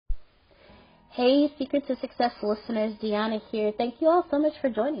Hey, Secret to Success listeners, Deanna here. Thank you all so much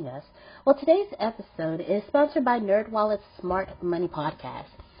for joining us. Well, today's episode is sponsored by NerdWallet's Smart Money Podcast.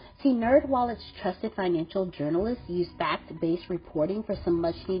 See, NerdWallet's trusted financial journalists use fact-based reporting for some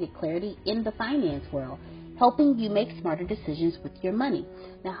much-needed clarity in the finance world, helping you make smarter decisions with your money.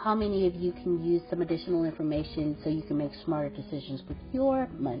 Now, how many of you can use some additional information so you can make smarter decisions with your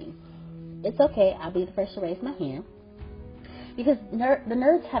money? It's okay. I'll be the first to raise my hand. Because the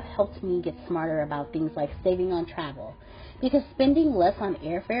nerds have helped me get smarter about things like saving on travel. Because spending less on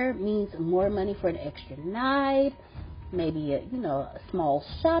airfare means more money for an extra night, maybe a small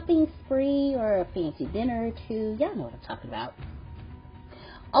shopping spree or a fancy dinner or two. Y'all know what I'm talking about.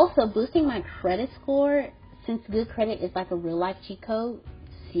 Also, boosting my credit score, since good credit is like a real life cheat code.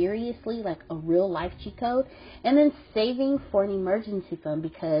 Seriously, like a real life cheat code. And then saving for an emergency fund,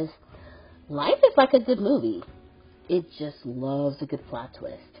 because life is like a good movie. It just loves a good plot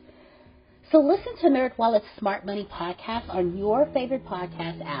twist. So listen to NerdWallet's Smart Money Podcast on your favorite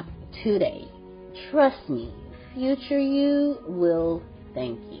podcast app today. Trust me, future you will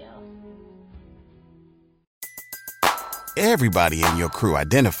thank you. Everybody in your crew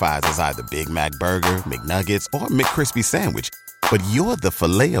identifies as either Big Mac Burger, McNuggets, or McCrispy Sandwich. But you're the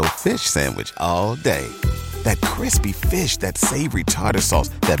Filet-O-Fish Sandwich all day. That crispy fish, that savory tartar sauce,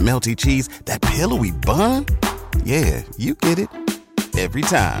 that melty cheese, that pillowy bun. Yeah, you get it. Every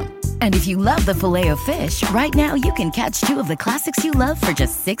time. And if you love the Filet-O-Fish, right now you can catch two of the classics you love for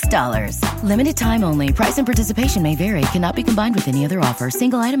just $6. Limited time only. Price and participation may vary. Cannot be combined with any other offer.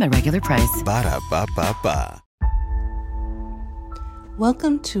 Single item at regular price. Ba-da-ba-ba-ba.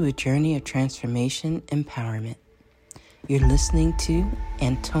 Welcome to a journey of transformation empowerment. You're listening to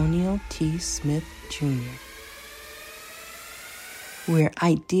Antonio T. Smith Jr., where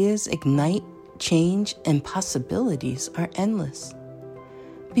ideas ignite, change, and possibilities are endless.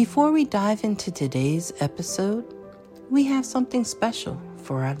 Before we dive into today's episode, we have something special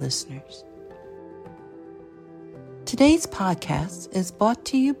for our listeners. Today's podcast is brought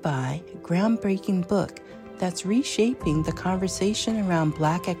to you by a groundbreaking book that's reshaping the conversation around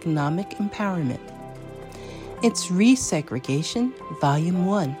Black economic empowerment. It's Resegregation, Volume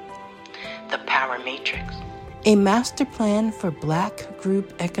 1, The Power Matrix. A master plan for Black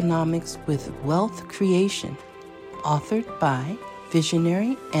group economics with wealth creation, authored by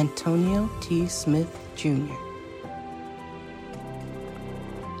visionary Antonio T. Smith Jr.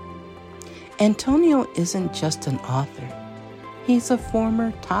 Antonio isn't just an author. He's a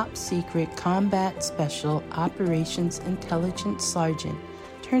former top-secret combat special operations intelligence sergeant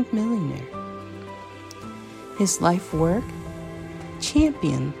turned millionaire. His life work?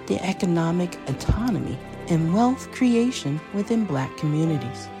 Champion the economic autonomy and wealth creation within Black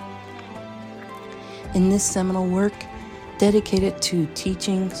communities. In this seminal work, dedicated to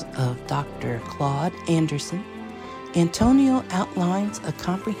teachings of Dr. Claude Anderson, Antonio outlines a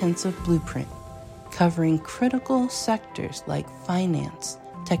comprehensive blueprint covering critical sectors like finance,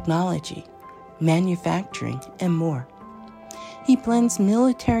 technology, manufacturing, and more. He blends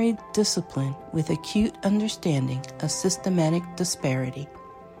military discipline with acute understanding of systematic disparity.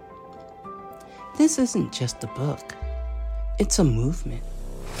 This isn't just a book. It's a movement,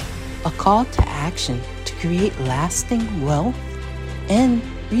 a call to action to create lasting wealth and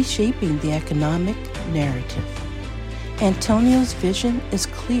reshaping the economic narrative. Antonio's vision is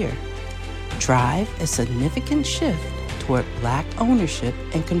clear. Drive a significant shift toward Black ownership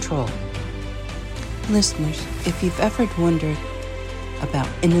and control. Listeners, if you've ever wondered about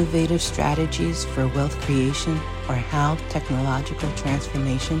innovative strategies for wealth creation or how technological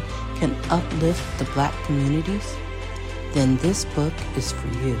transformation can uplift the Black communities, then this book is for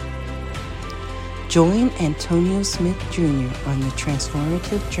you. Join Antonio Smith Jr. on the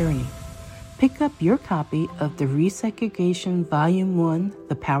transformative journey. Pick up your copy of the Resegregation Volume 1,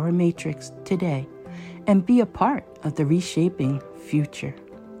 The Power Matrix, today, and be a part of the reshaping future.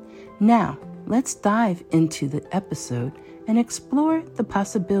 Now, let's dive into the episode and explore the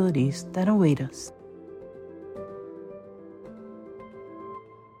possibilities that await us.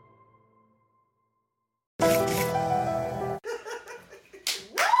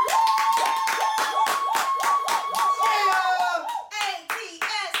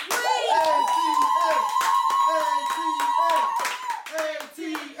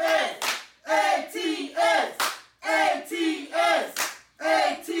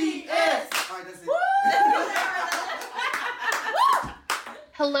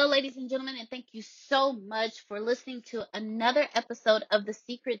 Hello, ladies and gentlemen, and thank you so much for listening to another episode of the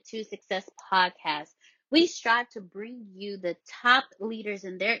Secret to Success podcast, We strive to bring you the top leaders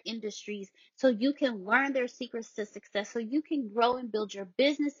in their industries so you can learn their secrets to success, so you can grow and build your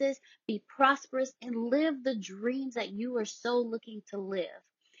businesses, be prosperous, and live the dreams that you are so looking to live.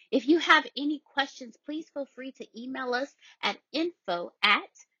 If you have any questions, please feel free to email us at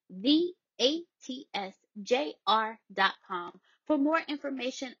info@theatsjr.com for more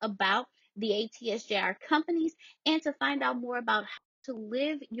information about the ATSJR companies and to find out more about how to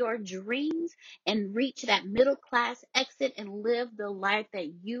live your dreams and reach that middle class exit and live the life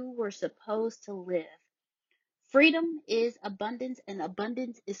that you were supposed to live. Freedom is abundance, and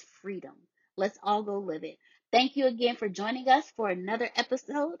abundance is freedom. Let's all go live it. Thank you again for joining us for another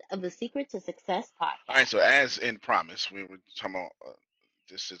episode of the Secret to Success All right, podcast. so as in promise, we were talking about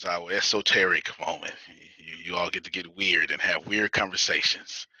this is our esoteric moment. You all get to get weird and have weird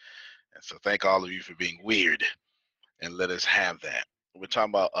conversations. And so thank all of you for being weird and let us have that. We're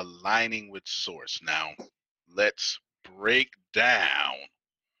talking about aligning with source. Now, let's break down.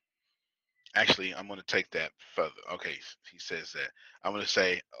 Actually, I'm going to take that further. Okay, he says that. I'm going to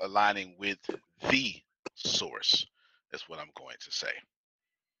say aligning with the source. That's what I'm going to say.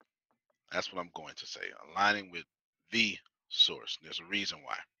 That's what I'm going to say. Aligning with the source. There's a reason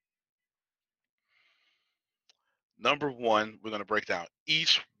why. Number one, we're going to break down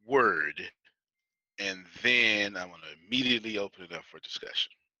each word, and then I'm going to immediately open it up for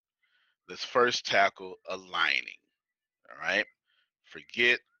discussion. Let's first tackle aligning. All right.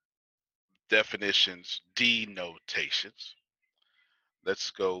 Forget definitions, denotations.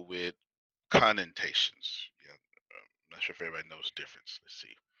 Let's go with connotations. Yeah, I'm not sure if everybody knows the difference. Let's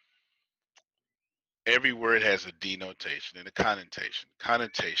see. Every word has a denotation and a connotation.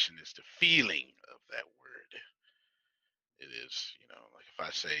 Connotation is the feeling of that word. It is, like if I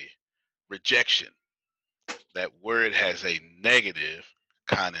say rejection, that word has a negative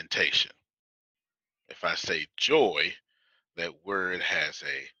connotation. If I say joy, that word has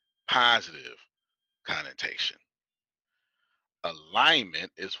a positive connotation.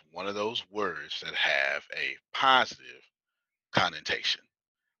 Alignment is one of those words that have a positive connotation.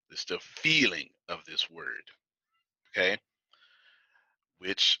 It's the feeling of this word. Okay.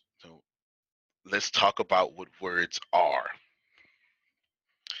 So let's talk about what words are.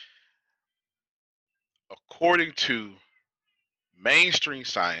 According to mainstream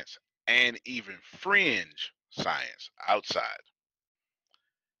science and even fringe science outside,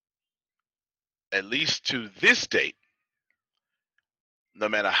 at least to this date, no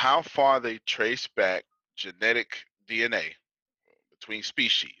matter how far they trace back genetic DNA between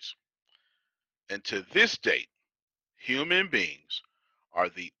species, and to this date, human beings are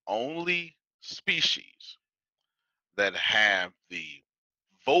the only species that have the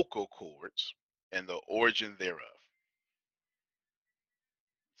vocal cords and the origin thereof.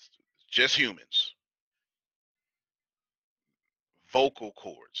 Just humans. Vocal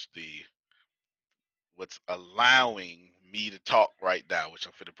cords, the what's allowing me to talk right now, which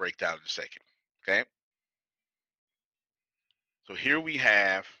I'm going to break down in a second. Okay. So here we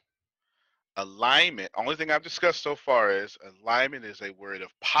have alignment. Only thing I've discussed so far is alignment is a word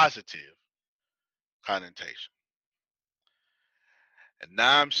of positive connotation. And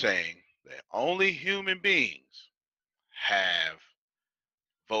now I'm saying that only human beings have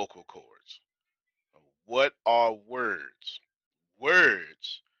vocal cords. What are words?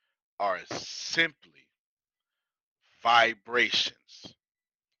 Words are simply vibrations.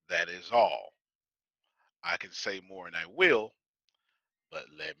 That is all. I can say more and I will, but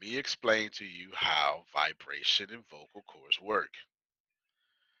let me explain to you how vibration and vocal cords work.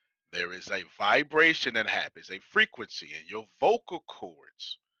 There is a vibration that happens, a frequency in your vocal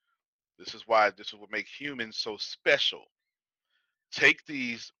cords. This is what makes humans so special. Take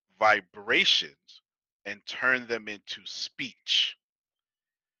these vibrations and turn them into speech.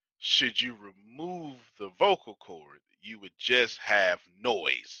 Should you remove the vocal cord, you would just have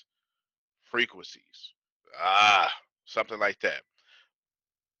noise, frequencies, something like that.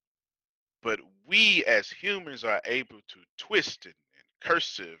 But we as humans are able to twist and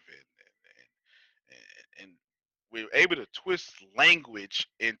cursive and we're able to twist language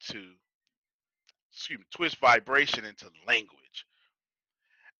into, twist vibration into language.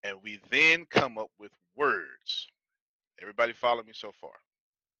 And we then come up with words. Everybody follow me so far?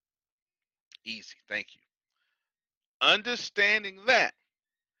 Easy, thank you. Understanding that,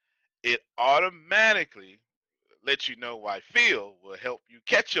 it automatically lets you know why Phil will help you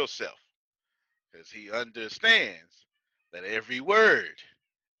catch yourself. Because he understands that every word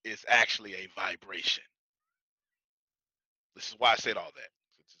is actually a vibration. This is why I said all that.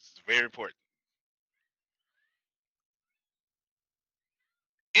 It's very important.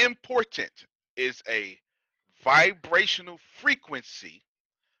 Important. is a vibrational frequency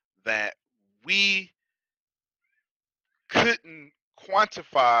that we couldn't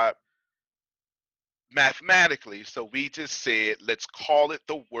quantify mathematically, so we just said, let's call it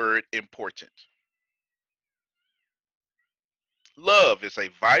the word important. Love is a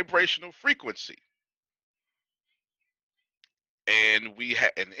vibrational frequency. And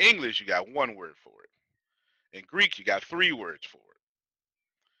in English, you got one word for it. In Greek, you got three words for it.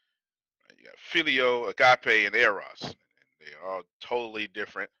 You got phileo, agape, and eros. And they are all totally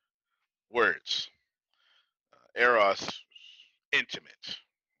different words. Eros, intimate.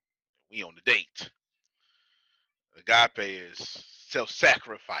 We on the date. Agape is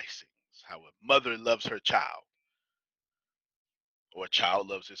self-sacrificing. It's how a mother loves her child, or a child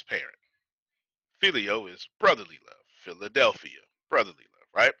loves his parent. Filio is brotherly love. Philadelphia, brotherly love,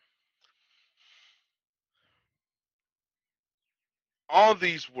 right? All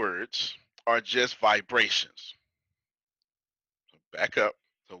these words are just vibrations. So back up.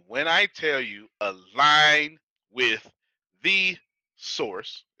 So when I tell you align with the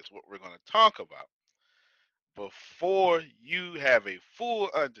source, is what we're going to talk about. Before you have a full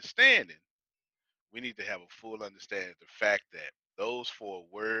understanding, we need to have a full understanding of the fact that those four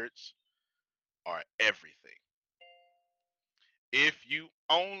words are everything. If you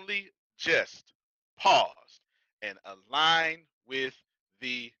only just paused and aligned with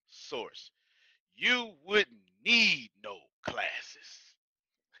the source, you wouldn't need no classes.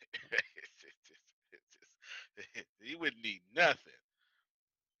 You wouldn't need nothing.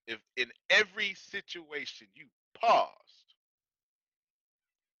 If in every situation you paused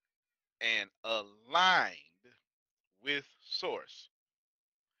and aligned with source,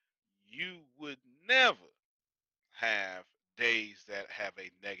 you would never have days that have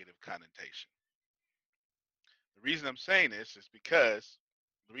a negative connotation. The reason I'm saying this is because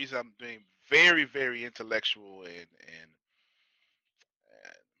the reason I'm being very, very intellectual and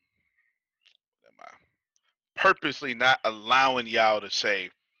am I purposely not allowing y'all to say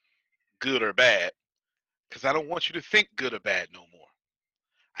good or bad, because I don't want you to think good or bad no more.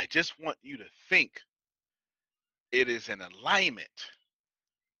 I just want you to think it is an alignment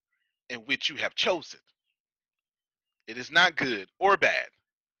in which you have chosen. It is not good or bad.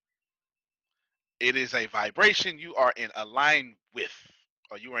 It is a vibration you are in align with,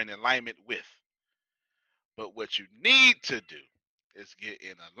 or you are in alignment with. But what you need to do is get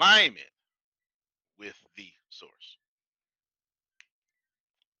in alignment with the source.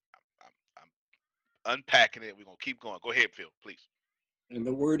 I'm unpacking it. We're going to keep going. Go ahead, Phil, please. And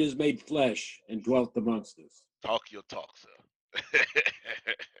the word is made flesh and dwelt amongst us. Talk your talk, sir.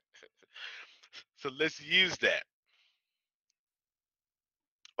 So let's use that.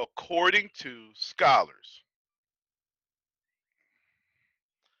 According to scholars,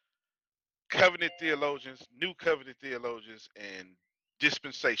 covenant theologians, new covenant theologians, and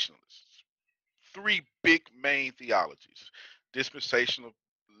dispensationalists, three big main theologies. Dispensationalists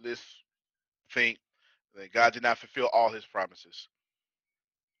think that God did not fulfill all his promises.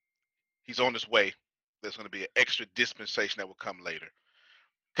 He's on his way. There's going to be an extra dispensation that will come later.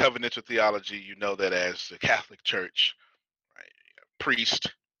 Covenantal theology, you know that as the Catholic Church, right?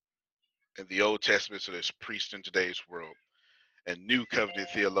 Priest in the Old Testament, so there's priest in today's world. And new covenant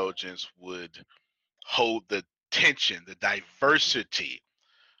theologians would hold the tension, the diversity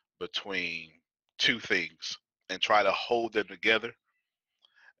between two things and try to hold them together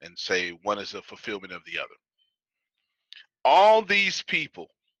and say one is a fulfillment of the other. All these people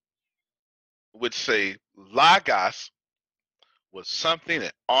would say Logos was something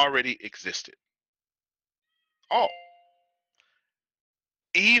that already existed. All.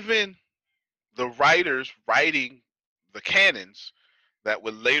 Even the writers writing the canons that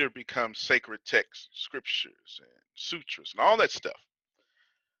would later become sacred texts, scriptures, and sutras, and all that stuff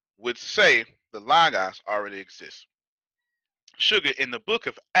would say the Logos already exists. Sugar, in the book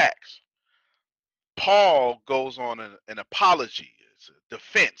of Acts, Paul goes on an apology, it's a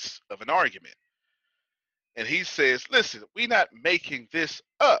defense of an argument. And he says, listen, we're not making this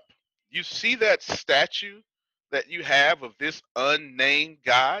up. You see that statue that you have of this unnamed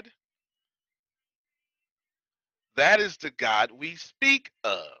God? That is the God we speak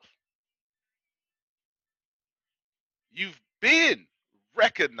of. You've been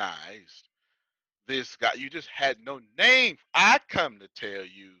recognized this God. You just had no name. I come to tell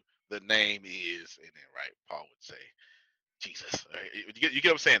you the name is, and then right, Paul would say, Jesus. Right? You get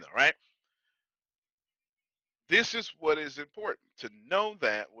what I'm saying though, right? This is what is important to know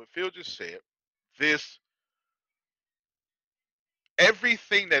that what Phil just said, this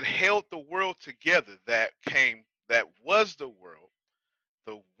everything that held the world together that was the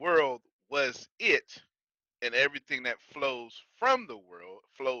world was it, and everything that flows from the world,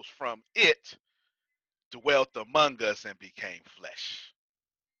 flows from it, dwelt among us and became flesh.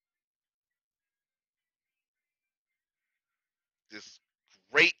 This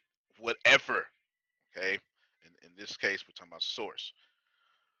great whatever, okay? In this case, we're talking about source.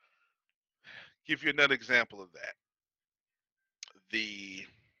 Give you another example of that.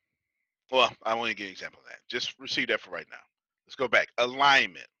 I want to give you an example of that. Just receive that for right now. Let's go back.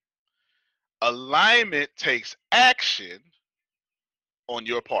 Alignment. Alignment takes action on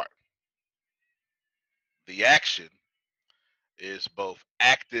your part. The action is both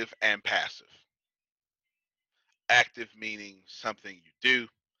active and passive. Active meaning something you do,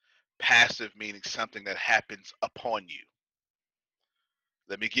 passive meaning something that happens upon you.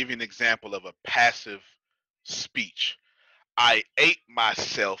 Let me give you an example of a passive speech. I ate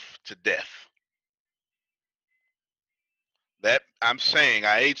myself to death. That I'm saying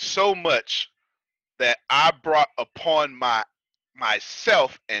I ate so much that I brought upon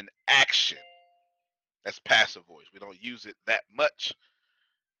myself an action. That's passive voice. We don't use it that much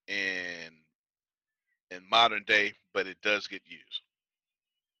in modern day, but it does get used.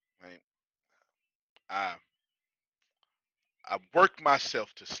 Right? I I worked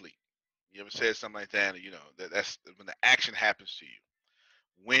myself to sleep. You ever said something like that? You know, that's when the action happens to you.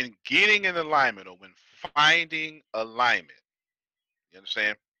 When getting in alignment or when finding alignment, you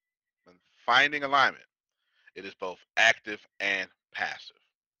understand? When finding alignment, it is both active and passive.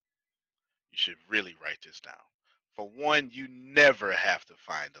 You should really write this down. For one, you never have to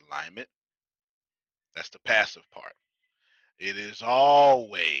find alignment. That's the passive part. It is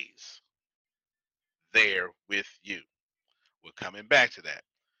always there with you. We're coming back to that.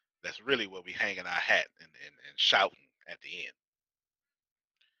 That's really what we hanging our hat and shouting at the end.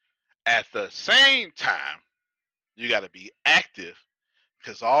 At the same time, you got to be active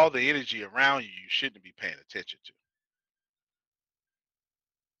because all the energy around you shouldn't be paying attention to.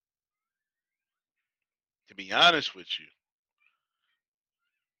 To be honest with you,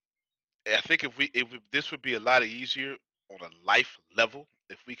 I think if this would be a lot easier on a life level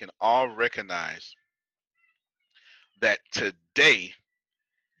if we can all recognize that today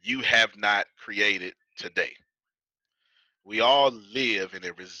you have not created today. We all live in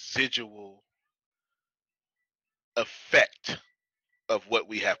a residual effect of what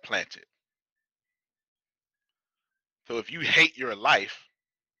we have planted. So if you hate your life,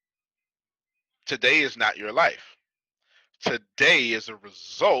 today is not your life. Today is a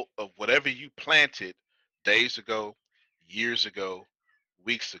result of whatever you planted days ago, years ago,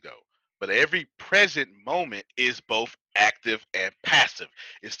 weeks ago. But every present moment is both active and passive.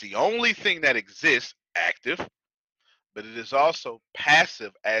 It's the only thing that exists active, but it is also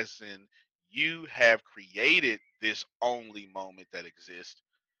passive, as in you have created this only moment that exists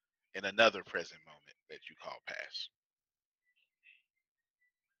in another present moment that you call past.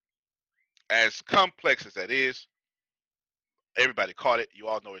 As complex as that is, everybody caught it. You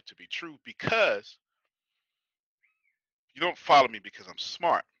all know it to be true because you don't follow me because I'm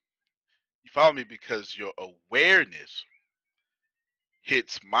smart. You follow me because your awareness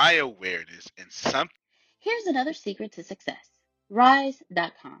hits my awareness and something. Here's another secret to success.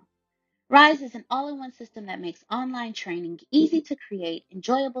 Rise.com. Rise is an all-in-one system that makes online training easy to create,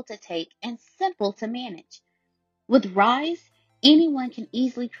 enjoyable to take, and simple to manage. With Rise, anyone can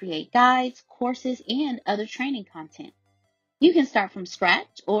easily create guides, courses, and other training content. You can start from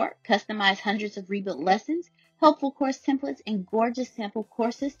scratch or customize hundreds of rebuilt lessons, helpful course templates, and gorgeous sample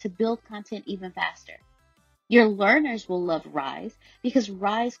courses to build content even faster. Your learners will love Rise because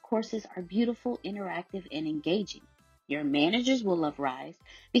Rise courses are beautiful, interactive, and engaging. Your managers will love Rise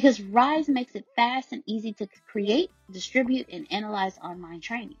because Rise makes it fast and easy to create, distribute, and analyze online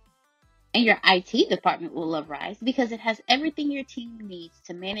training. And your IT department will love Rise because it has everything your team needs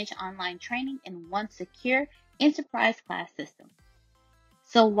to manage online training in one secure enterprise class system.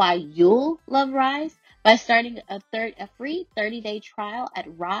 So why you'll love Rise? By starting a free 30-day trial at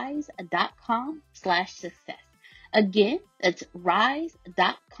rise.com/success. Again, that's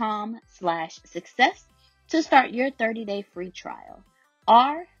rise.com/success to start your 30-day free trial.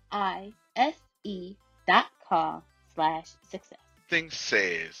 RISE.com/success. Thing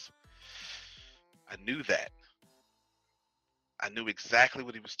says, I knew that. I knew exactly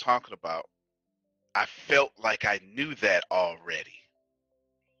what he was talking about. I felt like I knew that already.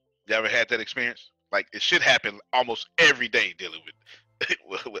 You ever had that experience? Like it should happen almost every day dealing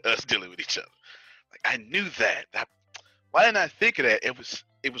with us dealing with each other. Like I knew that. Why didn't I think of that? It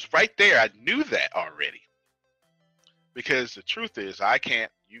was right there. I knew that already. Because the truth is, you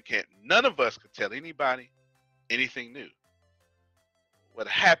can't, none of us could tell anybody anything new. what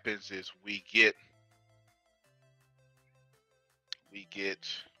happens is we get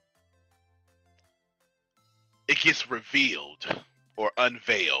it gets revealed or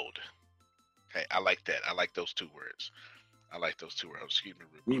unveiled. Okay, I like that. I like those two words. I like those two words. Excuse me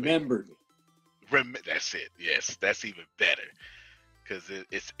real quick. Remembered. That's it. Yes, that's even better because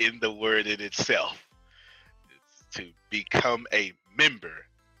it's in the word in itself. It's to become a member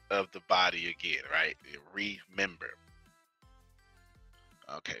of the body again, right? Remember.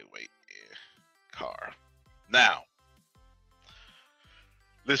 Okay, wait. Yeah. Car. Now,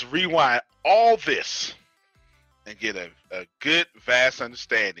 let's rewind all this and get a good, vast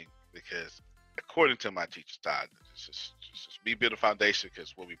understanding because according to my teacher style, just me build a foundation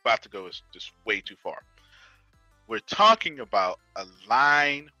because where we're about to go is just way too far. We're talking about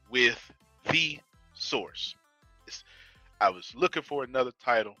align with the source. I was looking for another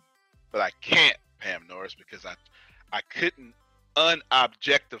title, but I can't, Pam Norris, because I couldn't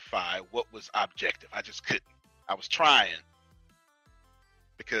unobjectify what was objective. I just couldn't. I was trying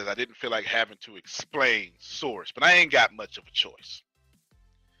because I didn't feel like having to explain source, but I ain't got much of a choice.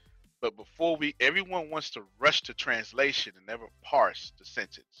 But before everyone wants to rush to translation and never parse the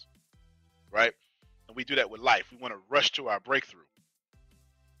sentence, right? And we do that with life. We want to rush to our breakthrough,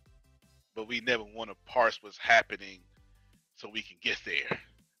 but we never want to parse what's happening so we can get there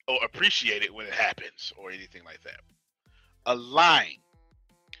or appreciate it when it happens or anything like that. Align.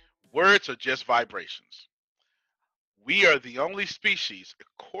 Words are just vibrations. We are the only species,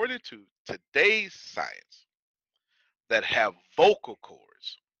 according to today's science, that have vocal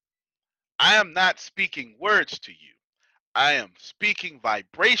cords. I am not speaking words to you. I am speaking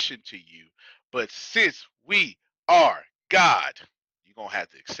vibration to you. But since we are God, you're going to have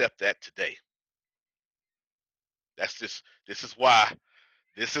to accept that today. This is why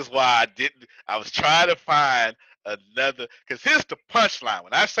I was trying to find another, because here's the punchline.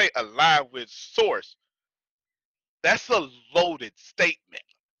 When I say align with source, that's a loaded statement.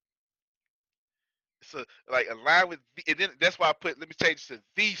 So like align with and then that's why I put, let me change to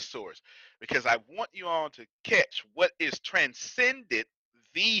the source, because I want you all to catch what is transcended.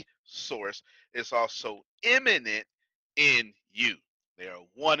 The source is also imminent in you. They are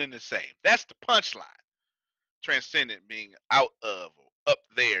one and the same. That's the punchline. Transcendent being out of or up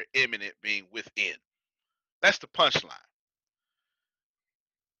there, imminent being within. That's the punchline.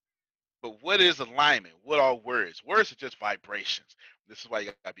 But what is alignment? What are words? Words are just vibrations. This is why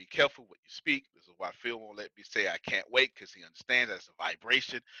you gotta be careful what you speak. This is why Phil won't let me say I can't wait, because he understands that's a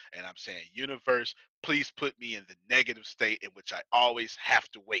vibration. And I'm saying, universe, please put me in the negative state in which I always have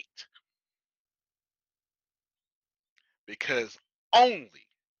to wait. Because only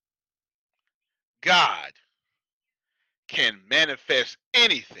God can manifest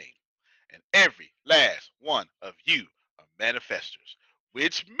anything. And every last one of you are manifestors,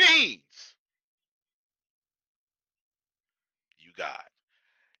 which means you God.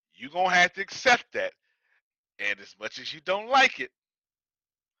 You're going to have to accept that. And as much as you don't like it,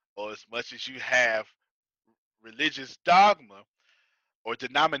 or as much as you have religious dogma or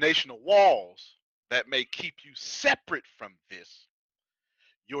denominational walls that may keep you separate from this,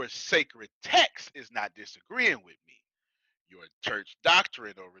 your sacred text is not disagreeing with me. Your church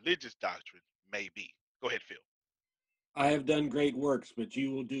doctrine or religious doctrine may be. Go ahead, Phil. I have done great works, but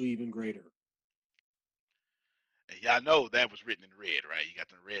you will do even greater. And y'all know that was written in red, right? You got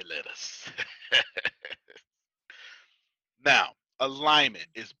the red letters. Now, alignment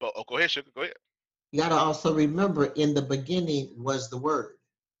is both. Oh, go ahead, Sugar. Go ahead. You got to also remember, in the beginning was the word.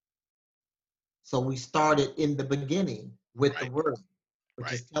 So we started in the beginning with the word,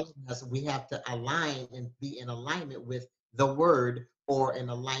 which is telling us we have to align and be in alignment with the word, or in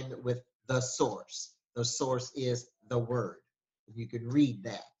alignment with the source. The source is the word. You can read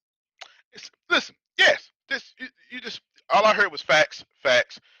that. Listen, yes, you just, all I heard was facts,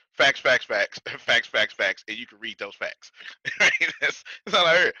 facts, facts, facts, facts, facts, facts, facts, and you can read those facts. Right? That's all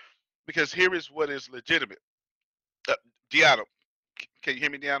I heard. Because here is what is legitimate. Deanna, can you hear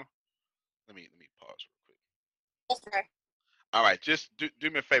me, Deanna? Let me pause real quick. Yes, sir. All right, just do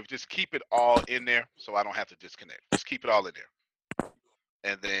me a favor. Just keep it all in there so I don't have to disconnect. Just keep it all in there,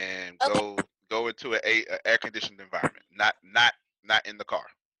 and then go into a air conditioned environment. Not in the car.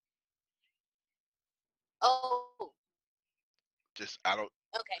 Oh, Just I don't.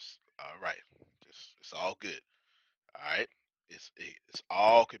 okay. All right. Just it's all good. All right. It's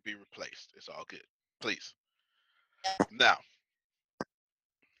all could be replaced. It's all good. Please. Now,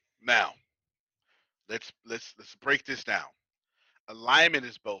 now let's break this down. Alignment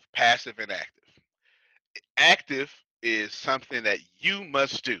is both passive and active. Active is something that you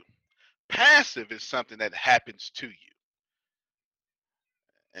must do. Passive is something that happens to you.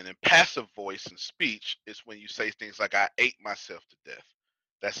 And in passive voice and speech, it's when you say things like "I ate myself to death."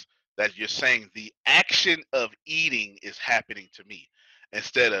 That you're saying the action of eating is happening to me,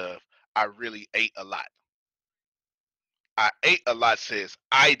 instead of "I really ate a lot." I ate a lot says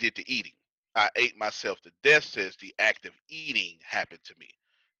I did the eating. I ate myself to death says the act of eating happened to me.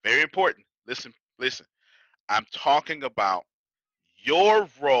 Very important. Listen, listen. I'm talking about your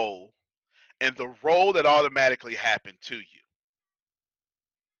role and the role that automatically happened to you.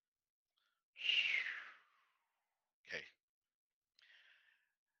 Okay.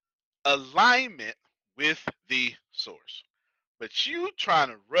 Alignment with the source. But you trying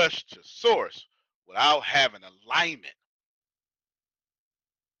to rush to source without having alignment.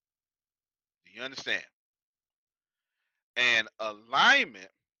 Do you understand? And alignment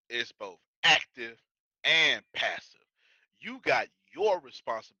is both active and passive. You got your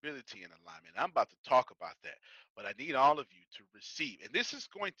responsibility in alignment. I'm about to talk about that, but I need all of you to receive. And this is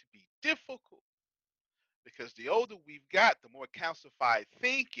going to be difficult because the older we've got, the more calcified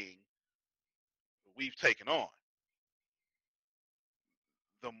thinking we've taken on.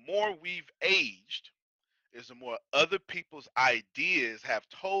 The more we've aged is the more other people's ideas have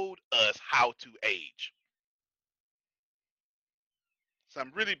told us how to age. So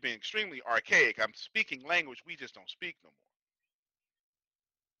I'm really being extremely archaic. I'm speaking language we just don't speak no more.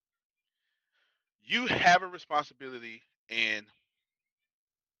 You have a responsibility in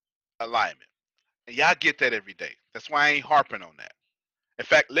alignment. And y'all get that every day. That's why I ain't harping on that. In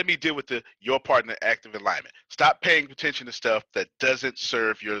fact, let me deal with your part in the active alignment. Stop paying attention to stuff that doesn't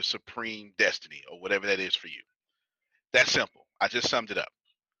serve your supreme destiny or whatever that is for you. That's simple. I just summed it up.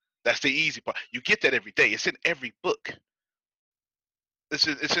 That's the easy part. You get that every day. It's in every book.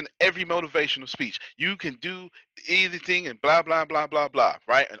 It's in every motivational speech. You can do anything and blah, blah, blah, blah, blah,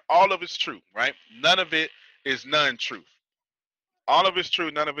 right? And all of it's true, right? None of it is non-truth. All of it's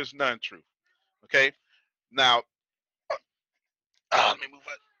true. None of it's non-truth. Okay? Now, let me move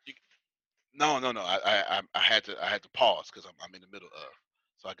on. No, no, no. I had to pause because I'm in the middle of.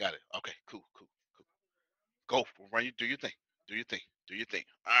 So I got it. Okay, cool, cool, cool. Go. Run you. Do your thing. Do your thing. Do your thing.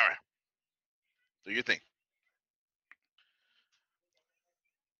 All right. Do your thing.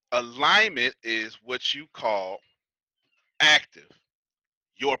 Alignment is what you call active.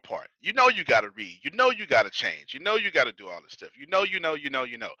 Your part. You know you got to read. You know you got to change. You know you got to do all this stuff. You know, you know, you know,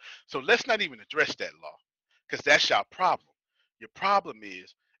 you know. So let's not even address that law because that's your problem. Your problem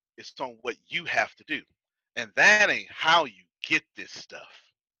is it's on what you have to do. And that ain't how you get this stuff.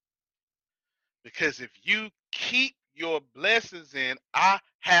 Because if you keep your blessings in, I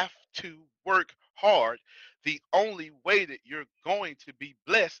have to work hard. The only way that you're going to be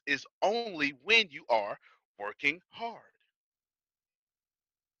blessed is only when you are working hard.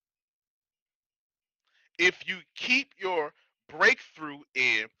 If you keep your breakthrough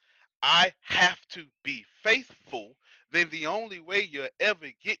in, I have to be faithful, then the only way you'll ever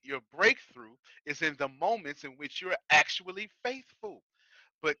get your breakthrough is in the moments in which you're actually faithful.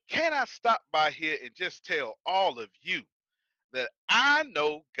 But can I stop by here and just tell all of you that I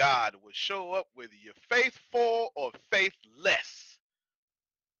know God will show up whether you're faithful or faithless.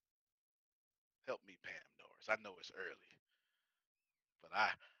 Help me, Pam Norris. I know it's early, but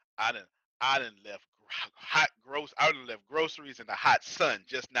I didn't I didn't left I done left groceries in the hot sun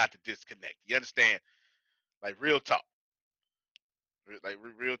just not to disconnect. You understand? Like real talk. Like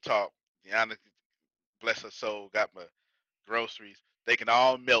real talk. Deanna, bless her soul, got my groceries. They can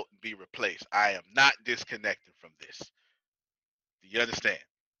all melt and be replaced. I am not disconnected from this. Do you understand?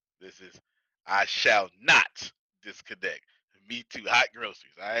 This is, I shall not disconnect. Me too, hot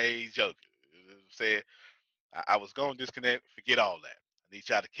groceries. I ain't joking. You know what I'm saying? I was going to disconnect. Forget all that. I need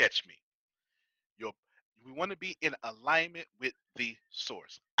y'all to catch me. Your, we want to be in alignment with the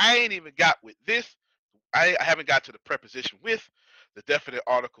source. I ain't even got with this. I haven't got to the preposition with, the definite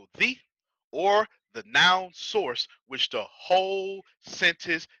article the, or the noun source, which the whole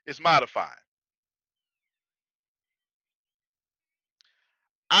sentence is modifying.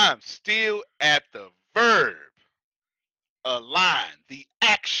 I'm still at the verb, align, the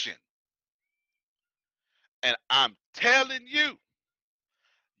action. And I'm telling you,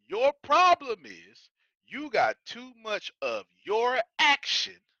 your problem is you got too much of your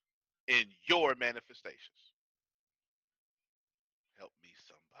action in your manifestations. Help me,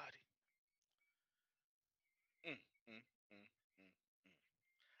 somebody. Mm, mm, mm, mm, mm.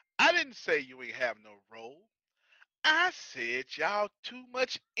 I didn't say you ain't have no role. I said y'all too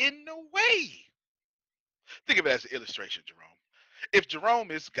much in the way. Think of it as an illustration, Jerome. If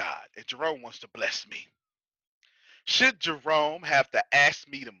Jerome is God and Jerome wants to bless me, should Jerome have to ask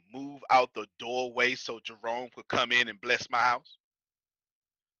me to move out the doorway so Jerome could come in and bless my house?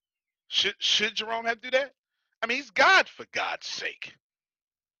 Should Jerome have to do that? I mean, he's God, for God's sake.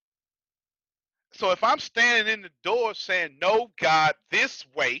 So if I'm standing in the door saying, no, God, this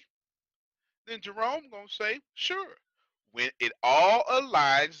way, then Jerome going to say, sure. When it all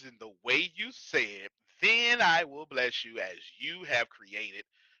aligns in the way you said, then I will bless you as you have created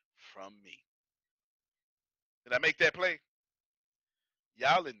from me. Did I make that play?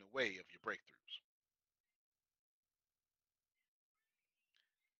 Y'all in the way of your breakthroughs.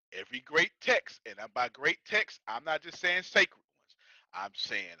 Every great text, and by great text, I'm not just saying sacred ones. I'm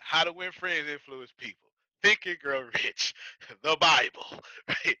saying How to Win Friends, Influence People, Think and Grow Rich, the Bible,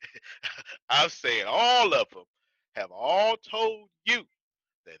 right? I'm saying all of them have all told you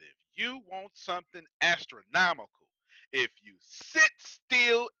that if you want something astronomical, if you sit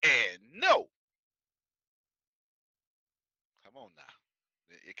still and know, come on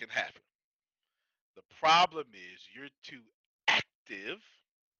now, it can happen. The problem is you're too active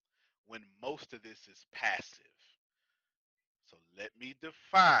when most of this is passive. So let me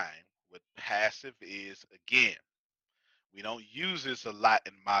define what passive is again. We don't use this a lot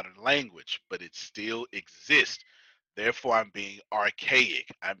in modern language, but it still exists. Therefore, I'm being archaic.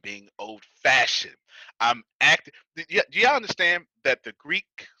 I'm being old fashioned. I'm active. Do y'all understand that the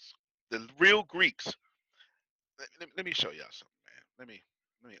Greeks, the real Greeks, let me show y'all something, man.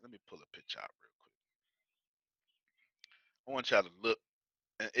 Let me pull a picture out real quick. I want y'all to look.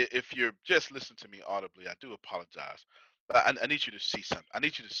 If you're just listening to me audibly, I do apologize. But I need you to see something. I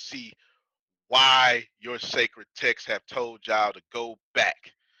need you to see why your sacred texts have told y'all to go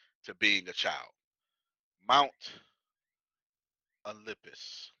back to being a child. Mount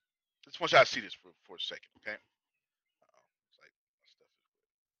Olympus. I just want y'all to see this for a second, okay? It's like my stuff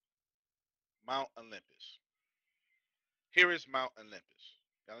is Mount Olympus. Here is Mount Olympus.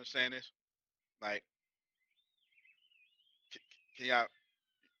 Y'all understand this? Like, can y'all,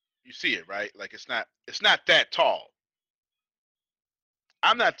 you see it, right? Like it's not that tall.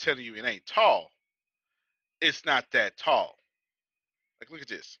 I'm not telling you it ain't tall. It's not that tall. Like, look at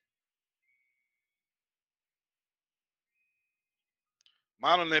this.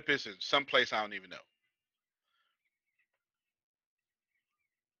 Mount Olympus is someplace I don't even know.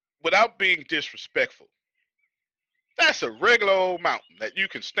 Without being disrespectful, that's a regular old mountain that you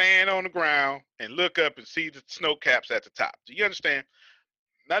can stand on the ground and look up and see the snow caps at the top. Do you understand?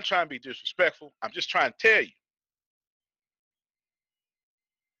 I'm not trying to be disrespectful. I'm just trying to tell you.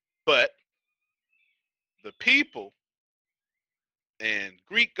 But the people in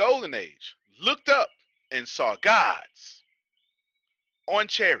Greek Golden Age looked up and saw gods on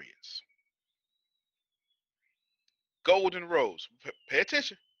chariots, golden robes. Pay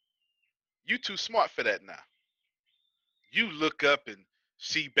attention. You too smart for that now. You look up and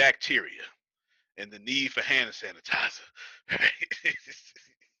see bacteria and the need for hand sanitizer, right?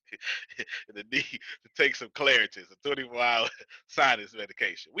 And the need to take some Claritin, a 24-hour sinus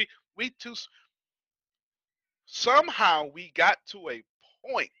medication. We too somehow we got to a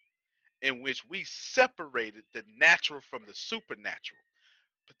point in which we separated the natural from the supernatural,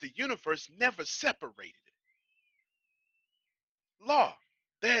 but the universe never separated it. Law,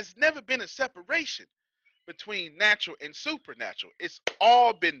 there has never been a separation between natural and supernatural. It's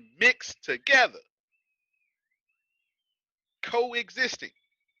all been mixed together, coexisting.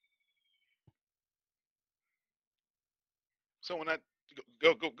 So when I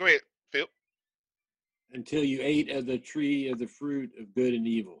go ahead, Phil. Until you ate of the tree of the fruit of good and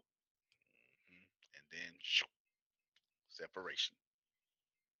evil. And then separation.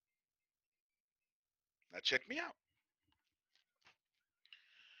 Now check me out.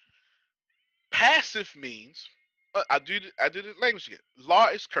 Passive means I do the language again. Law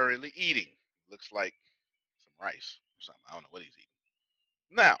is currently eating. Looks like some rice or something. I don't know what he's eating.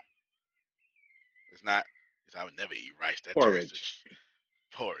 Now, it's not. I would never eat rice. That porridge.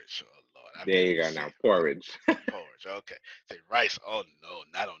 Porridge. Oh Lord. I've there you go now. Porridge. Porridge. Okay. Say rice. Oh no,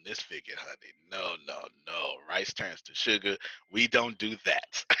 not on this figure, honey. No. Rice turns to sugar. We don't do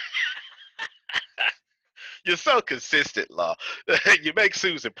that. You're so consistent, Law. You make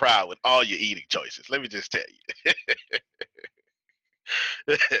Susan proud with all your eating choices. Let me just tell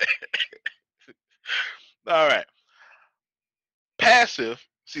you. All right. Passive.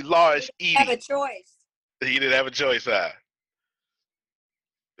 See, Law is eating. Have a choice. He didn't have a choice, huh?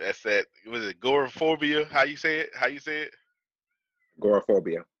 That's that. Was it agoraphobia? How you say it?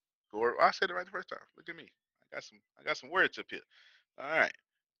 Agoraphobia. I said it right the first time. Look at me. I got some words up here. All right.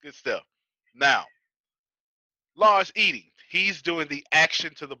 Good stuff. Now, Law is eating. He's doing the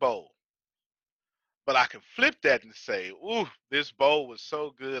action to the bowl. But I can flip that and say, ooh, this bowl was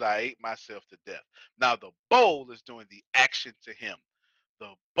so good I ate myself to death. Now the bowl is doing the action to him.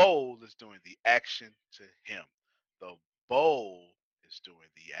 The bowl is doing the action to him. The bowl is doing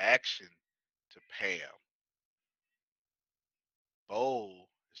the action to Pam. Bowl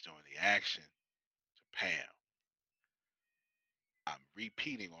is doing the action to Pam. I'm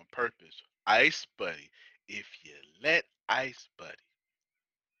repeating on purpose. Ice Buddy, if you let Ice Buddy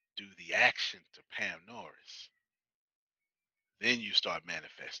do the action to Pam Norris, then you start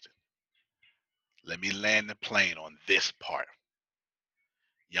manifesting. Let me land the plane on this part.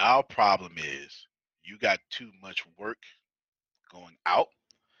 Y'all problem is you got too much work going out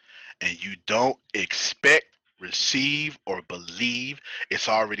and you don't expect, receive, or believe it's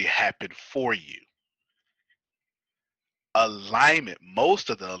already happened for you. Alignment, most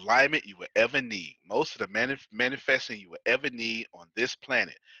of the alignment you will ever need, most of the manifesting you will ever need on this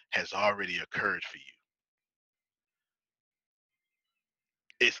planet has already occurred for you.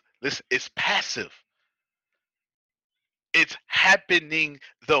 It's passive. It's happening.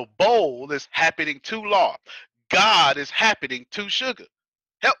 The bowl is happening to law. God is happening to sugar.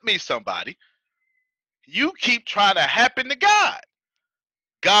 Help me, somebody. You keep trying to happen to God.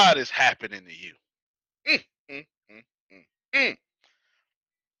 God is happening to you. Mm, mm, mm, mm, mm.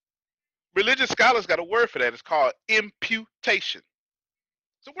 Religious scholars got a word for that. It's called imputation.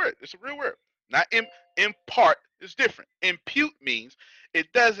 It's a word. It's a real word. Not impart is different. Impute means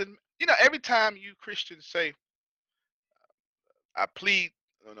it doesn't. Every time you Christians say, "I plead,"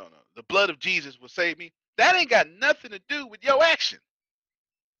 no, the blood of Jesus will save me. That ain't got nothing to do with your action.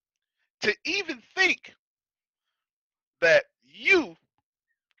 To even think that you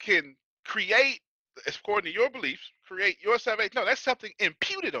can create, according to your beliefs, create your salvation. No, that's something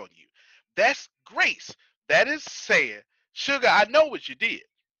imputed on you. That's grace. That is saying, sugar, I know what you did.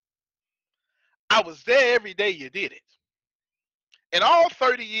 I was there every day you did it. In all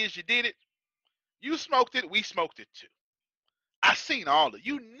 30 years you did it, you smoked it, we smoked it too. I seen all of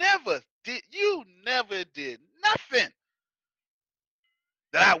you. You never did nothing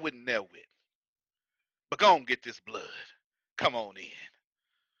that I wouldn't there with. But go on, get this blood. Come on in.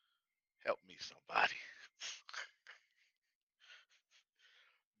 Help me, somebody.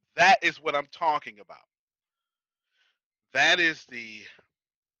 That is what I'm talking about. That is the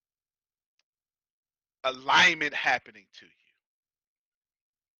alignment happening to you.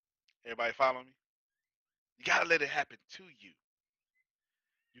 Everybody follow me? You got to let it happen to you.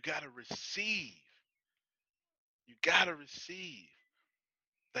 You got to receive. You got to receive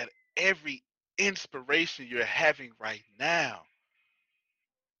that every inspiration you're having right now,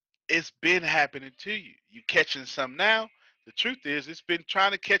 it's been happening to you. You catching some now. The truth is, it's been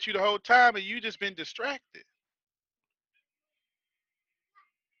trying to catch you the whole time, and you just been distracted.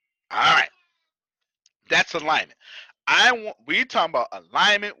 All right, that's alignment. We're talking about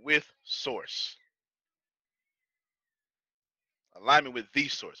alignment with source. Alignment with the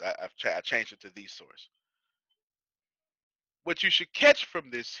source. I changed it to the source. What you should catch from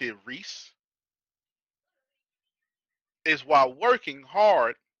this here, Reese, is while working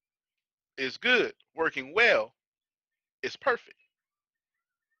hard is good, working well is perfect.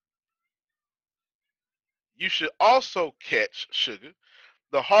 You should also catch, sugar,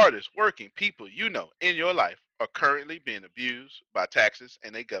 the hardest working people you know in your life are currently being abused by taxes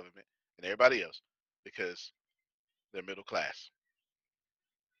and their government and everybody else because they're middle class.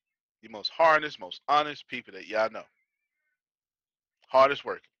 The most hardest, most honest people that y'all know. Hardest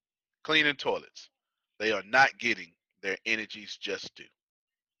working, cleaning toilets. They are not getting their energies just due.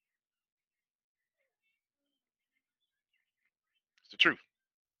 It's the truth.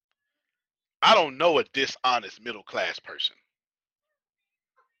 I don't know a dishonest middle class person.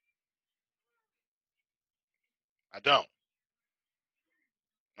 I don't.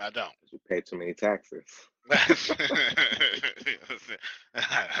 I don't. You pay too many taxes. I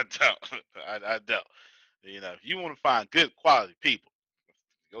don't. I don't. If you want to find good quality people,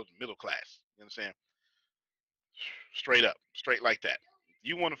 go to middle class. You understand? Straight up, straight like that.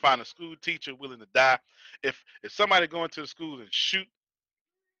 You want to find a school teacher willing to die. If somebody going to the school and shoot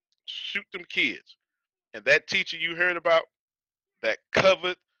them kids, and that teacher you heard about that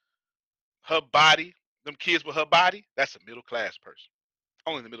covered her body, them kids with her body, that's a middle class person.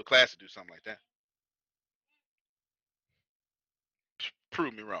 Only the middle class to do something like that.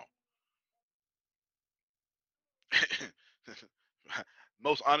 Prove me wrong.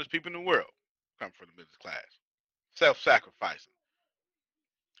 Most honest people in the world come from the middle class. Self-sacrificing.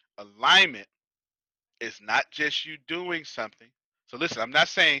 Alignment is not just you doing something. So listen, I'm not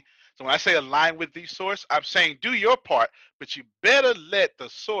saying, so when I say align with the source, I'm saying do your part, but you better let the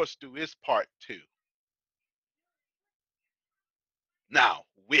source do its part too. Now,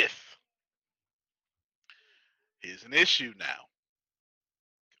 here's an issue now.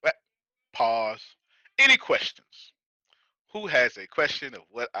 pause. Any questions? Who has a question of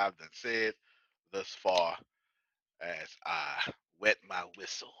what I've done said thus far as I wet my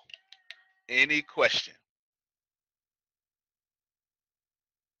whistle? Any question?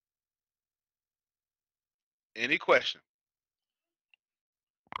 Any question?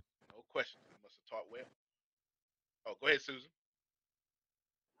 No questions. I must have taught well. Oh, go ahead, Susan.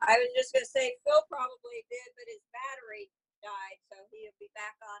 I was just going to say Phil probably did, but his battery died, so he'll be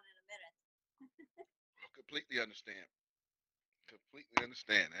back on in a minute. Completely understand. Completely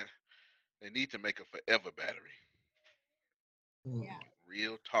understand. They need to make a forever battery. Yeah.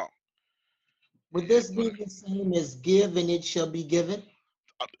 Real talk. Would Yeah, this be the same as give and it shall be given?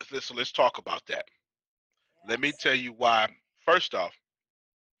 so let's talk about that. Yes. Let me tell you why. First off,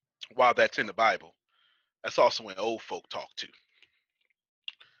 while that's in the Bible, that's also in old folk talk too.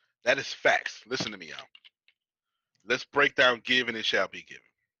 That is facts. Listen to me, y'all. Let's break down give and it shall be given.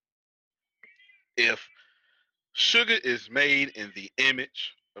 If sugar is made in the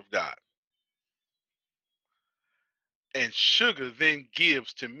image of God, and sugar then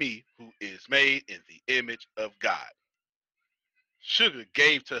gives to me who is made in the image of God. Sugar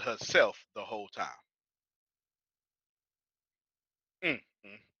gave to herself the whole time. Mm,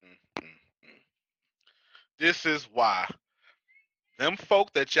 mm, mm, mm, mm. This is why them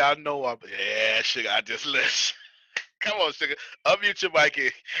folk that y'all know are, yeah, sugar, I just listen. Come on, sugar. Unmute your mic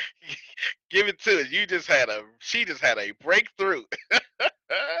and give it to us. She just had a breakthrough.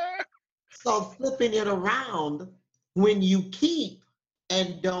 So flipping it around, when you keep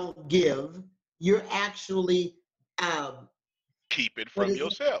and don't give, you're actually Keep it from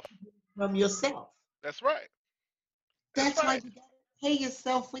yourself. From yourself. That's right. That's why you gotta pay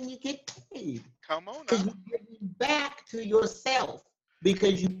yourself when you get paid. Come on Because now. you're giving back to yourself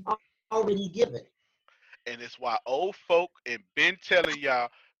because you already given. And it's why old folk and been telling y'all,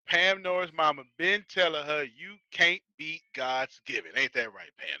 Pam Norris' mama been telling her you can't beat God's giving. Ain't that right,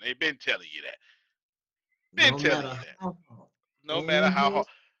 Pam? They been telling you that. Been telling you that. No matter how hard.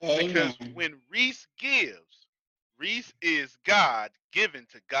 Because when Reese gives, Reese is God given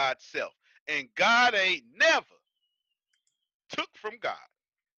to God's self. And God ain't never took from God.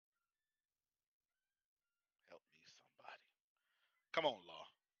 Help me, somebody. Come on, Law.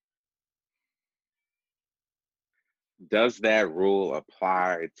 Does that rule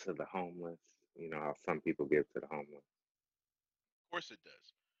apply to the homeless? You know how some people give to the homeless. Of course it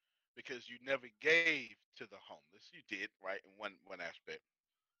does. Because you never gave to the homeless. You did, right, in one aspect.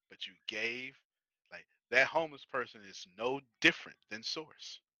 But you gave, like, that homeless person is no different than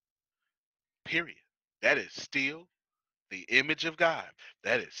source. Period. That is still the image of God.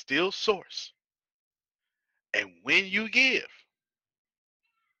 That is still source. And when you give,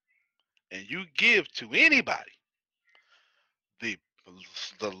 and you give to anybody, the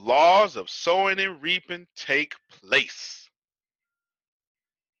the laws of sowing and reaping take place.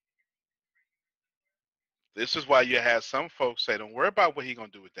 This is why you have some folks say, don't worry about what he gonna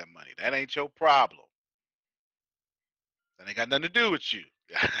do with that money. That ain't your problem. That ain't got nothing to do with you.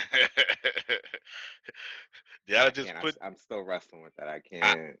 I'm still wrestling with that. I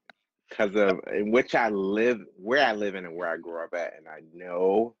can't, because of in which I live, where I live in and where I grew up at, and I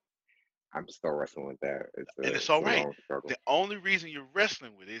know I'm still wrestling with that. It's all right. Long struggle. The only reason you're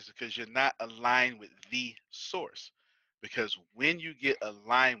wrestling with it is because you're not aligned with the source. Because when you get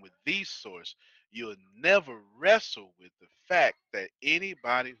aligned with the source, you'll never wrestle with the fact that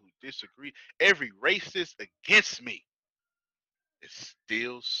anybody who disagrees, every racist against me, is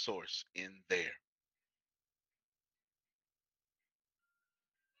still source in there.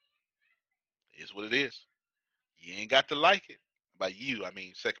 It's what it is. You ain't got to like it. By you, I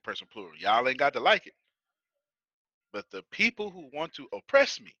mean second person plural. Y'all ain't got to like it. But the people who want to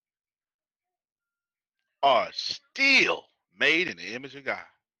oppress me are still made in the image of God.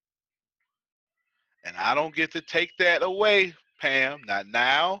 And I don't get to take that away, Pam, not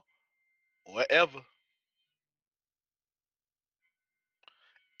now or ever.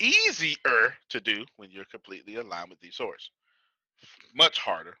 Easier to do when you're completely aligned with the source. Much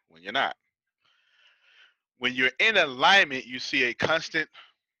harder when you're not. When you're in alignment, you see a constant,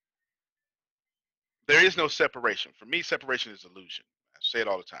 there is no separation. For me, separation is illusion. I say it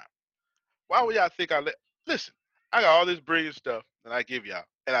all the time. Why would y'all think listen, I got all this brilliant stuff that I give y'all,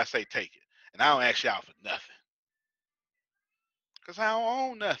 and I say take it. And I don't ask y'all for nothing. Because I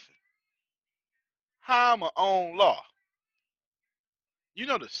don't own nothing. How am I own law? You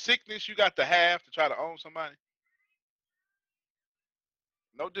know the sickness you got to have to try to own somebody?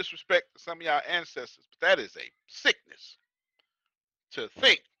 No disrespect to some of y'all ancestors, but that is a sickness to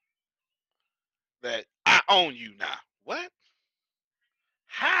think that I own you now. What?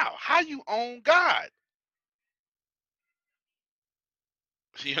 How? How you own God?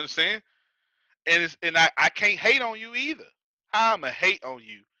 You understand? And I can't hate on you either. How I'ma hate on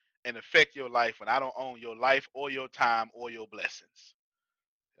you and affect your life when I don't own your life or your time or your blessings?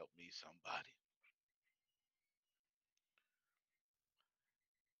 Help me, somebody.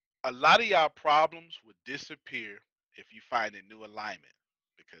 A lot of y'all problems would disappear if you find a new alignment.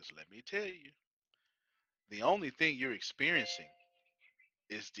 Because let me tell you, the only thing you're experiencing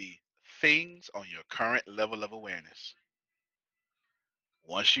is the things on your current level of awareness.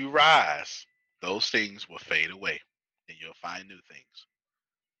 Once you rise, those things will fade away and you'll find new things.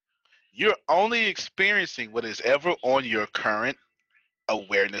 You're only experiencing what is ever on your current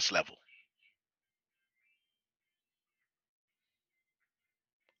awareness level.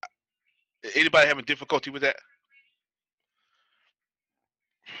 Anybody having difficulty with that?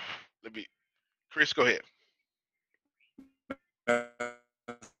 Let me, Chris, go ahead.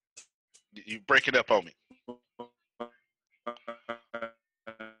 You break it up on me.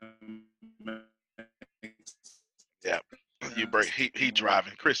 Yeah, you break. He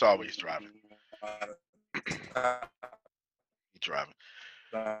driving. Chris always driving. He driving.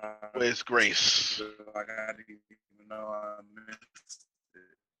 Where's Grace? Like I didn't even know I missed it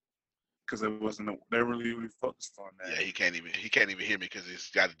because it wasn't. They really focused on that. Yeah, he can't even hear me because he's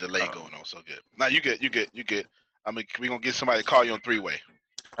got a delay going on. So good. Now you good. I mean, we gonna get somebody to call you on 3-way.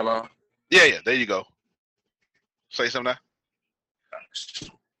 Hello. Yeah. There you go. Say something now.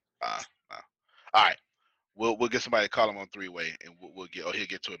 All right. We'll get somebody to call him on 3-way, and we'll get. Oh, he'll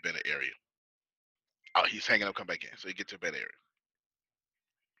get to a better area. Oh, he's hanging up. Come back in. So he get to a better area.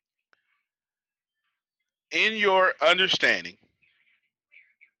 In your understanding,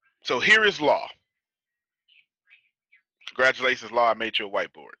 so here is law. Congratulations, law. I made you a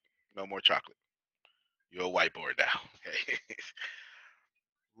whiteboard. No more chocolate. You're a whiteboard now. Okay.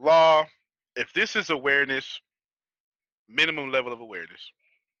 Law, if this is awareness, minimum level of awareness,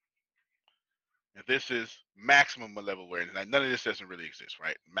 if this is maximum level of awareness, now none of this doesn't really exist,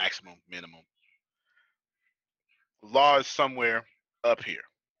 right? Maximum, minimum. Law is somewhere up here.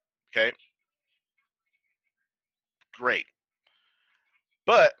 Okay. Great.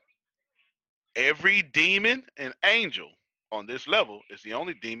 But every demon and angel on this level is the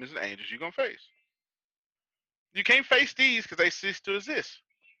only demons and angels you're going to face. You can't face these because they cease to exist.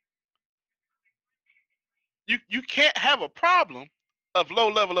 You can't have a problem of low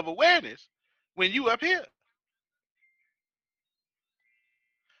level of awareness when you up here.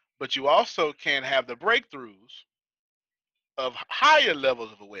 But you also can't have the breakthroughs of higher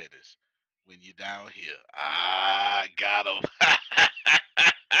levels of awareness when you're down here. Ah, got him.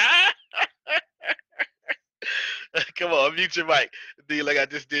 Come on, unmute your mic. Do you like I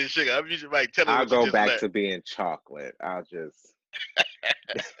just did sugar? Unmute your mic. Tell us I'll what you go just back learned. to being chocolate. I'll just.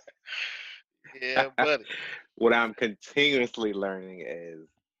 Yeah, buddy. What I'm continuously learning is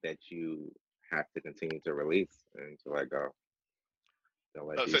that you have to continue to release and to let go.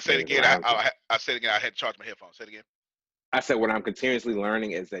 Say it again. I said it again. I had to charge my headphones. Say it again. I said what I'm continuously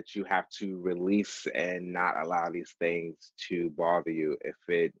learning is that you have to release and not allow these things to bother you. If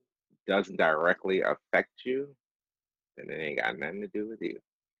it doesn't directly affect you, then it ain't got nothing to do with you.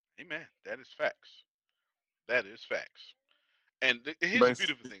 Amen. That is facts. That is facts. And here's the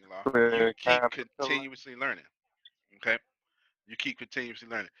beautiful thing, Law. You keep continuously learning. Okay? You keep continuously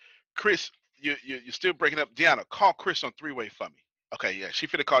learning. Chris, you're still breaking up. Deanna, call Chris on 3-way for me. Okay, yeah. She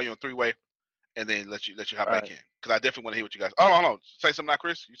finna call you on 3-way and then let you hop back in. Because I definitely want to hear what you guys. Oh, hold on. Say something now,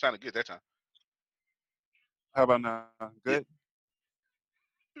 Chris. You sounded good that time. How about now? Good?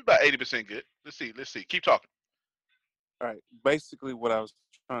 Yeah. About 80% good. Let's see. Keep talking. All right. Basically, what I was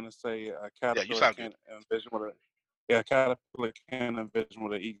trying to say, a caterpillar can't envision what a caterpillar can't envision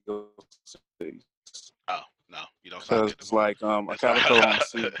what an eagle sees. Oh, no. You don't sound good. Because, like, a caterpillar don't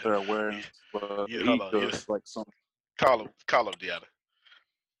see their awareness, but the eagle is like something. Call him, Deanna.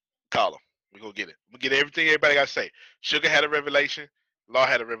 Call him. We're going to get it. We'll get everything everybody got to say. Sugar had a revelation. Law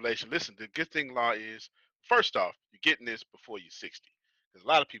had a revelation. Listen, the good thing, Law, is, first off, you're getting this before you're 60. Because a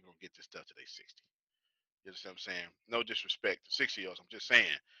lot of people don't get this stuff till they're 60. You understand what I'm saying? No disrespect to 60-year-olds. I'm just saying,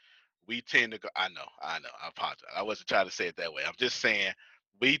 we tend to go, I know. I apologize. I wasn't trying to say it that way. I'm just saying,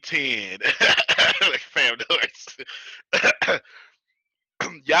 we tend, like fam noise.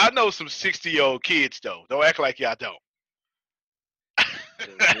 Y'all know some 60-year-old kids, though. Don't act like y'all don't.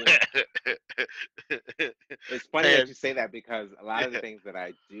 It's funny that you say that because a lot of the things that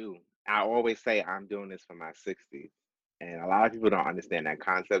I do, I always say I'm doing this for my 60s. And a lot of people don't understand that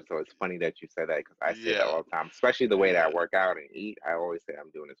concept. So it's funny that you say that because I say that all the time, especially the way that I work out and eat. I always say I'm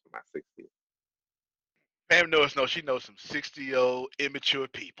doing this for my 60s. Pam knows, no, she knows some 60-year-old immature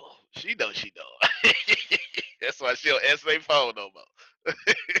people. She knows, she knows. That's why she don't answer their phone no more.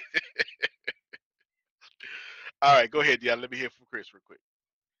 All right, go ahead, yeah. Let me hear from Chris real quick.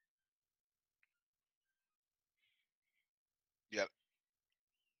 Yeah,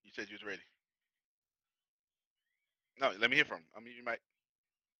 you said you was ready. No, let me hear from him. I mean, you might.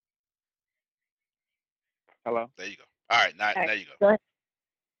 Hello? There you go. All right, now, All right, there you go. go ahead.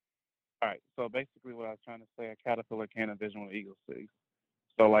 All right. So basically, what I was trying to say, a caterpillar can't envision what an eagle sees.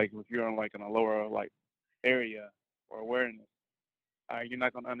 So like, if you're in a lower area or awareness, you're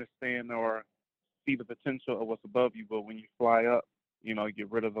not gonna understand or see the potential of what's above you. But when you fly up,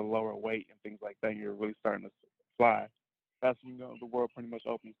 get rid of the lower weight and things like that, you're really starting to fly. That's when the world pretty much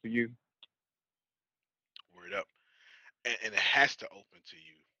opens to you. Word up. And it has to open to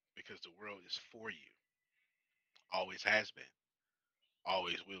you because the world is for you. Always has been.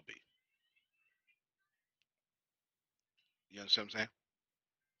 Always will be. You understand what I'm saying?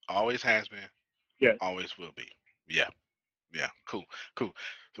 Always has been. Yes. Always will be. Yeah. Yeah. Cool. Cool.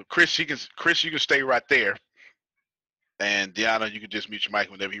 So Chris, you can stay right there. And Deanna, you can just mute your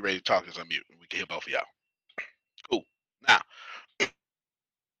mic whenever you're ready to talk, because I'm mute. We can hear both of y'all. Cool. Now, let's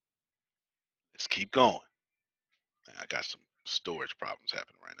keep going. I got some storage problems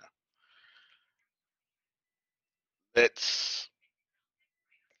happening right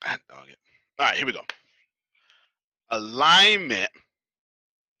now. All right, here we go. Alignment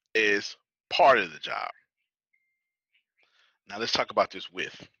is part of the job. Now let's talk about this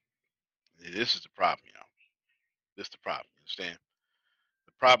with. This is the problem, This is the problem. You understand?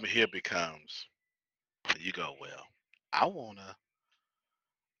 The problem here becomes you go, well, I wanna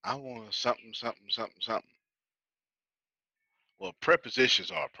something, something, something, something. Well, prepositions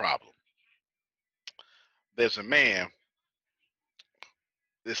are a problem. There's a man,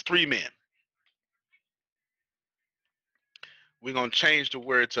 there's three men. We're gonna change the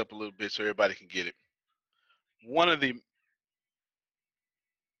words up a little bit so everybody can get it. One of the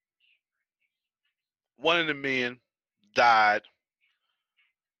men died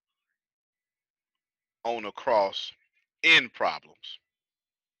on a cross in problems.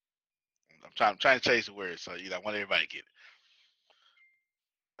 I'm trying to change the words so I want everybody to get it.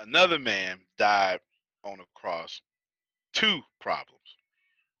 Another man died on a cross, two problems.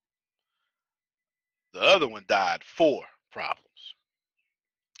 The other one died for problems.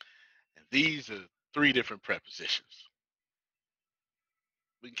 And these are three different prepositions.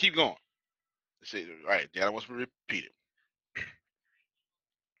 We can keep going. Let's see. All right, Dan, I want to repeat it.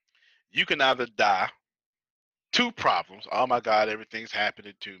 You can either die two problems. Oh my God, everything's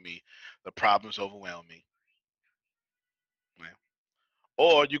happening to me. The problems overwhelm me. Yeah.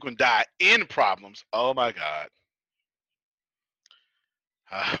 Or you can die in problems. Oh my God.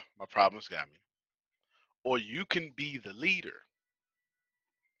 My problems got me. Or you can be the leader,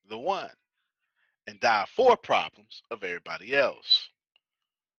 the one, and die for problems of everybody else.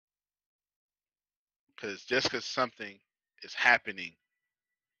 Because just because something is happening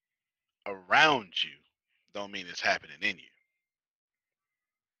around you don't mean it's happening in you.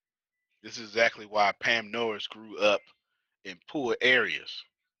 This is exactly why Pam Norris grew up in poor areas,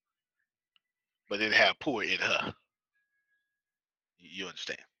 but didn't have poor in her. You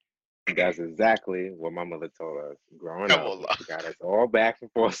understand? That's exactly what my mother told us growing Come up. on, When she got us all back from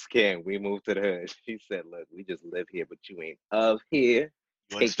foreskin, we moved to the hood. She said, look, we just live here, but you ain't of here.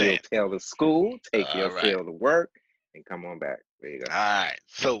 You Take your understand? tail to school, take your All right. tail to work, and come on back. There you go. All right.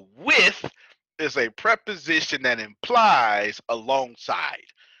 So with is a preposition that implies alongside,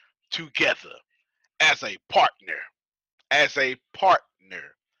 together, as a partner, as a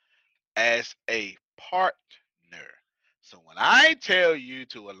partner, as a partner. So when I tell you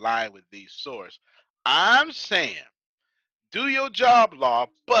to align with these source, I'm saying do your job, law,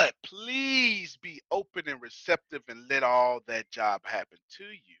 but please be open and receptive and let all that job happen to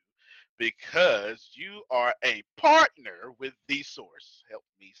you because you are a partner with the source. Help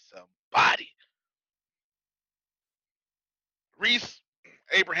me somebody. Reese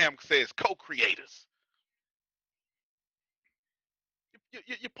Abraham says co-creators.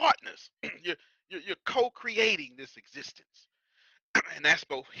 You're partners. You're co-creating this existence. And that's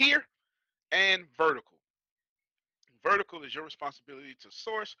both here and vertical. Vertical is your responsibility to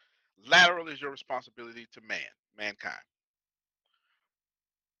source. Lateral is your responsibility to mankind.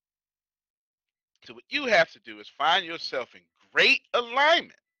 So what you have to do is find yourself in great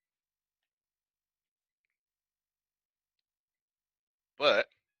alignment, but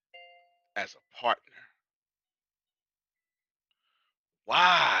as a partner.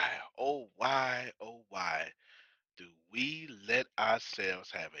 Why do we let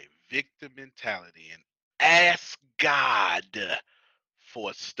ourselves have a victim mentality and ask God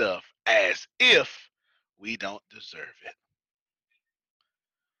for stuff as if we don't deserve it.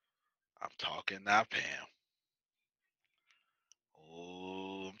 I'm talking now, Pam.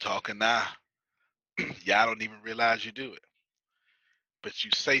 Oh, I'm talking now. Y'all don't even realize you do it. But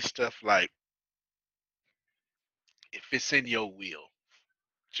you say stuff like, if it's in your will.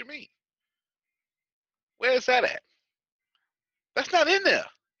 What you mean? Where's that at? That's not in there.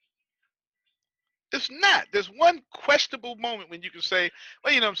 It's not. There's one questionable moment when you can say,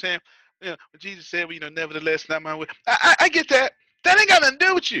 well, you know what I'm saying? You know, when Jesus said, well, you know, nevertheless, not my will. I get that. That ain't got nothing to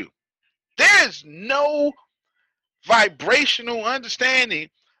do with you. There's no vibrational understanding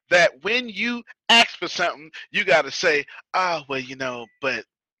that when you ask for something, you got to say, oh, well, you know, but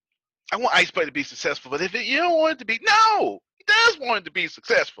I want Ice Play to be successful. But if you don't want it to be, no, he does want it to be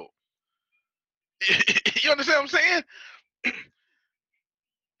successful. You understand what I'm saying?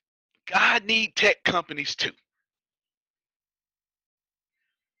 God need tech companies too.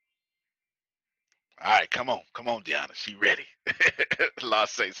 All right, come on, Deanna. She ready.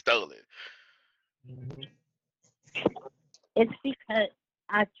 Lost say stolen. It's because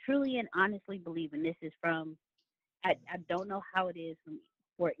I truly and honestly believe, and this is from, I don't know how it is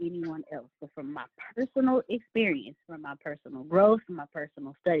for anyone else, but from my personal experience, from my personal growth, from my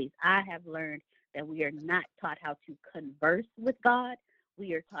personal studies, I have learned that we are not taught how to converse with God.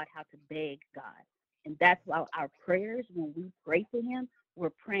 We are taught how to beg God. And that's why our prayers, when we pray to him, we're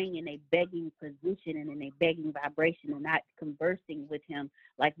praying in a begging position and in a begging vibration and not conversing with him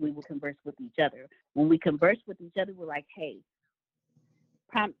like we would converse with each other. When we converse with each other, we're like, hey,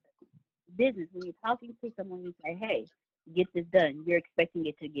 business, when you're talking to someone, you say, hey, get this done. You're expecting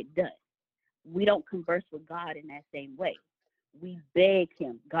it to get done. We don't converse with God in that same way. We beg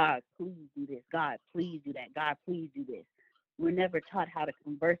him, God, please do this. God, please do that. God, please do this. We're never taught how to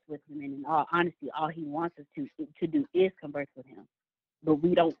converse with him. And in all honesty, all he wants us to do is converse with him. But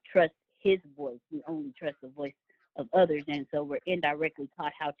we don't trust his voice. We only trust the voice of others. And so we're indirectly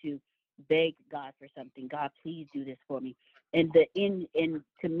taught how to beg God for something. God, please do this for me. And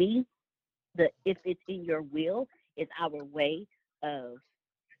to me, if it's in your will is our way of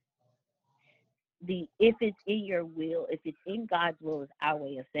if it's in your will, if it's in God's will, is our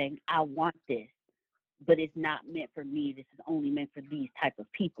way of saying, I want this, but it's not meant for me. This is only meant for these type of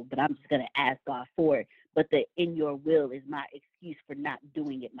people, but I'm just going to ask God for it. But the in your will is my excuse for not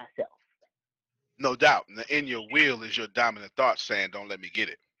doing it myself. No doubt. The in your will is your dominant thought saying, don't let me get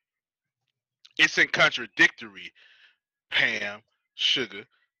it. It's in contradictory, Pam, sugar,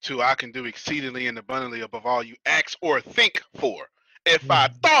 to I can do exceedingly and abundantly above all you ask or think for. If I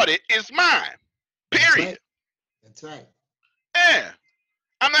thought it, it's mine. Period. That's right. Yeah.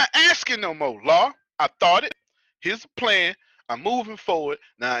 I'm not asking no more, Law. I thought it. Here's a plan. I'm moving forward.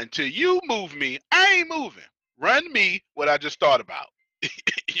 Now, until you move me, I ain't moving. Run me what I just thought about.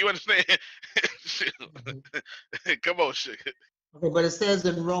 You understand? Come on, sugar. Okay, but it says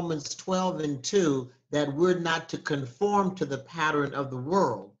in Romans 12:2 that we're not to conform to the pattern of the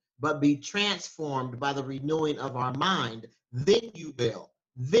world, but be transformed by the renewing of our mind. Then you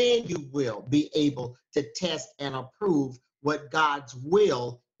will be able to test and approve what God's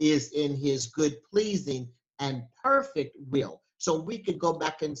will is in his good, pleasing, and perfect will. So we could go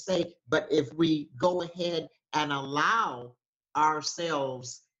back and say, but if we go ahead and allow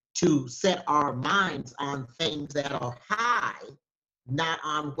ourselves to set our minds on things that are high, not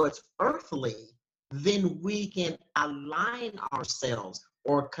on what's earthly, then we can align ourselves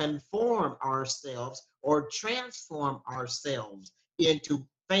or conform ourselves or transform ourselves into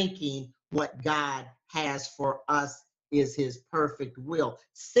thinking what God has for us is his perfect will.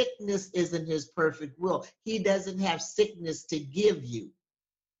 Sickness isn't his perfect will. He doesn't have sickness to give you.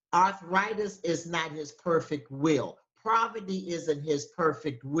 Arthritis is not his perfect will. Poverty isn't his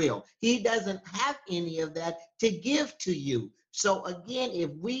perfect will. He doesn't have any of that to give to you. So again,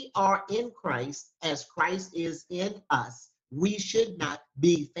 if we are in Christ, as Christ is in us, we should not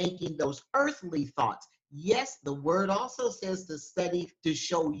be thinking those earthly thoughts. Yes, the word also says to study to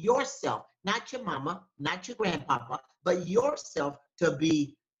show yourself, not your mama, not your grandpapa, but yourself to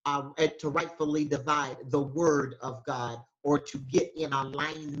be to rightfully divide the word of God or to get in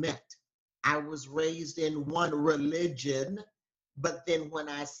alignment. I was raised in one religion, but then when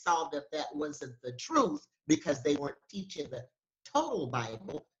I saw that that wasn't the truth because they weren't teaching the total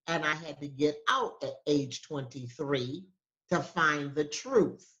Bible, and I had to get out at age 23 to find the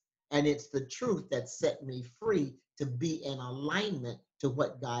truth. And it's the truth that set me free to be in alignment to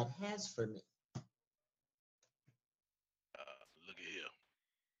what God has for me. Look at here.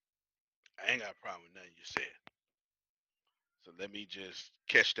 I ain't got a problem with nothing you said. So let me just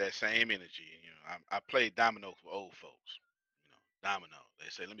catch that same energy. I play domino for old folks. Domino. They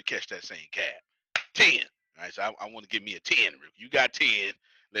say, let me catch that same cab. 10. All right, so I want to give me a 10. If you got 10,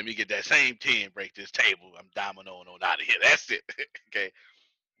 let me get that same 10, break this table. I'm dominoing on out of here. That's it. Okay.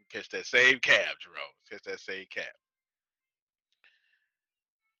 Catch that same cab, Jerome. Catch that same cab.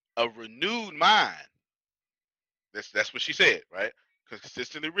 A renewed mind. That's what she said, right?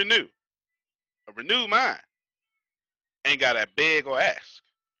 Consistently renew. A renewed mind ain't got to beg or ask.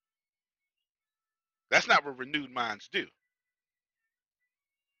 That's not what renewed minds do.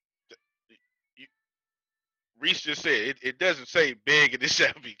 Reese just said it doesn't say beg and it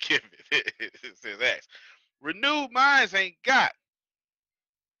shall be given. It says ask. Renewed minds ain't got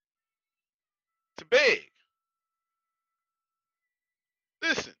to beg.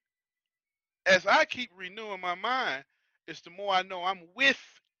 Listen, as I keep renewing my mind, it's the more I know I'm with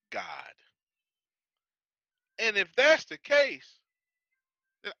God. And if that's the case,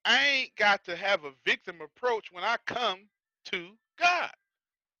 then I ain't got to have a victim approach when I come to God.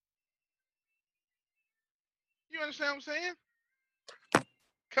 You understand what I'm saying?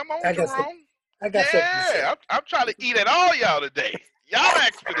 Come on, Jerome. I got something to say. I'm trying to eat at all y'all today. Y'all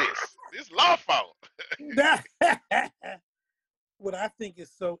asked for this. This law fault. What I think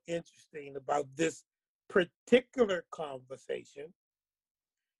is so interesting about this particular conversation,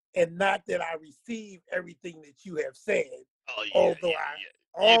 and not that I receive everything that you have said, although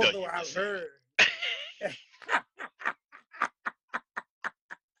I've heard.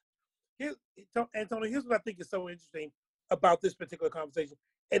 Antonio, here's what I think is so interesting about this particular conversation,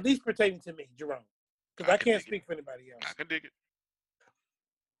 at least pertaining to me, Jerome, because I can't speak for anybody else. I can dig it.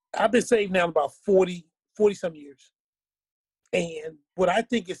 I've been saved now about 40 some years. And what I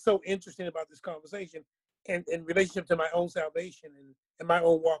think is so interesting about this conversation and in relationship to my own salvation and my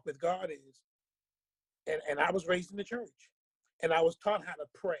own walk with God is, and I was raised in the church, and I was taught how to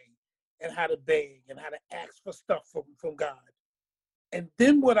pray and how to beg and how to ask for stuff from God. And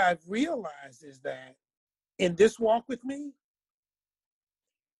then what I've realized is that in this walk with me,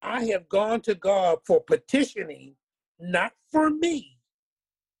 I have gone to God for petitioning, not for me,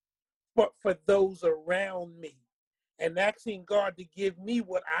 but for those around me, and asking God to give me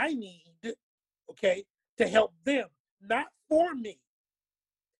what I need, okay, to help them, not for me.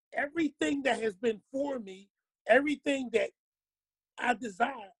 Everything that has been for me, everything that I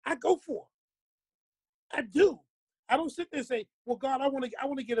desire, I go for. I do. I don't sit there and say, "Well, God, I want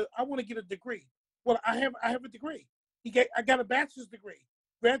to get a degree." Well, I have a degree. I got a bachelor's degree.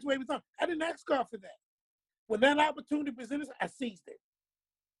 Graduated with. I didn't ask God for that. When that opportunity presented, I seized it.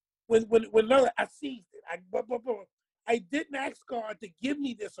 When I seized it. I didn't ask God to give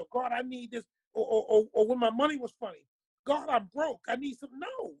me this, or God, I need this, or when my money was funny. God, I'm broke. I need some.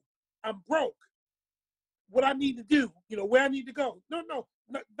 No, I'm broke. What I need to do, where I need to go. No,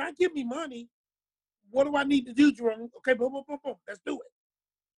 not give me money. What do I need to do, Jerome? Okay, boom, boom, boom, boom. Let's do it.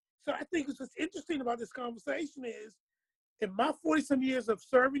 So I think what's interesting about this conversation is, in my 40-some years of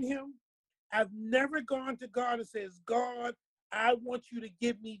serving him, I've never gone to God and says, God, I want you to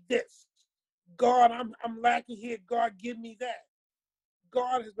give me this. God, I'm lacking here. God, give me that.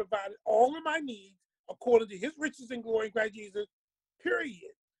 God has provided all of my needs according to his riches and glory in Christ Jesus,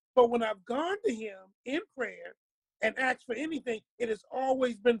 period. But when I've gone to him in prayer and asked for anything, it has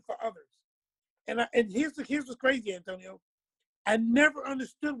always been for others. And here's what's crazy, Antonio. I never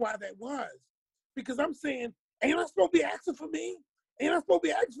understood why that was. Because I'm saying, ain't I supposed to be asking for me? Ain't I supposed to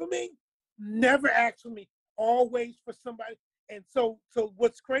be asking for me? Never ask for me. Always for somebody. And so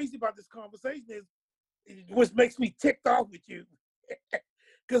what's crazy about this conversation is, what makes me ticked off with you,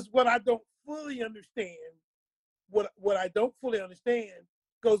 because what I don't fully understand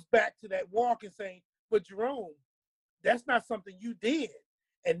goes back to that walk and saying, but Jerome, that's not something you did.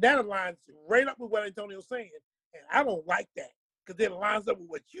 And that aligns right up with what Antonio's saying. And I don't like that, because it aligns up with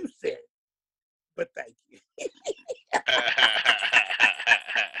what you said. But thank you.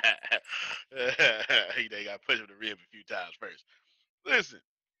 They got to push him to rib a few times first. Listen,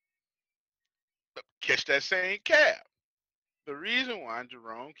 catch that same cab. The reason why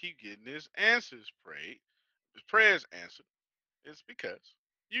Jerome keep getting his prayers answered, is because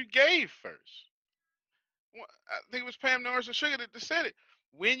you gave first. I think it was Pam Norris and Sugar that said it.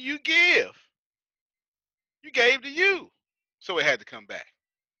 When you give, you gave to you. So it had to come back.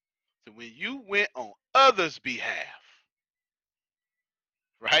 So when you went on others' behalf,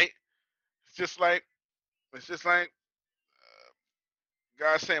 right? It's just like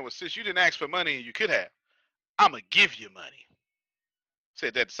God saying, well, since you didn't ask for money and you could have, I'm going to give you money.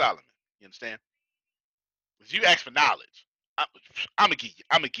 Said that to Solomon. You understand? Because you asked for knowledge. I'm going to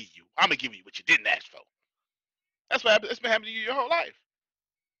give you what you didn't ask for. That's what happened. It's been happening to you your whole life.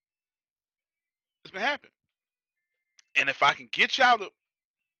 It's been happening. And if I can get y'all to,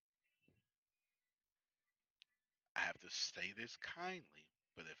 I have to say this kindly,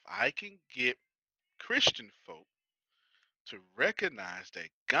 but if I can get Christian folk to recognize that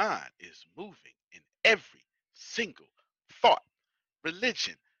God is moving in every single thought,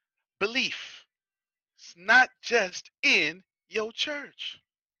 religion, belief, it's not just in your church.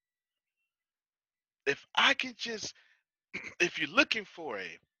 If I can just, if you're looking for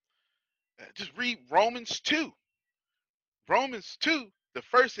just read Romans 2. Romans 2, the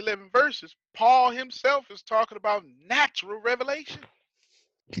first 11 verses, Paul himself is talking about natural revelation.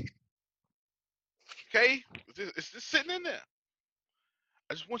 Okay? It's just sitting in there.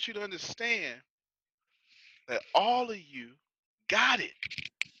 I just want you to understand that all of you got it,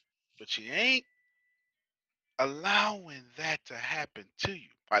 but you ain't allowing that to happen to you.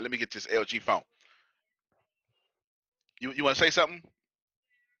 All right, let me get this LG phone. You want to say something?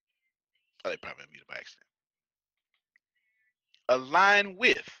 Oh, they probably muted by accident. Align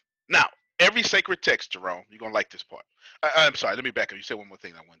with. Now, every sacred text, Jerome, you're going to like this part. I'm sorry, let me back up. You said one more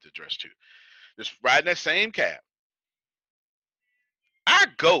thing I wanted to address too. Just riding that same cab. I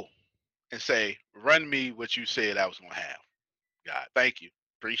go and say, run me what you said I was going to have. God, thank you.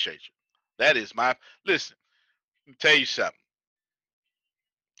 Appreciate you. That is my, listen, let me tell you something.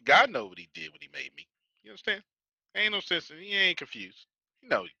 God know what he did when he made me. You understand? Ain't no sense in, he ain't confused. You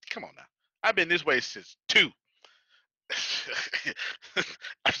know, come on now. I've been this way since 2.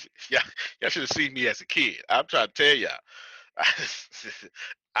 Y'all should have seen me as a kid. I'm trying to tell y'all.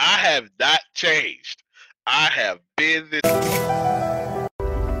 I have not changed. I have been this.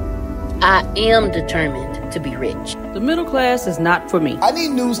 I am determined to be rich. The middle class is not for me. I need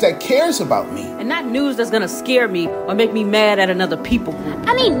news that cares about me. And not news that's going to scare me or make me mad at another people group.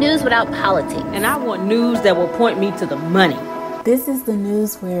 I need news without politics. And I want news that will point me to the money. This is the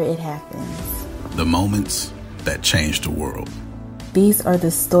news where it happens. The moments that change the world. These are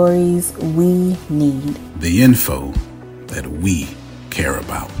the stories we need. The info that we care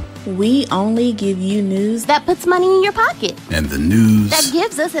about. We only give you news that puts money in your pocket. And the news that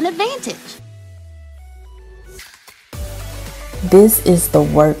gives us an advantage. This is the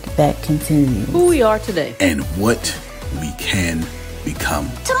work that continues. Who we are today. And what we can become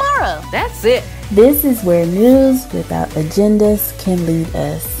tomorrow. That's it. This is where news without agendas can lead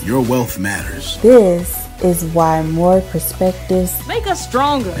us. Your wealth matters. This is why more perspectives make us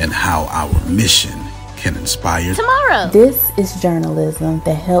stronger. And how our mission can inspire tomorrow. This is journalism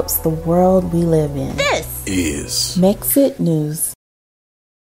that helps the world we live in. This is Mexit News.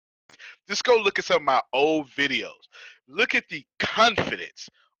 Just go look at some of my old videos. Look at the confidence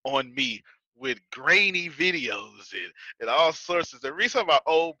on me with grainy videos and all sorts of. Read some of my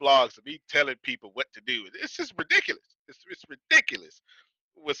old blogs of me telling people what to do. It's just ridiculous. It's ridiculous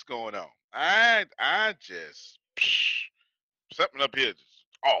what's going on. I just something up here just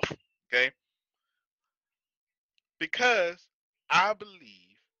off. Okay. Because I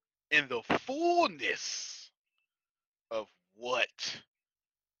believe in the fullness of what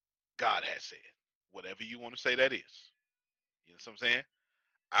God has said. Whatever you want to say that is. You know what I'm saying?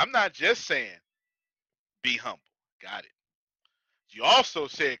 I'm not just saying be humble. Got it. You also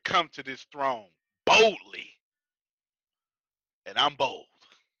said come to this throne boldly. And I'm bold.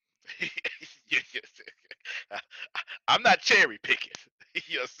 I'm not cherry picking.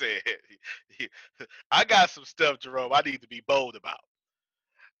 You know what I'm saying? I got some stuff, Jerome, I need to be bold about.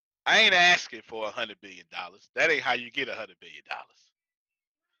 I ain't asking for $100 billion. That ain't how you get $100 billion.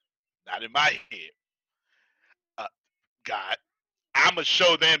 Not in my head. God, I'm going to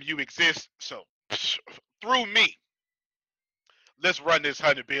show them you exist. So through me, let's run this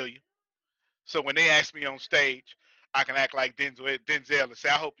 $100 billion. So when they ask me on stage, I can act like Denzel and say,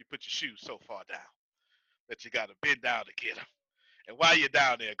 I hope you put your shoes so far down that you got to bend down to get them. And while you're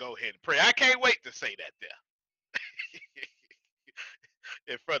down there, go ahead and pray. I can't wait to say that there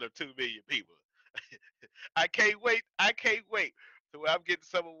in front of 2 million people. I can't wait. So when I'm getting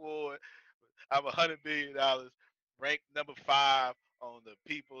some award, I'm $100 billion, ranked number 5 on the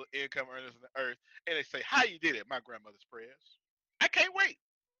people income earners on the earth. And they say, how you did it? My grandmother's prayers. I can't wait.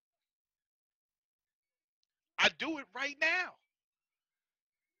 I do it right now.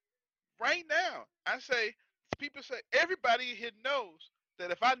 Right now. I say, people say, everybody here knows that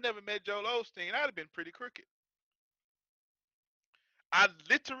if I never met Joel Osteen, I'd have been pretty crooked. I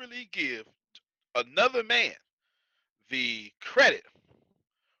literally give another man the credit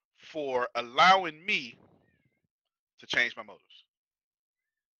for allowing me to change my motives.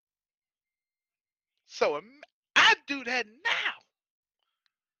 So I do that now.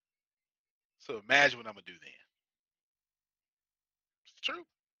 So imagine what I'm going to do then.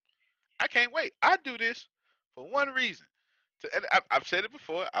 I can't wait. I do this for one reason. And I've said it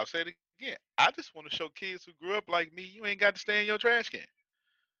before. I'll say it again. I just want to show kids who grew up like me, you ain't got to stay in your trash can.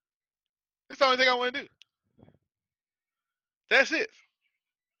 That's the only thing I want to do. That's it.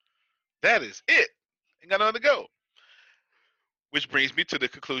 That is it. Ain't got nowhere to go. Which brings me to the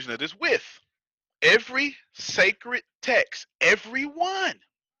conclusion of this with. Every sacred text, every one,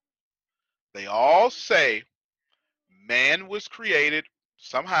 they all say man was created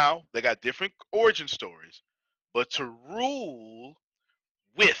somehow. They got different origin stories, but to rule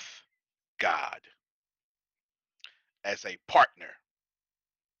with God as a partner.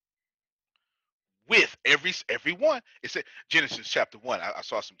 With everyone. It said Genesis chapter 1. I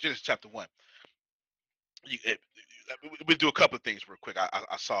saw some Genesis chapter 1. We'll do a couple of things real quick.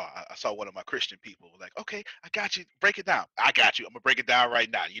 I saw one of my Christian people like, okay, I got you. Break it down. I got you. I'm gonna break it down right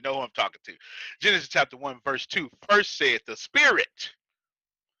now. You know who I'm talking to. Genesis chapter 1, verse 2 first said the Spirit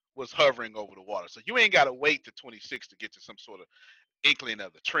was hovering over the water. So you ain't gotta wait to 26 to get to some sort of inkling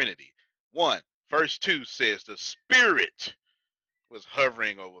of the Trinity. Verse 2 says the Spirit was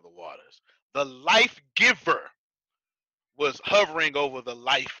hovering over the waters. The life giver was hovering over the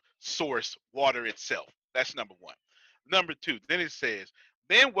life source, water itself. That's number one. Number two, then it says,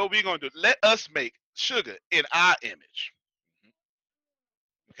 then what we're going to do, let us make sugar in our image.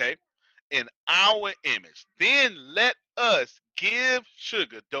 Okay? In our image. Then let us give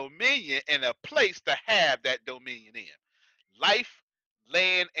sugar dominion and a place to have that dominion in. Life,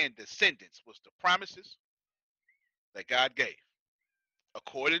 land, and descendants was the promises that God gave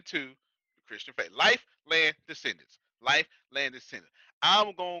according to the Christian faith. Life, land, descendants. Life, land, descendants.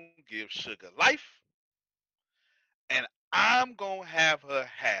 I'm going to give sugar life, and I'm going to have her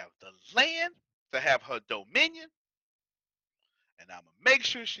have the land to have her dominion, and I'm going to make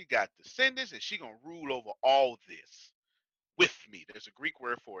sure she got descendants, and she going to rule over all this with me. There's a Greek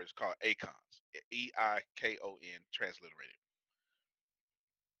word for it. It's called eikons. E-I-K-O-N, transliterated.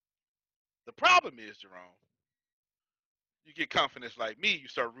 The problem is, Jerome, you get confidence like me, you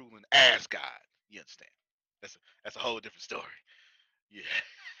start ruling as God. You understand? That's a whole different story. Yeah.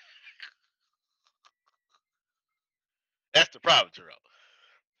 That's the problem, Jerome.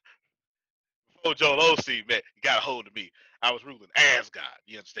 Before Joel Osteen, man, he got a hold of me. I was ruling as God.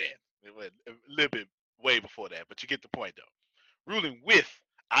 You understand? It went a little bit way before that, but you get the point, though. Ruling with,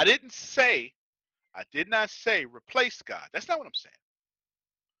 I did not say replace God. That's not what I'm saying.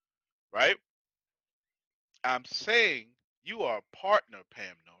 Right? I'm saying you are a partner,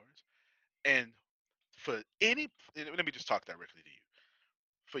 Pam Norris, and let me just talk directly to you.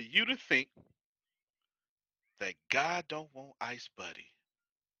 For you to think that God don't want Ice Buddy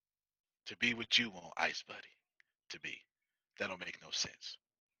to be what you want Ice Buddy to be, that don't make no sense.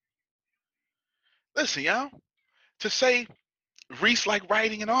 Listen, y'all, to say Reese like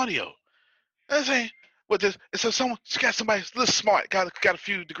writing and audio. I'm saying, what this? So she got somebody a little smart, got a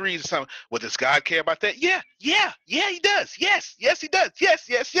few degrees or something. Well, does God care about that? Yeah, he does. Yes, he does.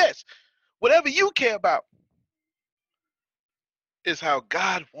 Yes. Whatever you care about is how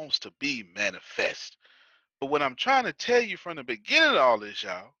God wants to be manifest. But what I'm trying to tell you from the beginning of all this,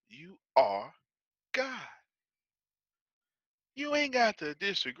 y'all, you are God. You ain't got to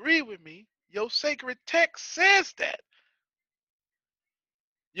disagree with me. Your sacred text says that.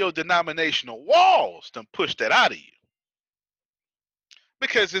 Your denominational walls done push that out of you.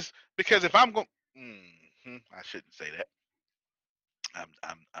 Because if I'm going, I shouldn't say that.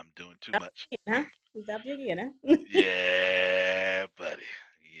 I'm doing too much. Huh? Stop digging, huh? Yeah, buddy.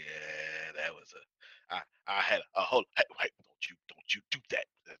 Yeah, that was I had a whole. Hey, don't you do that.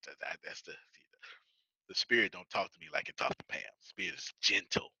 That's the spirit don't talk to me like it talks to Pam. Spirit is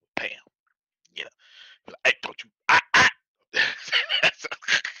gentle, Pam. You know, hey, don't you? That's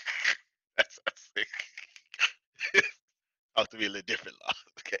talk to me a little different,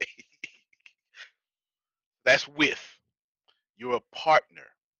 okay? That's with. You're a partner.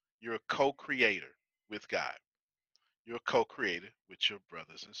 You're a co-creator with God. You're a co-creator with your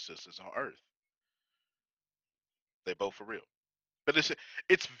brothers and sisters on earth. They both are real. But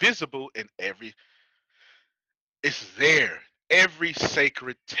it's visible in it's there. Every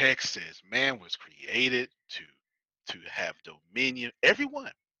sacred text says man was created to have dominion.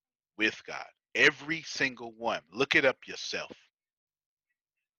 Everyone with God. Every single one. Look it up yourself.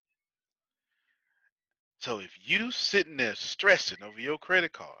 So if you sitting there stressing over your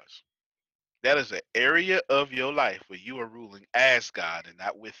credit cards, that is an area of your life where you are ruling as God and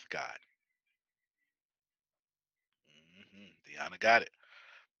not with God. Deanna got it.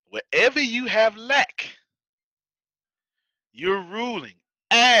 Wherever you have lack, you're ruling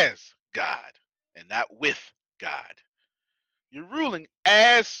as God and not with God. You're ruling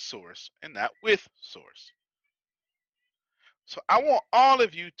as source and not with source. So I want all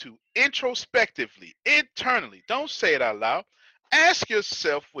of you to introspectively, internally, don't say it out loud, ask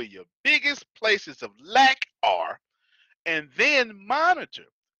yourself where your biggest places of lack are, and then monitor.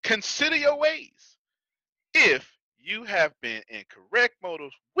 Consider your ways. If you have been in correct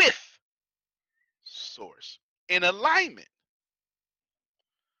motives with source, in alignment.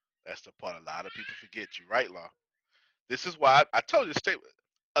 That's the part a lot of people forget. You right, Law. This is why I told you to stay with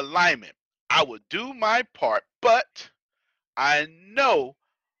alignment. I will do my part, but I know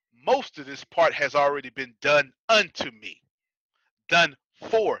most of this part has already been done unto me, done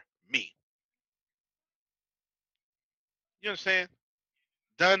for me. You understand?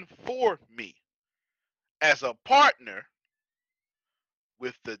 Done for me. As a partner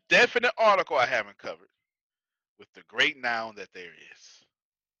with the definite article I haven't covered, with the great noun that there is.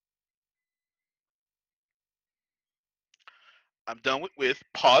 I'm done with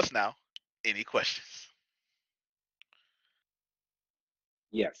pause now. Any questions?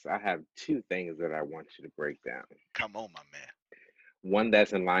 Yes, I have two things that I want you to break down. Come on, my man. One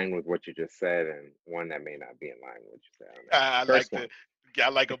that's in line with what you just said, and one that may not be in line with what you said. I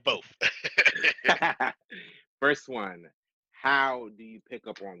like them both. First one, how do you pick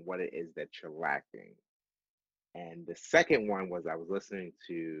up on what it is that you're lacking? And the second one was I was listening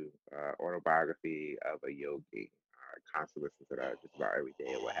to autobiography of a yogi. I constantly listen to that just about every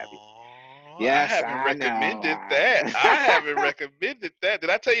day or what have you. Yes, I haven't recommended that. I haven't recommended that. Did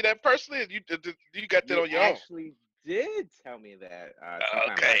I tell you that personally? You got that on your own? Actually did tell me that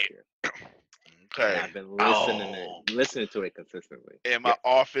sometime Okay. last year. Okay. And I've been listening to it consistently. In my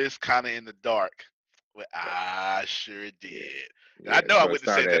office, kind of in the dark. Well, I sure did. Yeah, I know I wouldn't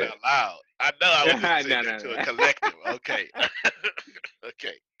say that out loud. I know I wouldn't say that to a collective. Okay.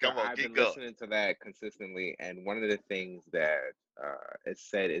 Okay. Come on, I've keep been going. listening to that consistently, and one of the things that is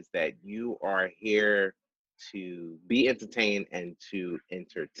said is that you are here to be entertained and to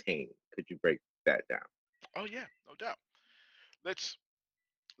entertain. Could you break that down? Oh yeah, no doubt. Let's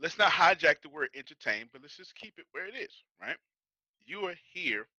not hijack the word entertain, but let's just keep it where it is, right? You are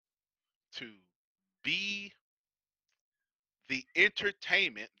here to be the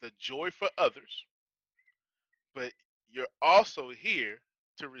entertainment, the joy for others, but you're also here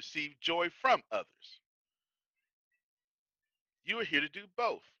to receive joy from others. You are here to do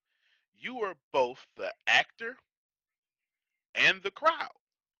both. You are both the actor and the crowd.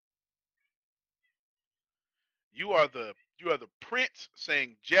 You are the prince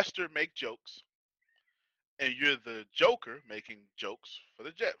saying jester make jokes, and you're the joker making jokes for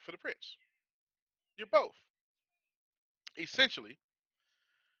the prince. You're both. Essentially,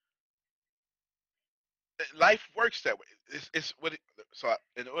 life works that way. It's what it, so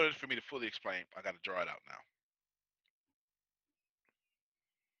in order for me to fully explain, I got to draw it out now.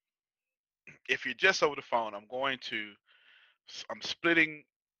 If you're just over the phone, I'm splitting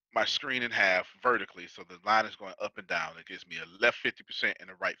my screen in half vertically, so the line is going up and down. It gives me a left 50% and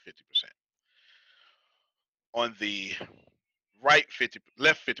a right 50%. On the left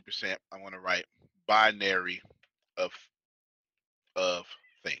 50%, I'm going to write binary of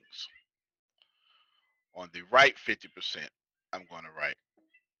things. On the right 50%, I'm going to write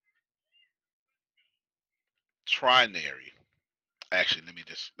trinary. Actually, let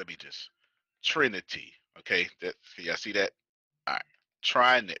me just Trinity. Okay, can y'all see that? All right,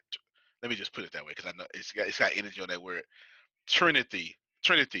 trinity. Let me just put it that way because I know it's got energy on that word. Trinity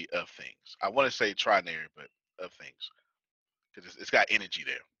of things. I want to say trinary, but of things because it's got energy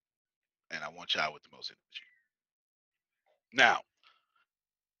there, and I want y'all with the most energy. Now,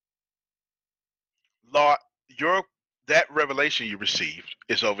 Law, that revelation you received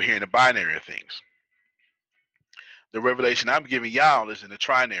is over here in the binary of things. The revelation I'm giving y'all is in the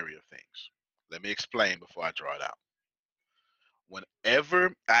trinary of things. Let me explain before I draw it out.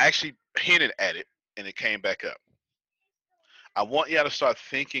 Whenever I actually hinted at it and it came back up, I want y'all to start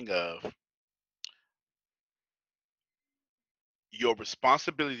thinking of your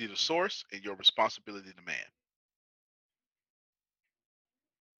responsibility to source and your responsibility to man.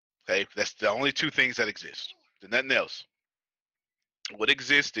 Okay, that's the only two things that exist. There's nothing else. What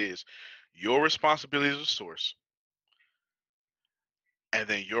exists is your responsibility to source and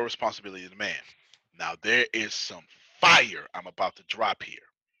then your responsibility to man. Now there is some fire I'm about to drop here.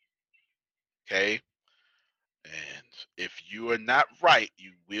 Okay? And if you are not right,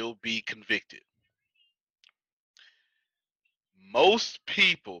 you will be convicted. Most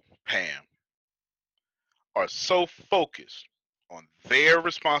people, Pam, are so focused on their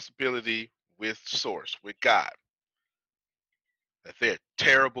responsibility with source, with God, that they're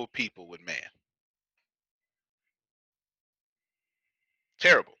terrible people with man.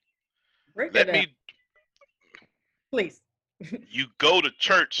 Terrible. Break that Let down, me. please. You go to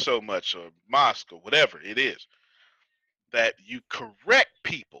church so much or mosque or whatever it is that you correct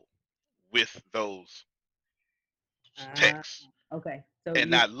people with those texts Okay. So and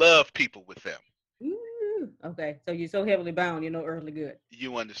you not love people with them. okay. So you're so heavily bound, you know, earthly good.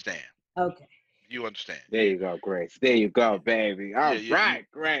 You understand. Okay. You understand. There you go, Grace. There you go, baby. Yeah, All right,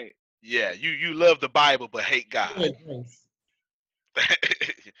 great. yeah. You love the Bible but hate God.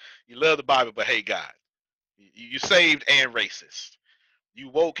 You love the Bible but hate God. You saved and racist. You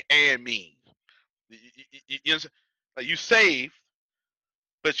woke and mean. You understand? Like you saved,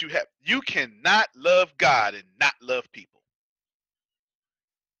 but you cannot love God and not love people.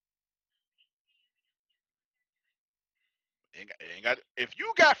 If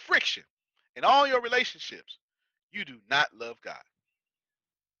you got friction in all your relationships, you do not love God.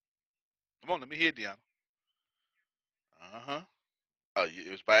 Come on, let me hear it, Deanna. Oh,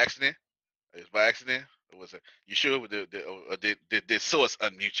 it was by accident. It was by accident. Or was it? You sure? Did Source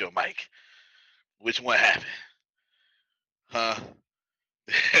unmute your mic? Which one happened? Huh?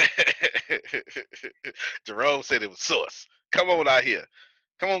 Jerome said it was Source. Come on out here.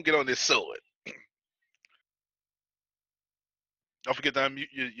 Come on, get on this sword. Don't forget to unmute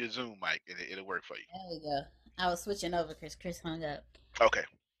your Zoom mic, and it'll work for you. There we go. I was switching over because Chris hung up. Okay.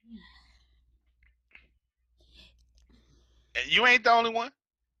 And you ain't the only one.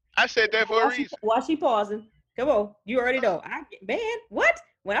 I said that for a reason. While she pausing, come on, you already know. Man, what?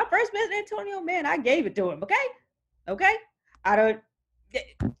 When I first met Antonio, man, I gave it to him. Okay.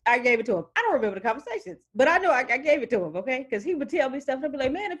 I gave it to him. I don't remember the conversations, but I know I gave it to him. Okay, because he would tell me stuff, and I'd be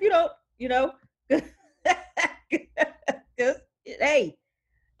like, man, if you don't, you know, because hey,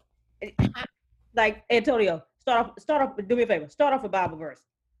 like Antonio, start off. Do me a favor. Start off a Bible verse.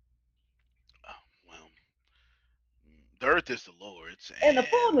 The earth is the Lord's, and the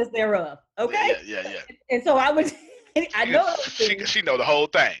fullness thereof. Okay. Yeah. And so I would. I know those things. She know the whole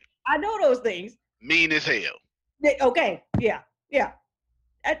thing. I know those things. Mean as hell. Okay. Yeah. Yeah.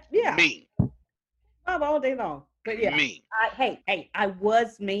 Mean. All day long. But yeah. Mean. I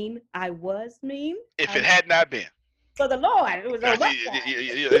was mean. If it had not been for the Lord, it was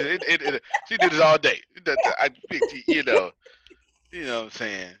she did it all day. You know what I'm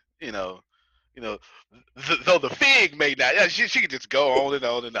saying? You know, though the fig may not, she could just go on and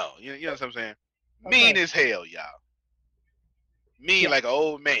on and on. You know what I'm saying? Okay. Mean as hell, y'all. Mean like an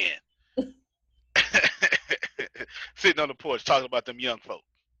old man. Sitting on the porch talking about them young folk.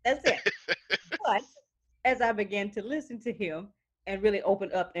 That's it. But as I began to listen to him and really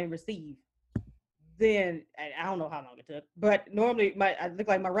open up and receive, then I don't know how long it took, but normally I look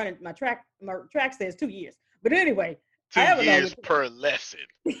like my track says 2 years. But anyway, 2 years per lesson.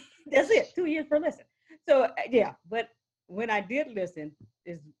 That's it. 2 years per lesson. So yeah, but when I did listen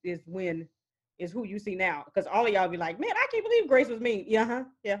is who you see now, because all of y'all be like, man, I can't believe Grace was mean. Yeah,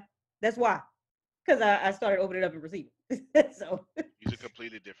 that's why, because I started opening up and receiving. So she's a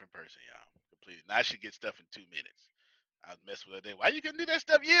completely different person, y'all. Completely. Now she gets stuff in 2 minutes. I mess with her then. Why you couldn't do that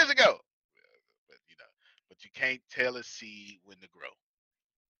stuff years ago? But you can't tell a seed when to grow.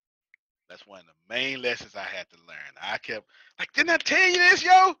 That's one of the main lessons I had to learn. I kept like, didn't I tell you this,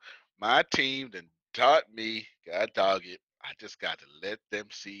 yo? My team then taught me, God dog it. I just got to let them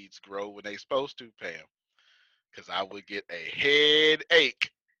seeds grow when they supposed to, Pam. Because I would get a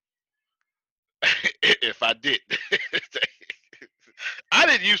headache if I didn't. I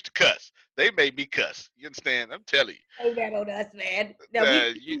didn't used to cuss. They made me cuss. You understand? I'm telling you. Oh, that on us, man. Now,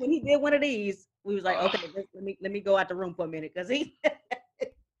 when he did one of these, we was like, okay, let me go out the room for a minute, because he.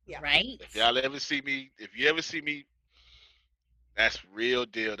 Yeah. Right. If you ever see me, that's real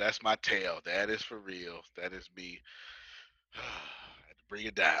deal. That's my tale. That is for real. That is me. I had to bring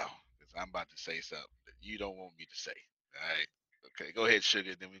it down because I'm about to say something that you don't want me to say. All right. Okay. Go ahead,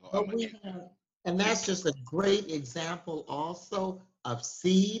 Sugar. Then I'm gonna get. And that's just a great example also of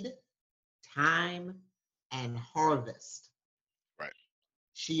seed, time, and harvest. Right.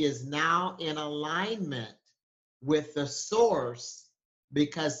 She is now in alignment with the source,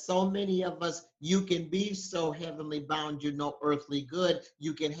 because so many of us, you can be so heavenly bound, you know, earthly good.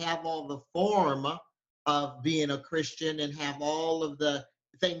 You can have all the form of being a Christian and have all of the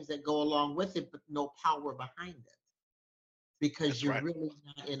things that go along with it, but no power behind it, because that's you're right. Really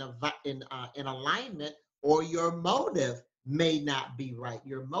not in alignment, or your motive may not be right.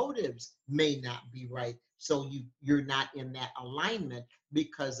 Your motives may not be right. So you're not in that alignment.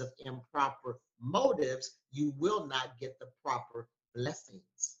 Because of improper motives, you will not get the proper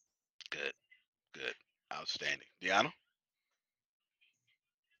blessings. Good. Outstanding. Deanna?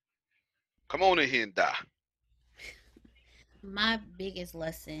 Come on in here and die. My biggest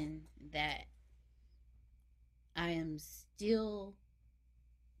lesson that I am still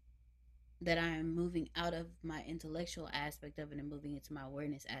that I am moving out of my intellectual aspect of it and moving into my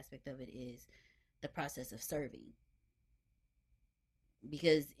awareness aspect of it is the process of serving.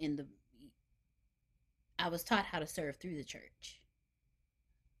 Because I was taught how to serve through the church,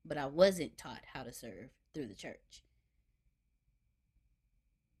 but I wasn't taught how to serve through the church.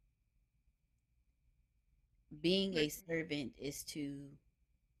 Being a servant is to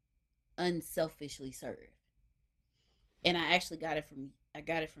unselfishly serve. And I got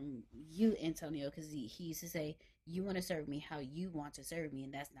it from you, Antonio, because he used to say, you want to serve me how you want to serve me,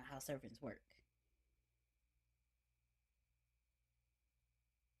 and that's not how servants work.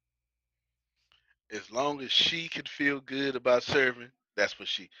 As long as she can feel good about serving, that's what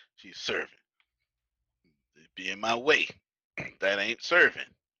she's serving. Be in my way. That ain't serving.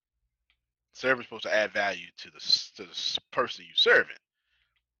 Serving's supposed to add value to the person you serving.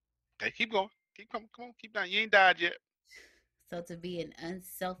 Okay, keep going. Keep come on, keep down. You ain't died yet. So to be an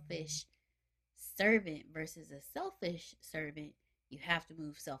unselfish servant versus a selfish servant, you have to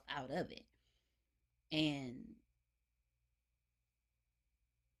move self out of it. And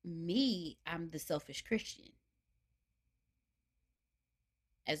me, I'm the selfish Christian.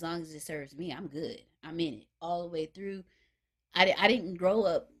 As long as it serves me, I'm good. I'm in it all the way through. I didn't grow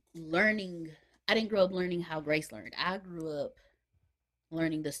up learning. I didn't grow up learning how Grace learned. I grew up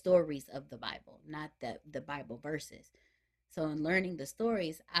learning the stories of the Bible, not the Bible verses. So in learning the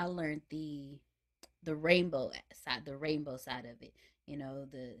stories, I learned the rainbow side of it. You know,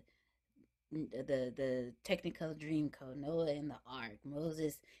 the technical dream code, Noah and the ark,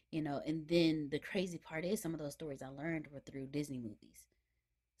 Moses, you know. And then the crazy part is some of those stories I learned were through Disney movies.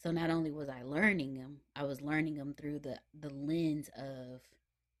 So not only was I learning them, I was learning them through the lens of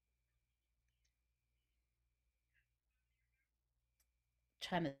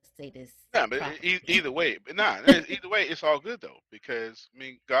trying to say this Nah, but properly. either way, either way, it's all good though because I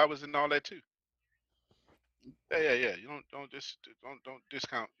mean God was in all that too. Yeah. You don't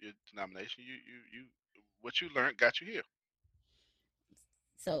discount your denomination. You what you learned got you here.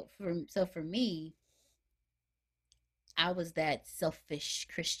 So for me, I was that selfish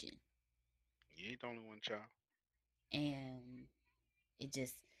Christian, You ain't the only one, child. and it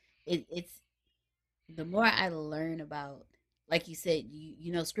just it's the more I learn about, like you said,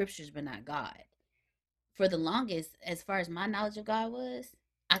 you know scriptures but not God. For the longest, as far as my knowledge of God was,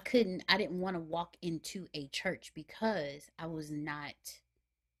 I didn't want to walk into a church because I was not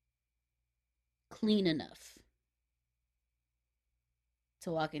clean enough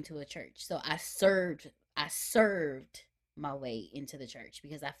to walk into a church. So I served my way into the church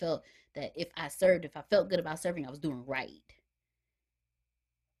because I felt that if I felt good about serving, I was doing right.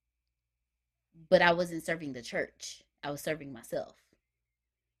 But I wasn't serving the church. I was serving myself.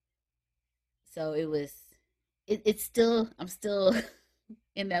 So it's still I'm still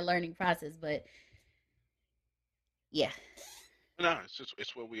in that learning process, but yeah. No,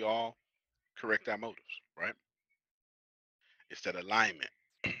 it's where we all correct our motives, right? It's that alignment.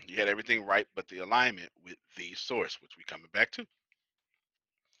 You had everything right, but the alignment with the source, which we coming back to.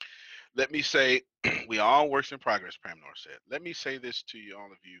 Let me say, we all works in progress. Pam North said. Let me say this to you,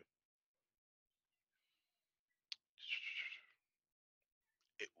 all of you.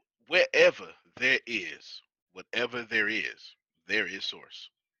 Wherever there is, whatever there is source.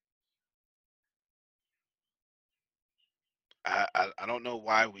 I don't know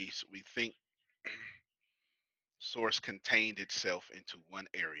why we think source contained itself into one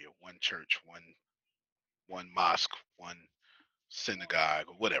area, one church, one mosque, one synagogue,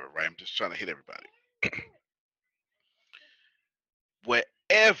 or whatever, right? I'm just trying to hit everybody.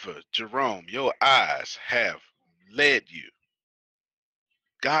 Wherever, Jerome, your eyes have led you,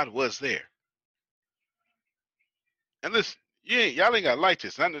 God was there. And listen, y'all ain't got to like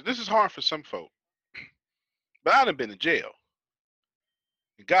this. I know this is hard for some folk, but I done been in jail,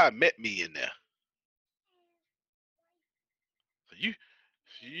 and God met me in there. So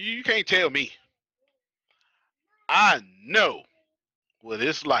you can't tell me. I know what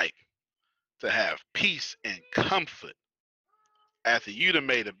it's like to have peace and comfort after you done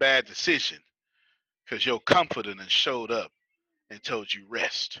made a bad decision because your comforter done showed up and told you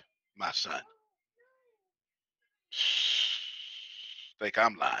rest, my son. Think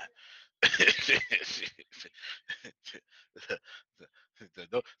I'm lying.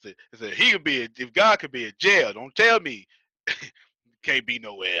 He could be if God could be in jail. Don't tell me can't be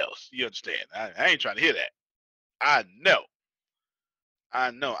nowhere else. You understand? I ain't trying to hear that. I know.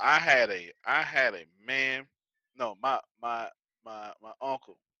 I know. I had a man. No, my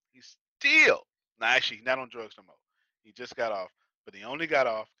uncle. He's still. No, actually, he's not on drugs no more. He just got off, but he only got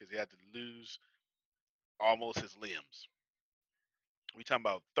off because he had to lose almost his limbs. We talking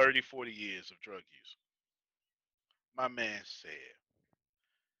about 30, 40 years of drug use. My man said,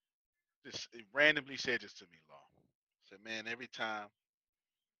 this he randomly said this to me, Law. Said, man, every time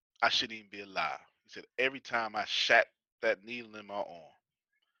I shouldn't even be alive. He said, every time I shot that needle in my arm,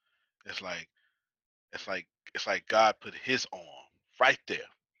 it's like it's like it's like God put his arm right there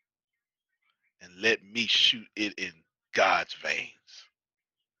and let me shoot it in God's veins.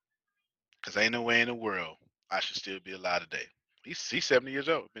 Cause ain't no way in the world I should still be alive today. He's 70 years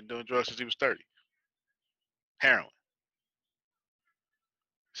old. Been doing drugs since he was 30. Heroin.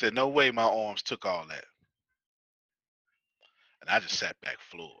 Said no way my arms took all that. And I just sat back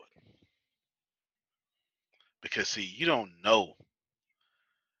floored. Because see, you don't know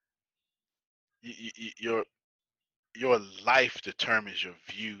your your life determines your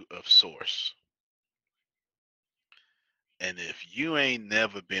view of source. And if you ain't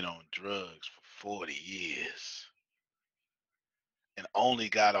never been on drugs for 40 years and only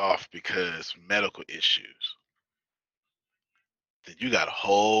got off because medical issues, then you got a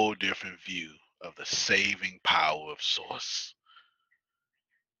whole different view of the saving power of source.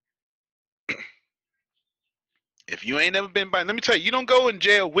 If you ain't never been by, let me tell you, you don't go in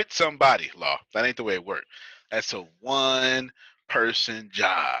jail with somebody, Law. That ain't the way it works. That's a one person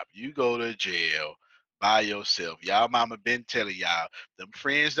job. You go to jail by yourself. Y'all mama been telling y'all, them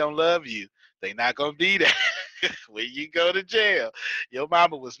friends don't love you. They not gonna be there when you go to jail. Your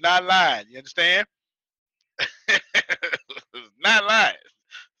mama was not lying. You understand? Not lying.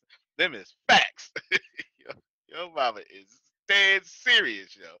 Them is facts. your mama is dead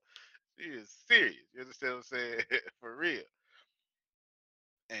serious, yo. She is serious. You understand what I'm saying? For real.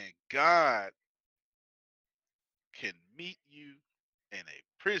 And God can meet you in a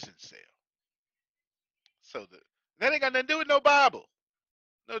prison cell. So that ain't got nothing to do with no Bible,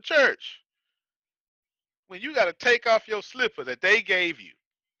 no church. When you got to take off your slipper that they gave you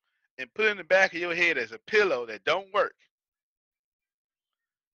and put it in the back of your head as a pillow that don't work,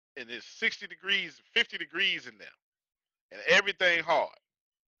 and it's 60 degrees, 50 degrees in there, and everything hard.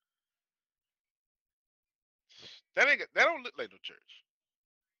 That don't look like no church.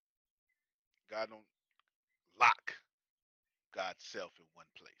 God don't lock God's self in one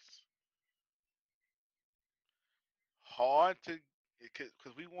place. Hard to,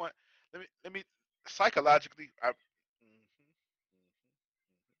 because we want. Let me psychologically.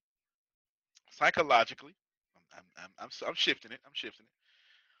 Psychologically, I'm shifting it. I'm shifting it.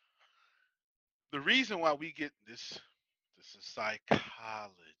 The reason why we get this is psychology.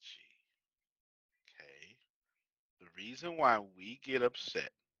 Okay. The reason why we get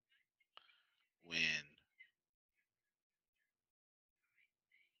upset when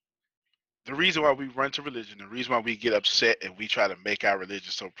the reason why we run to religion, the reason why we get upset and we try to make our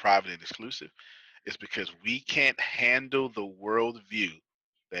religion so private and exclusive is because we can't handle the worldview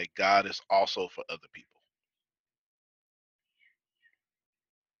that God is also for other people.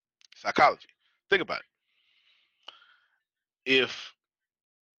 Psychology. Think about it.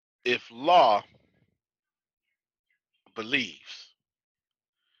 If Law believes,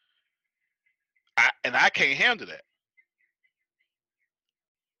 and I can't handle that,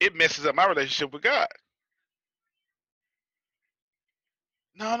 it messes up my relationship with God.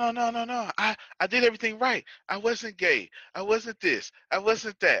 No, no, no, no, no. I did everything right. I wasn't gay. I wasn't this. I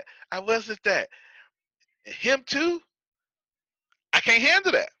wasn't that. I wasn't that. And him too? I can't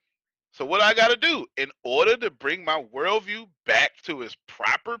handle that. So what I got to do in order to bring my worldview back to its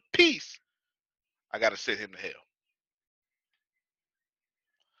proper peace, I got to send him to hell.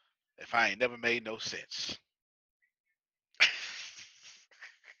 If I ain't never made no sense.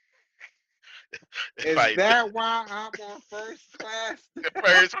 Is that why I'm on first class?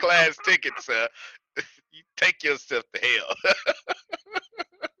 First class ticket, sir. You take yourself to hell.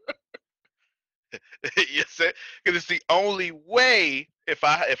 You see, because it's the only way. If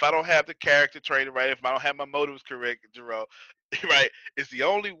I don't have the character training right, if I don't have my motives correct, Jerome, right, it's the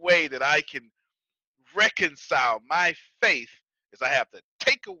only way that I can reconcile my faith is I have to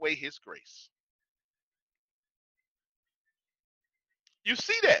take away His grace. You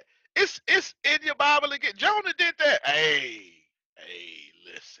see that? It's in your Bible again. Jonah did that. Hey,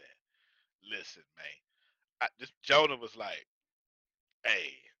 listen, man. Jonah was like,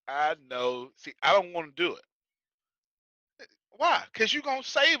 hey, I know. See, I don't want to do it. Why? Because you're going to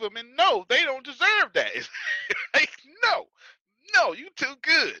save them. And no, they don't deserve that. It's like, no, you too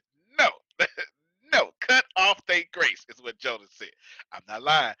good. No, no, cut off their grace is what Jonah said. I'm not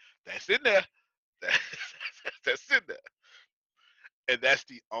lying. That's in there. That's in there. And that's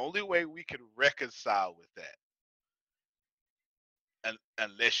the only way we can reconcile with that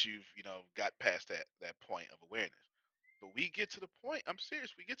unless you've got past that point of awareness. But we get to the point. I'm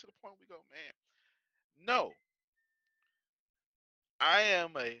serious. We get to the point. We go, man. No, I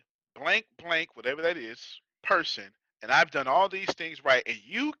am a blank blank whatever that is person, and I've done all these things right, and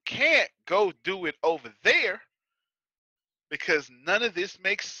you can't go do it over there because none of this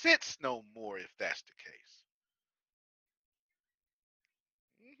makes sense no more. If that's the case,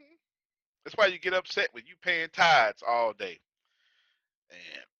 that's why you get upset when you paying tithes all day,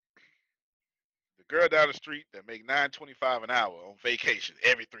 and the girl down the street that make $9.25 an hour on vacation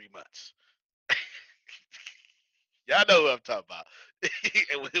every 3 months. Y'all know what I'm talking about.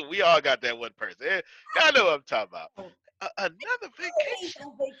 We all got that one person. Y'all know what I'm talking about. Another vacation.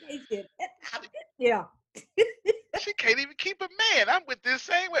 On vacation. Yeah. She can't even keep a man. I'm with this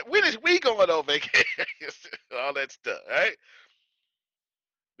same way. When is we going on vacation? All that stuff, right?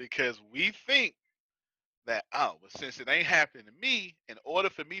 Because we think that, well, since it ain't happening to me, in order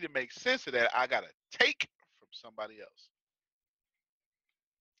for me to make sense of that, I got to take from somebody else.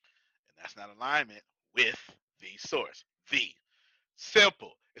 And that's not alignment with the source. The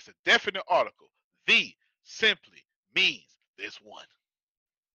simple. It's a definite article. The simply means this one.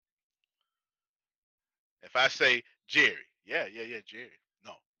 If I say Jerry, yeah, Jerry.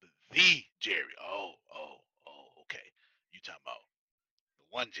 No, the Jerry. Oh, okay. You talking about the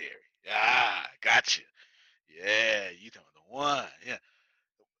one Jerry. Ah, gotcha. Yeah, you talking about the one. Yeah.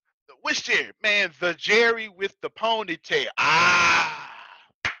 Which Jerry? Man, the Jerry with the ponytail. Ah.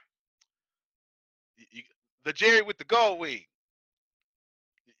 The Jerry with the gold wing.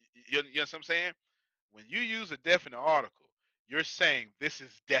 You know what I'm saying? When you use a definite article, you're saying this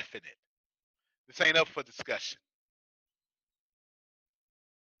is definite. This ain't up for discussion.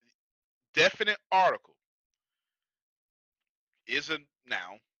 Definite article is a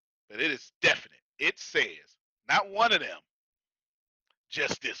noun, but it is definite. It says not one of them,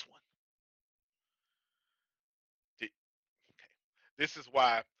 just this one. Okay. This is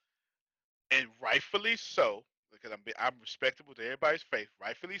why, and rightfully so, because I'm respectable to everybody's faith.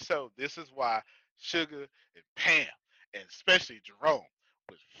 Rightfully so. This is why Sugar and Pam, and especially Jerome,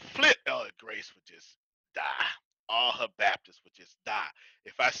 would flip. Grace would just die. All her Baptists would just die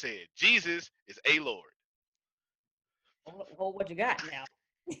if I said Jesus is a Lord. What you got now?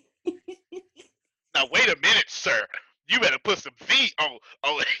 Now wait a minute, sir. You better put some V on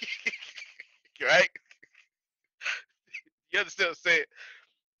right? You understand what I'm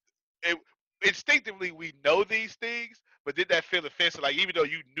saying? Instinctively, we know these things, but did that feel offensive? Like, even though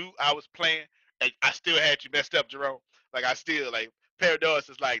you knew I was playing, like, I still had you messed up, Jerome. Like, I still, like, Paradox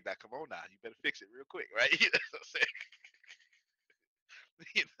is like, now, come on now. You better fix it real quick, right? You know what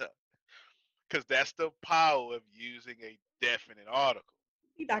I'm saying? Because that's the power of using a definite article.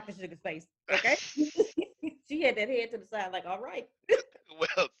 You Dr. Sugar's face, okay? She had that head to the side, like, all right.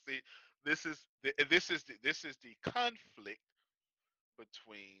 Well, see, this is the conflict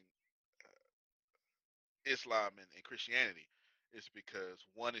between Islam and Christianity. Is because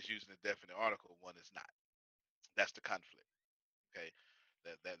one is using a definite article, one is not. That's the conflict. Okay,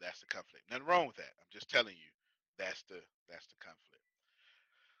 that's the conflict. Nothing wrong with that. I'm just telling you, that's the conflict.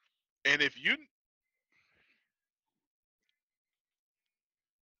 And if you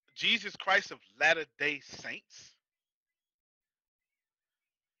Jesus Christ of Latter-day Saints,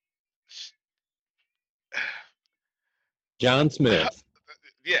 John Smith.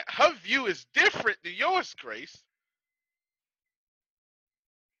 Her view is different than yours, Grace.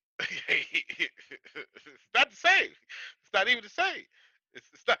 It's not the same. It's not even the same. It's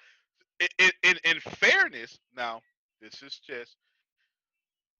not. In fairness, now this is just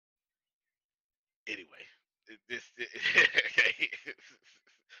anyway.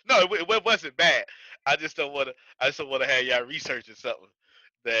 No, it wasn't bad. I just don't want to. I just don't want to have y'all researching something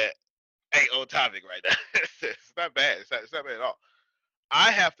that ain't on topic right now. It's not bad. It's not bad at all. I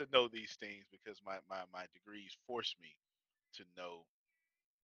have to know these things because my degrees force me to know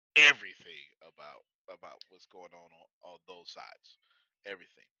everything about what's going on those sides.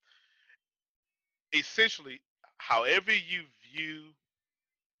 Everything. Essentially, however you view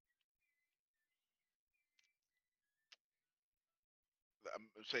I'm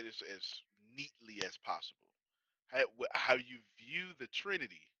going to say this as neatly as possible. How you view the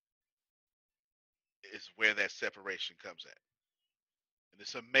Trinity is where that separation comes at, and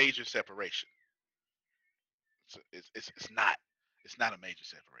it's a major separation. It's not a major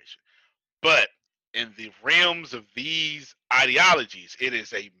separation, but in the realms of these ideologies, it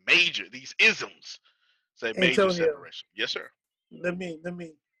is a major. These isms, it's a major Antonio, separation. Yes, sir. Let me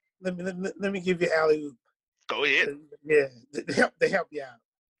give you alley oop. Go ahead. Yeah, to help you out.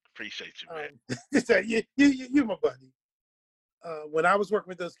 Appreciate you, man. You're my buddy. when I was working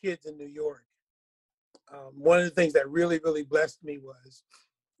with those kids in New York, one of the things that really, really blessed me was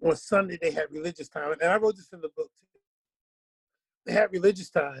on Sunday they had religious time, and I wrote this in the book too. They had religious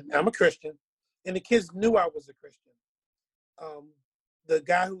time. I'm a Christian, and the kids knew I was a Christian. The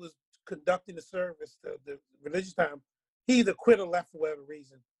guy who was conducting the service, the religious time, he either quit or left for whatever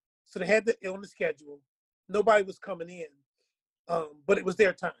reason. So they had it on the schedule. Nobody was coming in, but it was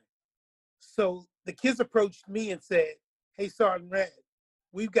their time. So the kids approached me and said, "Hey, Sergeant Red,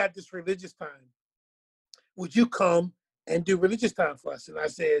 we've got this religious time. Would you come and do religious time for us?" And I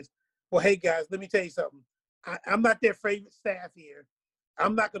said, "Well, hey guys, let me tell you something. I'm not their favorite staff here.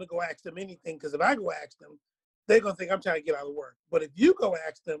 I'm not going to go ask them anything, because if I go ask them, they're going to think I'm trying to get out of work. But if you go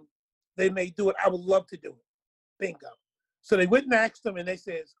ask them, they may do it. I would love to do it." Bingo. So they went and asked them, and they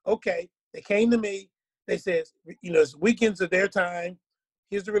says, okay. They came to me. They says, it's weekends are their time.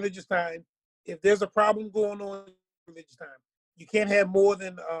 Here's the religious time. If there's a problem going on, religious time, you can't have more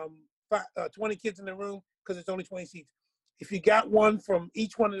than 20 kids in the room, because it's only 20 seats. If you got one from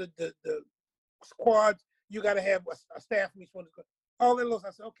each one of the squads, you got to have a staff from each one. All that I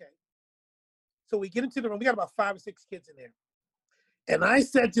said, okay. So we get into the room. We got about 5 or 6 kids in there. And I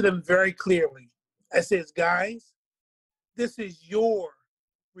said to them very clearly, I says, guys, this is your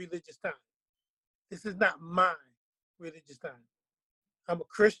religious time. This is not my religious time. I'm a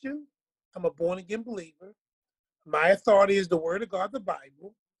Christian. I'm a born-again believer. My authority is the Word of God, the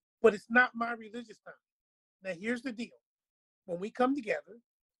Bible, but it's not my religious time. Now, here's the deal. When we come together,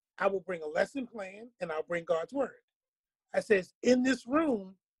 I will bring a lesson plan, and I'll bring God's Word. I says, in this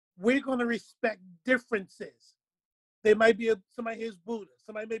room, we're going to respect differences. There might be somebody here's Buddha,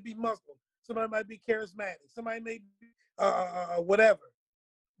 somebody may be Muslim, somebody might be charismatic, somebody may be whatever.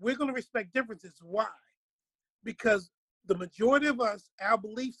 We're going to respect differences. Why? Because the majority of us, our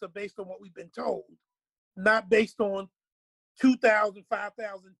beliefs are based on what we've been told, not based on 2,000,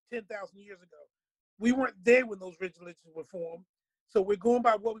 5,000, 10,000 years ago. We weren't there when those religions were formed. So we're going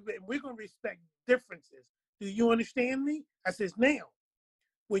by what we're going to respect differences. Do you understand me? I says, now,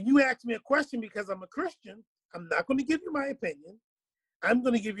 when you ask me a question because I'm a Christian, I'm not going to give you my opinion. I'm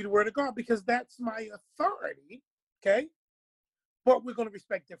going to give you the Word of God, because that's my authority, okay? But we're going to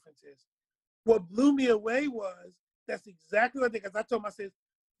respect differences. What blew me away was, that's exactly what I think. As I told them, I said,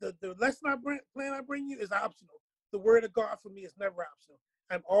 the lesson plan I bring you is optional. The Word of God for me is never optional.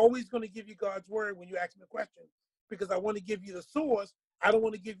 I'm always going to give you God's Word when you ask me a question, because I want to give you the source. I don't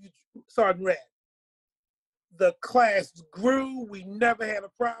want to give you Sergeant Red. The class grew. We never had a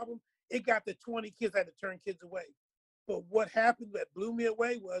problem. It got to 20 kids. I had to turn kids away. But what happened that blew me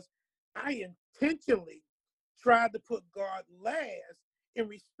away was, I intentionally tried to put God last in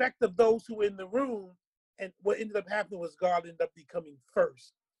respect of those who were in the room. And what ended up happening was God ended up becoming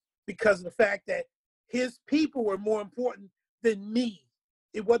first, because of the fact that his people were more important than me.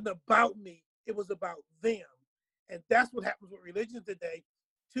 It wasn't about me. It was about them. And that's what happens with religion today.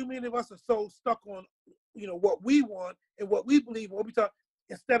 Too many of us are so stuck on, what we want and what we believe, what we talk,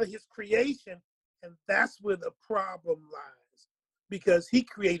 instead of his creation. And that's where the problem lies, because he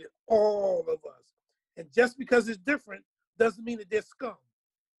created all of us. And just because it's different doesn't mean that they're scum.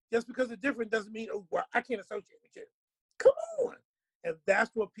 Just because it's different doesn't mean, oh, well, I can't associate with you. Come on. And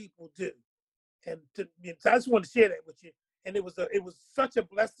that's what people do. And so I just want to share that with you. And it was such a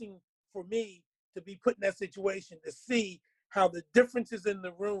blessing for me to be put in that situation, to see how the differences in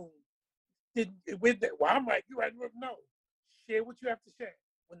the room well, I'm right, you're right. No, share what you have to share.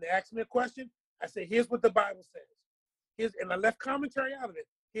 When they ask me a question, I say, here's what the Bible says. And I left commentary out of it.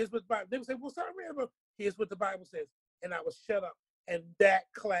 Here's what the Bible. They would say, well, sorry, but here's what the Bible says. And I was shut up. And that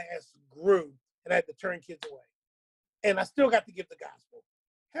class grew, and I had to turn kids away. And I still got to give the gospel.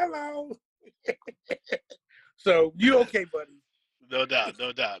 Hello. So you okay, buddy? No doubt.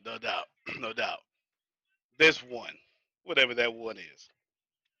 There's one, whatever that one is.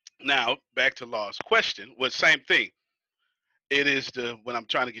 Now, back to Law's question, was same thing. It is what I'm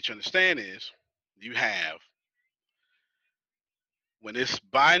trying to get you to understand is, you have, when it's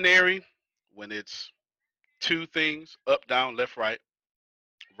binary, when it's two things, up, down, left, right,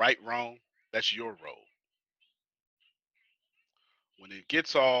 wrong, that's your role. When it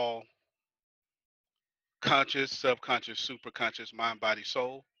gets all conscious, subconscious, superconscious, mind, body,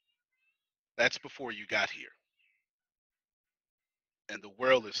 soul, that's before you got here. And the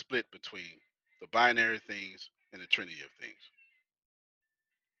world is split between the binary things and the trinity of things.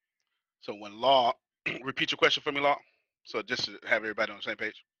 So when Law, repeat your question for me, Law, so just to have everybody on the same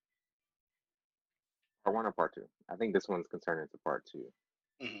page. Part 1 or part 2? I think this one's concerning to part 2.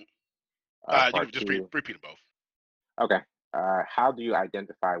 Mm-hmm. You Part can just 2. repeat them both. Okay. How do you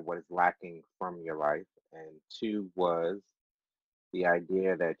identify what is lacking from your life? And 2 was, The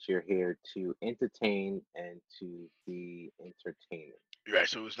idea that you're here to entertain and to be entertaining. You're right.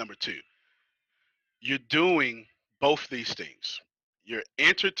 So it was number two. You're doing both these things. You're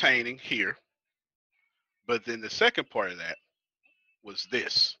entertaining here, but then the second part of that was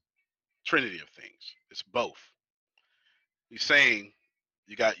this trinity of things. It's both. He's saying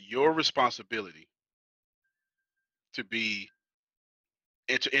you got your responsibility to be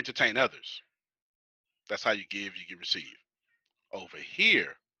and to entertain others. That's how you give, you receive. Over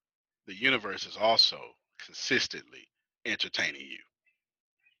here, the universe is also consistently entertaining you.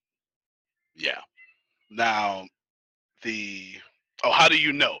 Yeah. Now, how do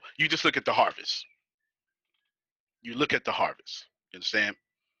you know? You just look at the harvest. You look at the harvest. You understand?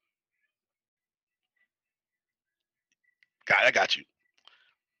 I got you.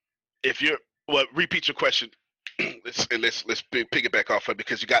 If you're, well, repeat your question. let's pick it back off of it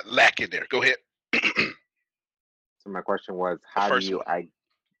because you got lack in there. Go ahead. So my question was, The how do first you one.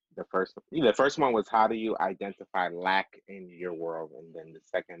 the first one was how do you identify lack in your world, and then the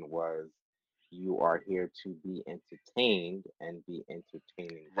second was you are here to be entertained and be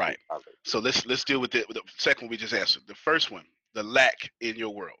entertaining Right. to others. So let's deal with the second one we just answered. The first one, the lack in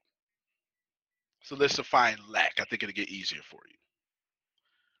your world. So let's define lack. I think it'll get easier for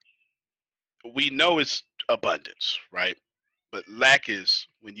you. We know it's abundance, right? But lack is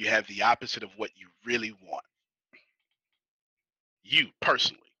when you have the opposite of what you really want. You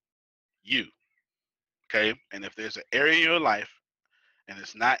personally, you. Okay. And if there's an area in your life and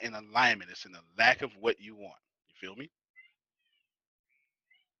it's not in alignment, it's in the lack of what you want. You feel me?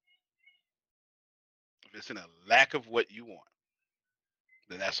 If it's in a lack of what you want,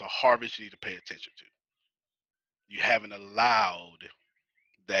 then that's a harvest you need to pay attention to. You haven't allowed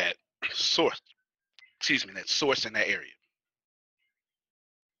that source, that source in that area.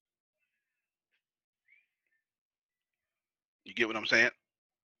 You get what I'm saying?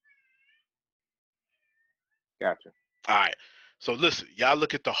 Gotcha. All right. So listen, y'all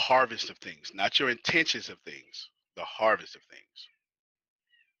look at the harvest of things, not your intentions of things, the harvest of things.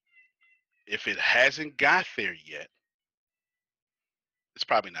 If it hasn't got there yet, it's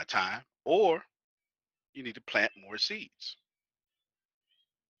probably not time, or you need to plant more seeds.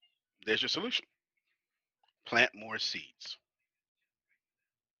 There's your solution. Plant more seeds.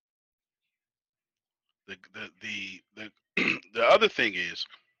 The other thing is,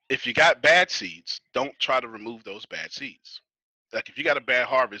 if you got bad seeds, don't try to remove those bad seeds. Like if you got a bad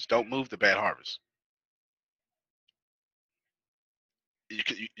harvest, don't move the bad harvest.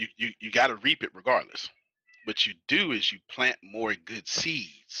 You got to reap it regardless. What you do is you plant more good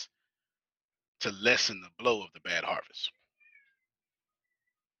seeds to lessen the blow of the bad harvest.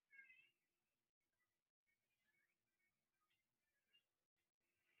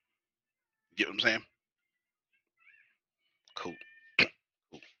 You get what I'm saying? Cool.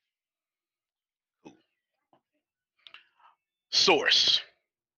 Cool. Cool. Source.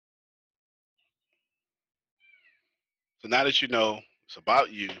 So now that you know it's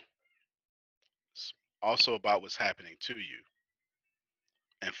about you, it's also about what's happening to you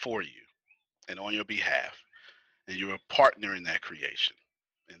and for you and on your behalf. And you're a partner in that creation.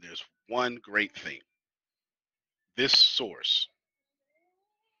 And there's one great thing. This source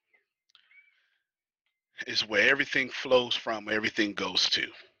is where everything flows from, where everything goes to.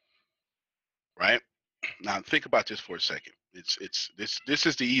 Right? Now think about this for a second. This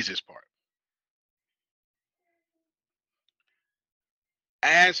is the easiest part.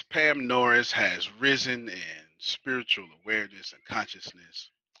 As Pam Norris has risen in spiritual awareness and consciousness,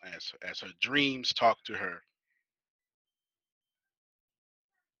 as her dreams talk to her,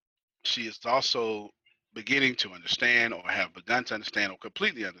 she is also beginning to understand or have begun to understand or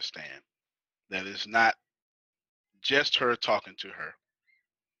completely understand that it's not just her talking to her.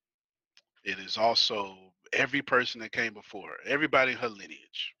 It is also every person that came before her, everybody in her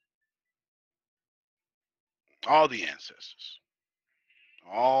lineage, all the ancestors,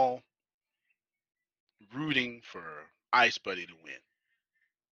 all rooting for Ice Buddy to win.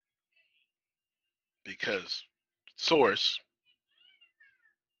 Because Source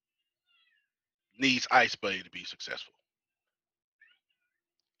needs Ice Buddy to be successful.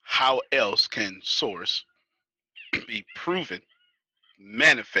 How else can Source be proven,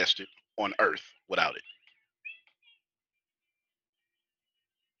 manifested on Earth without it?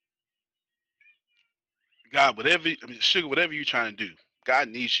 God, Sugar, whatever you're trying to do, God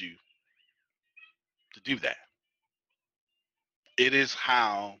needs you to do that. It is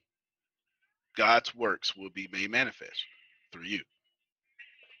how God's works will be made manifest through you.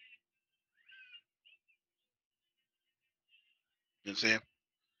 You understand?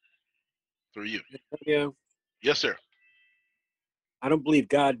 Through you. Yeah. Yes, sir. I don't believe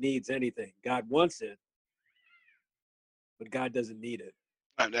God needs anything. God wants it, but God doesn't need it.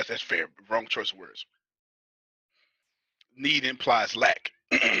 That's fair. Wrong choice of words. Need implies lack.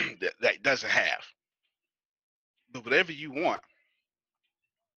 that doesn't have. But whatever you want,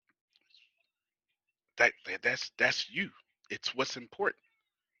 that's you. It's what's important.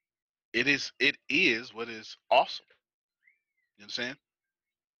 It is what is awesome. You understand?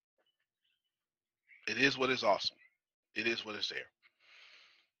 It is what is awesome. It is what is there.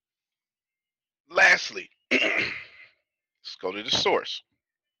 Lastly, let's go to the source.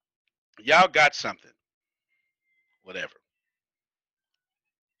 Y'all got something. Whatever.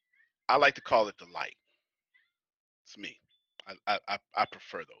 I like to call it the light. It's me. I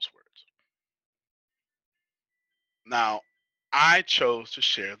prefer those words. Now, I chose to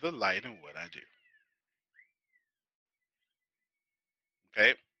share the light in what I do.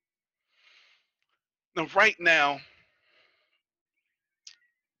 Okay? Now, right now,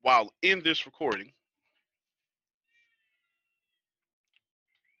 while in this recording,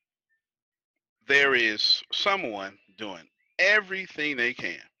 there is someone doing everything they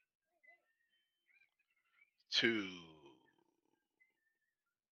can to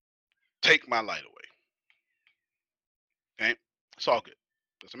take my light away. Okay? It's all good.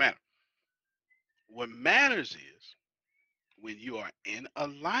 Doesn't matter. What matters is when you are in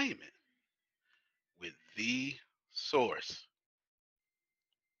alignment with the source,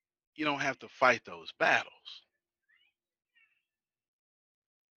 you don't have to fight those battles.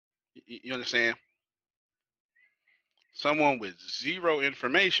 You understand? Someone with zero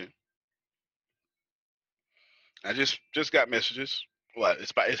information. I just got messages. Well,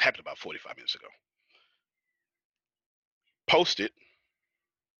 it happened about 45 minutes ago. Posted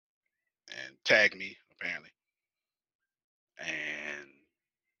and tagged me apparently, and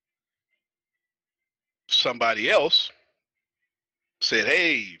somebody else said,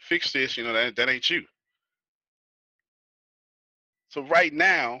 "Hey, fix this. You know that ain't you." So right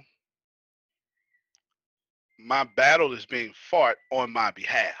now, my battle is being fought on my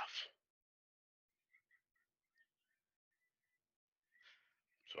behalf.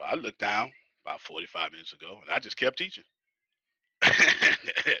 So I looked down about 45 minutes ago, and I just kept teaching.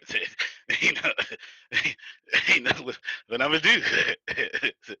 you know, you know what I'm gonna do.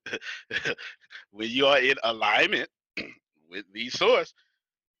 When you are in alignment with the source,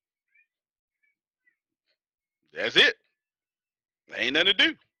 that's it. There ain't nothing to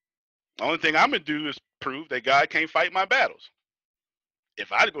do. The only thing I'm gonna do is prove that God can't fight my battles.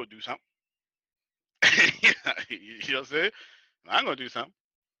 If I go do something, you know what I'm saying? I'm gonna do something.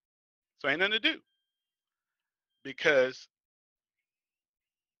 So ain't nothing to do because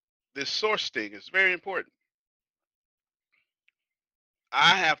this source thing is very important.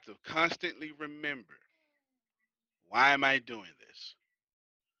 I have to constantly remember, why am I doing this?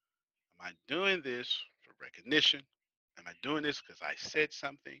 Am I doing this for recognition? Am I doing this because I said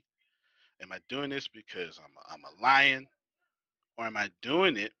something? Am I doing this because I'm a lion? Or am I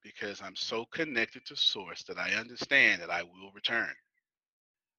doing it because I'm so connected to source that I understand that I will return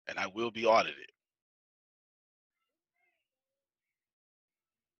and I will be audited?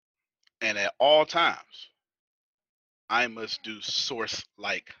 And at all times, I must do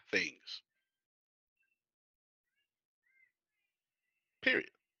source-like things.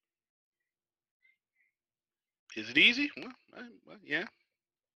 Period. Is it easy? Well, yeah.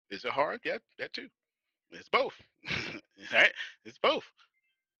 Is it hard? Yeah, that too. It's both. Right? It's both.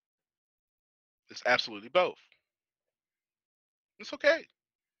 It's absolutely both. It's okay.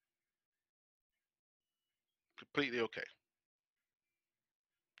 Completely okay.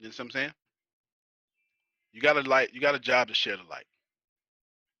 You know what I'm saying? You got a light. You got a job to share the light.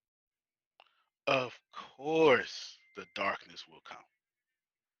 Of course, the darkness will come.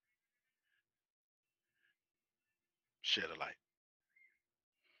 Share the light.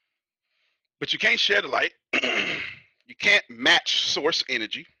 But you can't share the light. You can't match source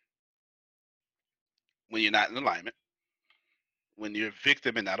energy when you're not in alignment, when you're a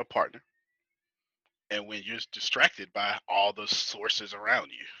victim and not a partner, and when you're distracted by all the sources around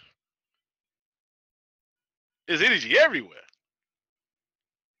you. There's energy everywhere.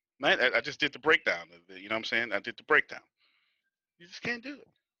 Man, I just did the breakdown. You know what I'm saying? I did the breakdown. You just can't do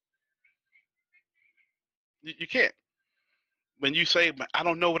it. You can't. When you say, I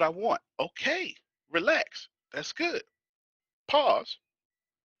don't know what I want, okay, relax. That's good. Pause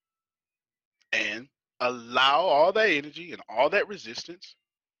and allow all that energy and all that resistance,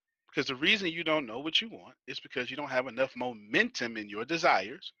 because the reason you don't know what you want is because you don't have enough momentum in your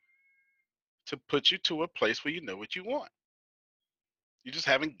desires to put you to a place where you know what you want. You just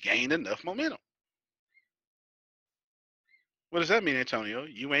haven't gained enough momentum. What does that mean, Antonio?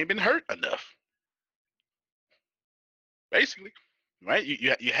 You ain't been hurt enough, basically, right?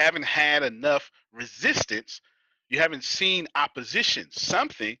 You haven't had enough resistance. You haven't seen opposition,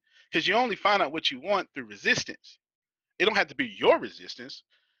 something, because you only find out what you want through resistance. It don't have to be your resistance.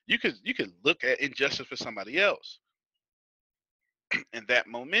 You could look at injustice for somebody else, and that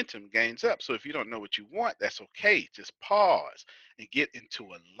momentum gains up. So if you don't know what you want, that's okay. Just pause and get into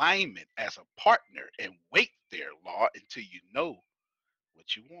alignment as a partner and wait there, Law, until you know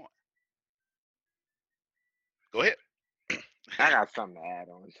what you want. Go ahead. I got something to add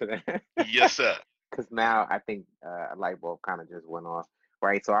on to that. Yes, sir. Because now I think a light bulb kind of just went off,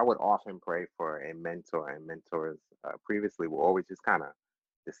 right? So I would often pray for a mentor, and mentors previously will always just kind of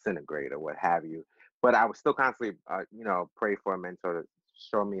disintegrate or what have you. But I would still constantly, pray for a mentor to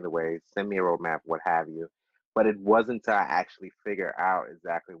show me the way, send me a roadmap, what have you. But it wasn't until I actually figure out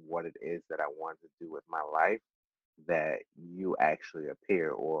exactly what it is that I wanted to do with my life that you actually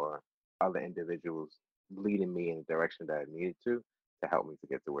appear, or other individuals leading me in the direction that I needed to help me to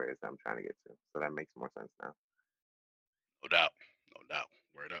get to where it is that I'm trying to get to. So that makes more sense now. No doubt. No doubt.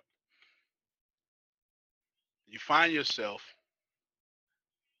 Word up. You find yourself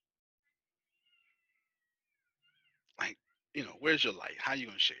like, where's your light? How you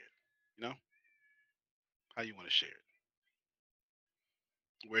gonna share it? You know? How you want to share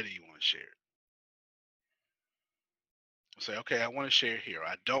it? Where do you want to share it? Say, okay, I want to share here.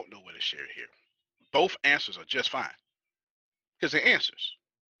 I don't know where to share here. Both answers are just fine because they're answers.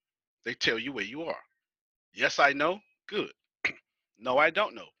 They tell you where you are. Yes, I know. Good. No, I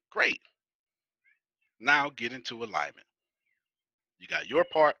don't know. Great. Now get into alignment. You got your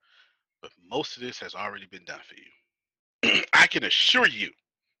part, but most of this has already been done for you. I can assure you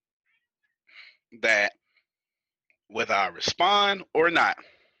that whether I respond or not,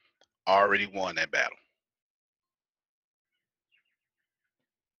 I already won that battle.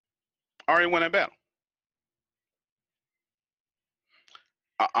 I already won that battle.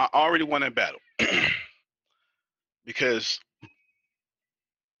 I already won that battle because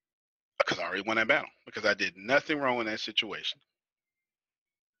I already won that battle because I did nothing wrong in that situation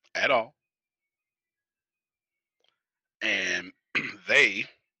at all, and they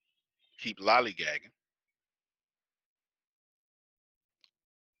keep lollygagging,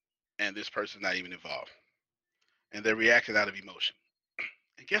 and this person's not even involved, and they're reacting out of emotion.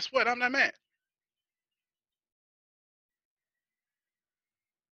 And guess what? I'm not mad.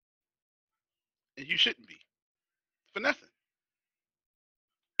 And you shouldn't be. For nothing.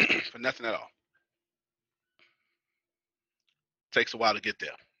 For nothing at all. Takes a while to get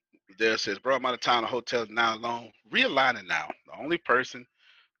there. There says, bro, I'm out of town. The hotel is now alone. Realigning now. The only person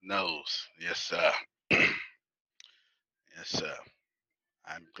knows. Yes, sir. Yes, sir.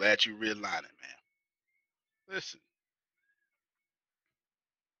 I'm glad you realigning, man. Listen.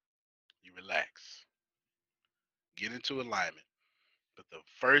 You relax. Get into alignment. But the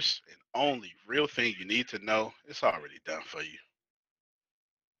first and only real thing you need to know, it's already done for you.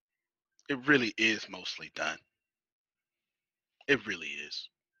 It really is mostly done. It really is.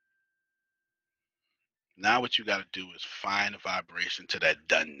 Now what you got to do is find a vibration to that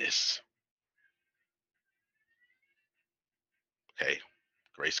doneness. Okay,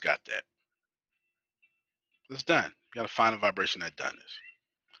 Grace got that. It's done. You got to find a vibration that doneness.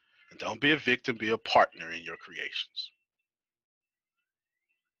 And don't be a victim, be a partner in your creations.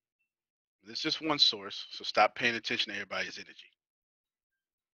 There's just one source, so stop paying attention to everybody's energy.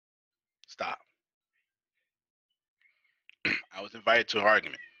 Stop. I was invited to an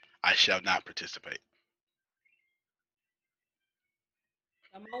argument. I shall not participate.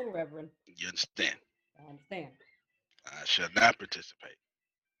 Come on, Reverend. You understand? I understand. I shall not participate.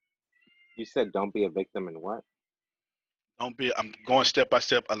 You said don't be a victim in what? I'm going step by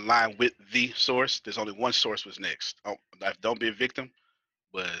step, align with the source. There's only one source was next. Don't be a victim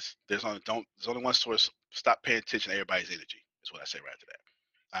was there's only one source. Stop paying attention to everybody's energy. Is what I say right to that.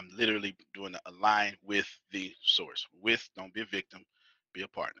 I'm literally doing the align with the source. With, don't be a victim, be a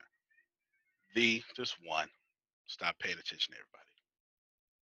partner. The, just one. Stop paying attention to everybody.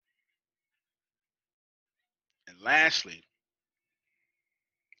 And lastly,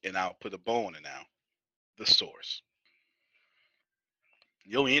 and I'll put a bow on it now, the source.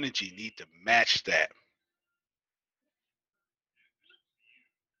 Your energy need to match that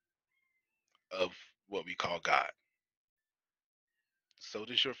of what we call God. So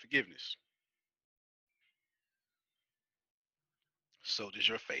does your forgiveness. So does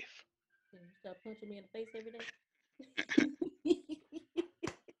your faith. Can you stop punching me in the face every day?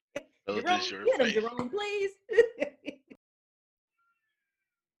 So Jerome, does your get him, faith. Jerome, please.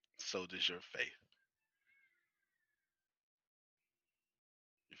 So does your faith.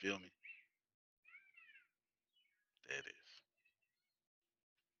 feel me? There it is.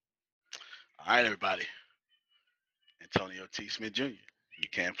 All right, everybody. Antonio T. Smith Jr. You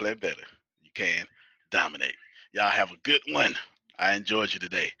can play better. You can dominate. Y'all have a good one. I enjoyed you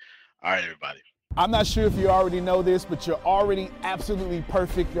today. All right, everybody. I'm not sure if you already know this, but you're already absolutely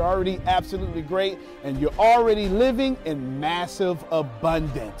perfect. You're already absolutely great, and you're already living in massive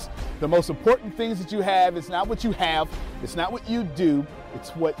abundance. The most important things that you have is not what you have, it's not what you do,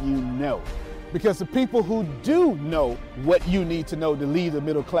 it's what you know. Because the people who do know what you need to know to lead the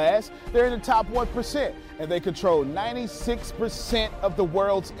middle class, they're in the top 1%, and they control 96% of the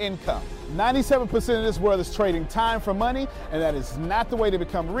world's income. 97% of this world is trading time for money, and that is not the way to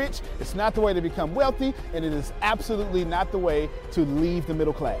become rich, it's not the way to become wealthy, and it is absolutely not the way to leave the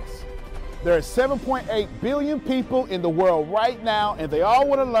middle class. There are 7.8 billion people in the world right now, and they all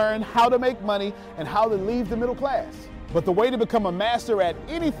want to learn how to make money and how to leave the middle class. But the way to become a master at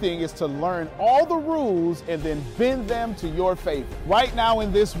anything is to learn all the rules and then bend them to your favor. Right now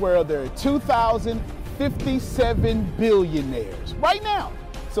in this world, there are 2,057 billionaires. Right now.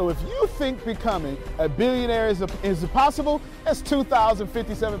 So if you think becoming a billionaire is impossible, that's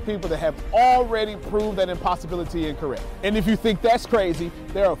 2,057 people that have already proved that impossibility incorrect. And if you think that's crazy,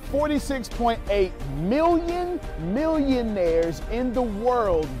 there are 46.8 million millionaires in the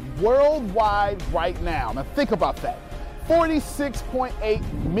world, worldwide right now. Now think about that. 46.8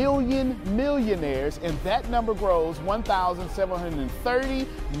 million millionaires, and that number grows 1,730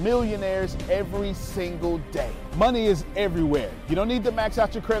 millionaires every single day. Money is everywhere. You don't need to max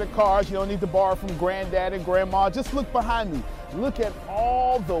out your credit cards. You don't need to borrow from granddad and grandma. Just look behind me. Look at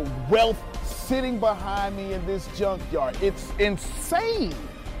all the wealth sitting behind me in this junkyard. It's insane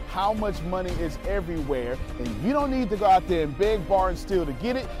how much money is everywhere, and you don't need to go out there and beg, borrow, and steal to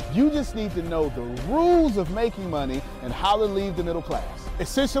get it. You just need to know the rules of making money and how to leave the middle class.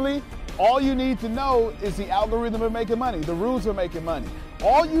 Essentially, all you need to know is the algorithm of making money, the rules of making money.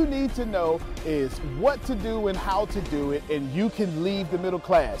 All you need to know is what to do and how to do it, and you can leave the middle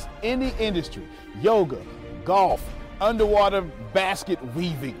class. Any industry, yoga, golf, underwater basket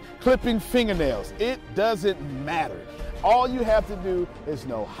weaving, clipping fingernails, it doesn't matter. All you have to do is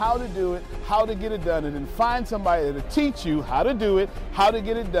know how to do it, how to get it done, and then find somebody to teach you how to do it, how to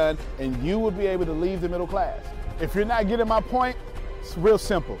get it done, and you will be able to leave the middle class. If you're not getting my point, it's real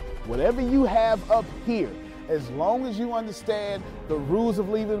simple. Whatever you have up here, as long as you understand the rules of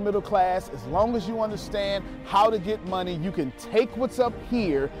leaving the middle class, as long as you understand how to get money, you can take what's up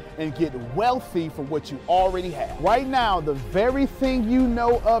here and get wealthy from what you already have. Right now, the very thing you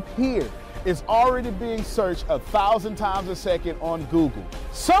know up here is already being searched 1,000 times a second on Google.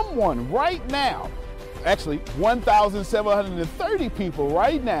 Someone right now, actually 1,730 people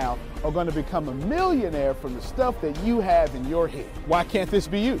right now are going to become a millionaire from the stuff that you have in your head. Why can't this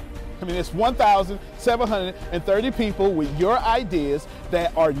be you? I mean, it's 1,730 people with your ideas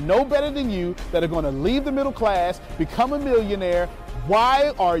that are no better than you, that are going to leave the middle class, become a millionaire.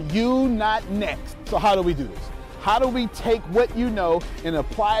 Why are you not next? So how do we do this? How do we take what you know and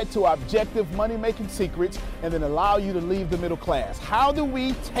apply it to objective money-making secrets and then allow you to leave the middle class? How do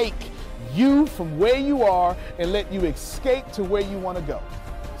we take you from where you are and let you escape to where you want to go?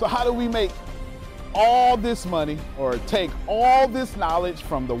 So how do we make all this money, or take all this knowledge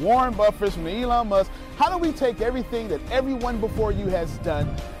from the Warren Buffetts, from the Elon Musk? How do we take everything that everyone before you has done,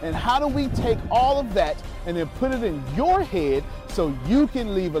 and how do we take all of that and then put it in your head so you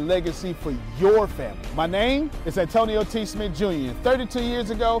can leave a legacy for your family? My name is Antonio T. Smith Jr. 32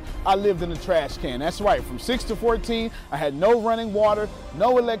 years ago, I lived in a trash can. That's right, from 6 to 14, I had no running water,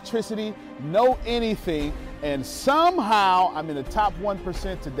 no electricity, no anything, and somehow I'm in the top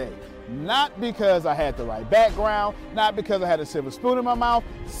 1% today. Not because I had the right background, not because I had a silver spoon in my mouth,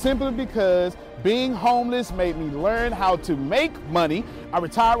 simply because being homeless made me learn how to make money. I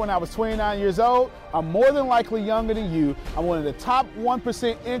retired when I was 29 years old. I'm more than likely younger than you. I'm one of the top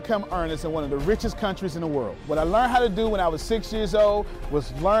 1% income earners in one of the richest countries in the world. What I learned how to do when I was 6 years old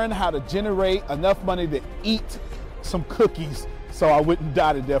was learn how to generate enough money to eat some cookies so I wouldn't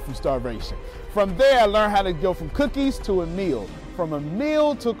die to death from starvation. From there, I learned how to go from cookies to a meal. From a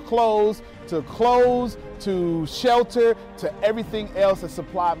meal to clothes to shelter to everything else that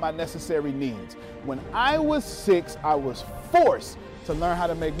supplied my necessary needs. When I was 6, I was forced to learn how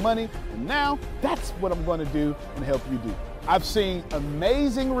to make money, and now that's what I'm going to do and help you do. I've seen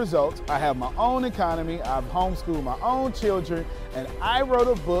amazing results. I have my own economy, I've homeschooled my own children, and I wrote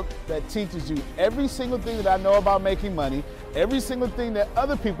a book that teaches you every single thing that I know about making money, every single thing that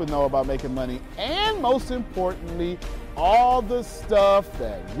other people know about making money, and most importantly, all the stuff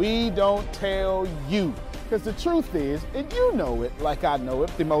that we don't tell you. Because the truth is, and you know it like I know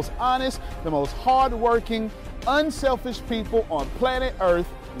it, the most honest, the most hardworking, unselfish people on planet Earth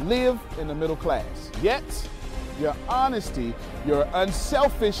live in the middle class. Yet, your honesty, your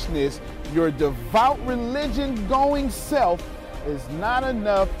unselfishness, your devout religion-going self is not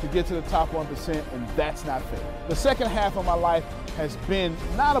enough to get to the top 1%, and that's not fair. The second half of my life has been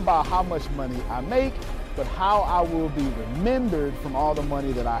not about how much money I make, but how I will be remembered from all the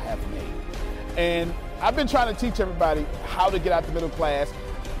money that I have made. And I've been trying to teach everybody how to get out the middle class.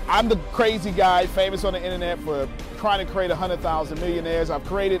 I'm the crazy guy, famous on the internet for trying to create 100,000 millionaires. I've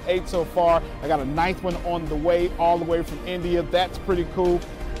created 8 so far. I got a 9th one on the way, all the way from India. That's pretty cool.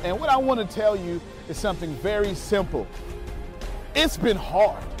 And what I want to tell you is something very simple. It's been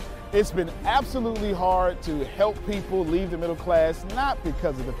hard. It's been absolutely hard to help people leave the middle class, not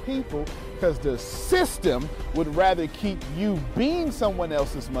because of the people, because the system would rather keep you being someone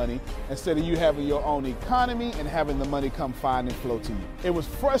else's money instead of you having your own economy and having the money come find and flow to you. It was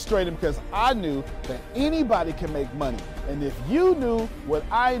frustrating because I knew that anybody can make money. And if you knew what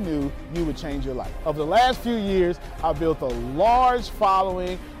I knew, you would change your life. Over the last few years, I've built a large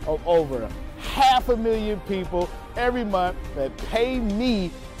following of over 500,000 people every month that pay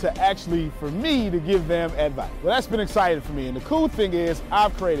me for me to give them advice. Well, that's been exciting for me. And the cool thing is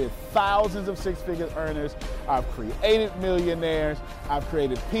I've created thousands of six-figure earners. I've created millionaires. I've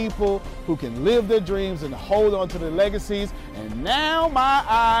created people who can live their dreams and hold on to their legacies. And now my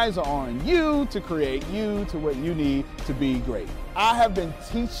eyes are on you to create you to what you need to be great. I have been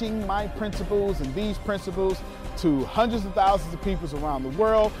teaching my principles and these principles to hundreds of thousands of people around the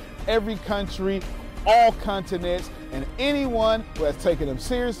world, every country, all continents, and anyone who has taken them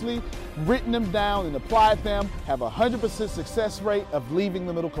seriously, written them down, and applied them have a 100% success rate of leaving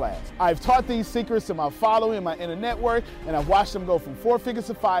the middle class. I've taught these secrets to my following and my inner network, and I've watched them go from 4 figures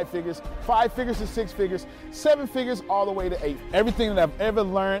to 5 figures, 5 figures to 6 figures, 7 figures, all the way to 8. Everything that I've ever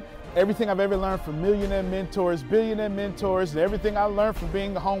learned from millionaire mentors, billionaire mentors, and everything I learned from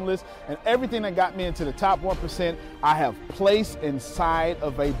being homeless, and everything that got me into the top 1%, I have placed inside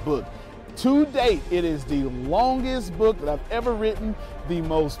of a book. To date, it is the longest book that I've ever written, the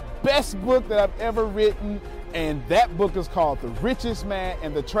most best book that I've ever written, and that book is called The Richest Man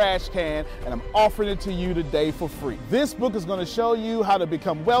in the Trash Can, and I'm offering it to you today for free. This book is going to show you how to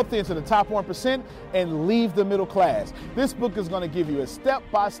become wealthy into the top 1% and leave the middle class. This book is going to give you a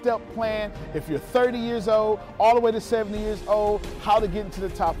step-by-step plan if you're 30 years old, all the way to 70 years old, how to get into the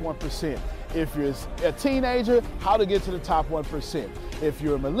top 1%. If you're a teenager, how to get to the top 1%. If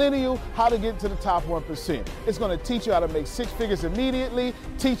you're a millennial, how to get to the top 1%. It's going to teach you how to make 6 figures immediately,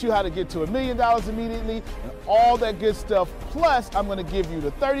 teach you how to get to $1 million immediately, and all that good stuff. Plus, I'm going to give you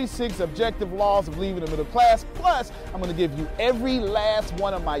the 36 objective laws of leaving the middle class. Plus, I'm going to give you every last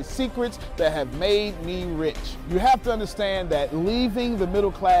one of my secrets that have made me rich. You have to understand that leaving the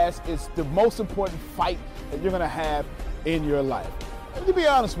middle class is the most important fight that you're going to have in your life. And to be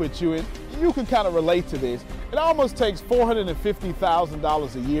honest with you, and you can kind of relate to this, it almost takes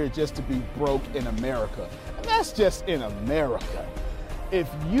 $450,000 a year just to be broke in America. And that's just in America. If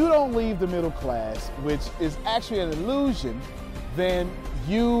you don't leave the middle class, which is actually an illusion, then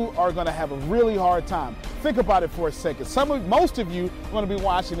you are going to have a really hard time. Think about it for a second. Most of you are going to be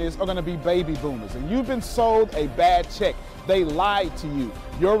watching this are going to be baby boomers, and you've been sold a bad check. They lied to you.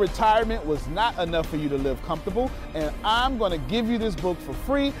 Your retirement was not enough for you to live comfortable, and I'm going to give you this book for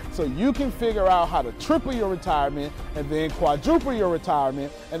free so you can figure out how to triple your retirement and then quadruple your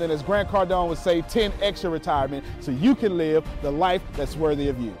retirement, and then, as Grant Cardone would say, 10x your retirement so you can live the life that's worthy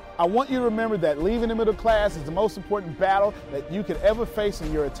of you. I want you to remember that leaving the middle class is the most important battle that you could ever face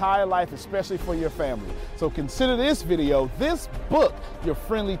in your entire life, especially for your family. So consider this video, this book, your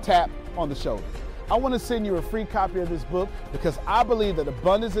friendly tap on the shoulder. I want to send you a free copy of this book because I believe that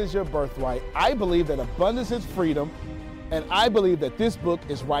abundance is your birthright. I believe that abundance is freedom, and I believe that this book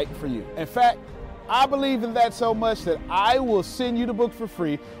is right for you. In fact, I believe in that so much that I will send you the book for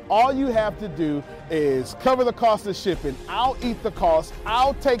free. All you have to do is cover the cost of shipping. I'll eat the cost.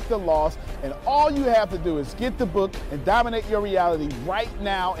 I'll take the loss. And all you have to do is get the book and dominate your reality right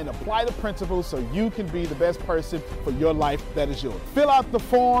now and apply the principles so you can be the best person for your life that is yours. Fill out the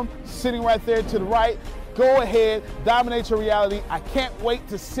form sitting right there to the right. Go ahead, dominate your reality. I can't wait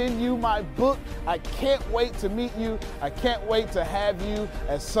to send you my book. I can't wait to meet you. I can't wait to have you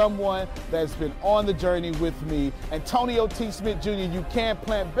as someone that's been on the journey with me. Antonio T. Smith Jr., you can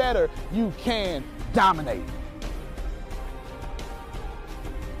plan better. You can dominate.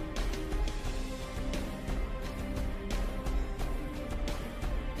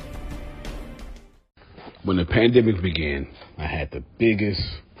 When the pandemic began, I had the biggest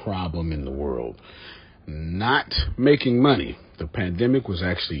problem in the world. not making money. The pandemic was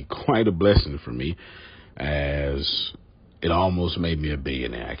actually quite a blessing for me, as it almost made me a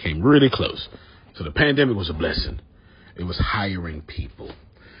billionaire. I came really close. So the pandemic was a blessing. It was hiring people.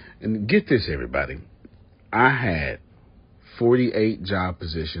 And get this, everybody. I had 48 job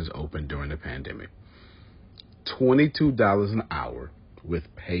positions open during the pandemic. $22 an hour with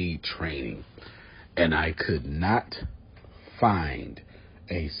paid training. And I could not find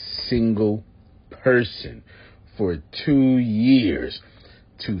a single person for 2 years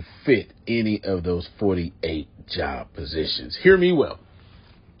to fit any of those 48 job positions. Hear me well.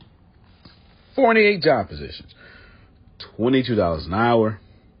 48 job positions, $22 an hour,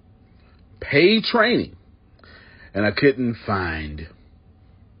 paid training, and I couldn't find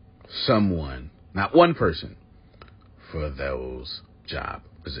someone, not one person, for those job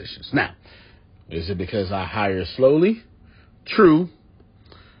positions. Now, is it because I hire slowly? True,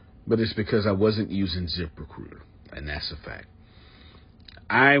 but it's because I wasn't using ZipRecruiter, and that's a fact.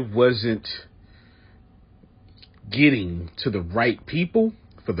 I wasn't getting to the right people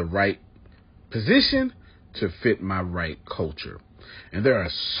for the right position to fit my right culture. And there are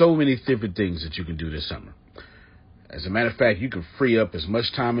so many different things that you can do this summer. As a matter of fact, you can free up as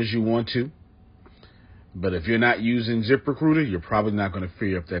much time as you want to. But if you're not using ZipRecruiter, you're probably not going to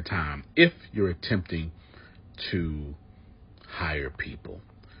free up that time if you're attempting to hire people.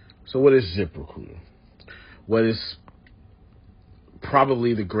 So what is ZipRecruiter? What is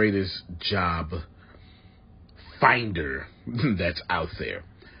probably the greatest job finder that's out there.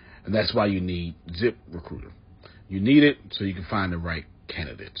 And that's why you need ZipRecruiter. You need it so you can find the right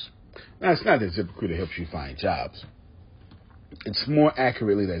candidates. Now, it's not that ZipRecruiter helps you find jobs. It's more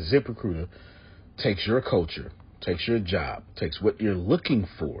accurately that ZipRecruiter takes your culture, takes your job, takes what you're looking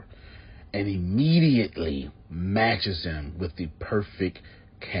for, and immediately matches them with the perfect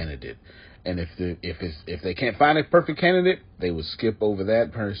candidate. And if they can't find a perfect candidate, they will skip over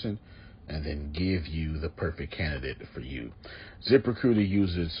that person and then give you the perfect candidate for you. ZipRecruiter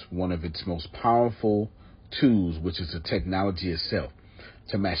uses one of its most powerful tools, which is the technology itself,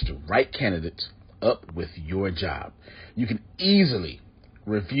 to match the right candidates up with your job. You can easily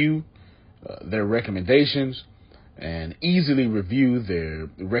review their recommendations and easily review their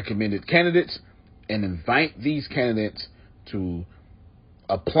recommended candidates and invite these candidates to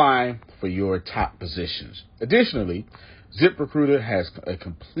apply for your top positions. Additionally, ZipRecruiter has a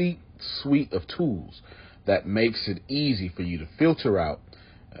complete suite of tools that makes it easy for you to filter out,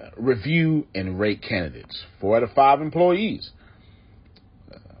 review, and rate candidates. 4 out of 5 employees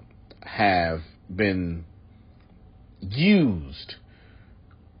have been used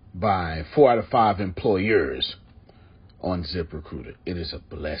by 4 out of 5 employers on ZipRecruiter. It is a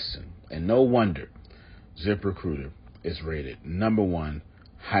blessing. And no wonder ZipRecruiter is rated #1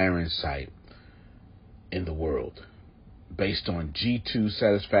 hiring site in the world based on G2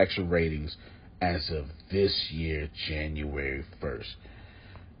 satisfaction ratings as of this year, January 1st.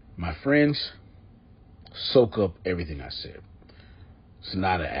 My friends, soak up everything I said. It's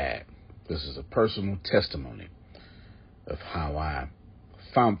not an ad. This is a personal testimony of how I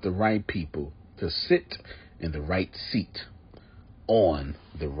found the right people to sit in the right seat on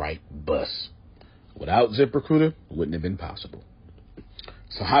the right bus. Without ZipRecruiter, it wouldn't have been possible.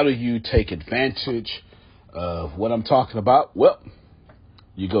 So how do you take advantage of what I'm talking about? Well,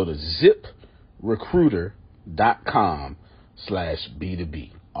 you go to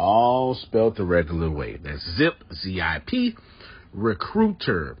ZipRecruiter.com/B2B. All spelled the regular way. That's Zip, Z-I-P,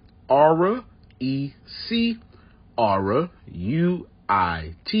 Recruiter, Aura, E-C, Aura, U-I-T-E-R,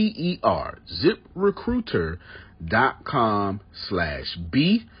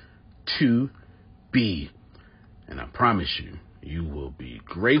 ZipRecruiter.com/B2B. And I promise you, you will be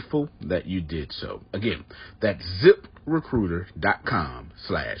grateful that you did so. Again, that's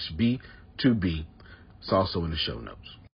ZipRecruiter.com/B2B. It's also in the show notes.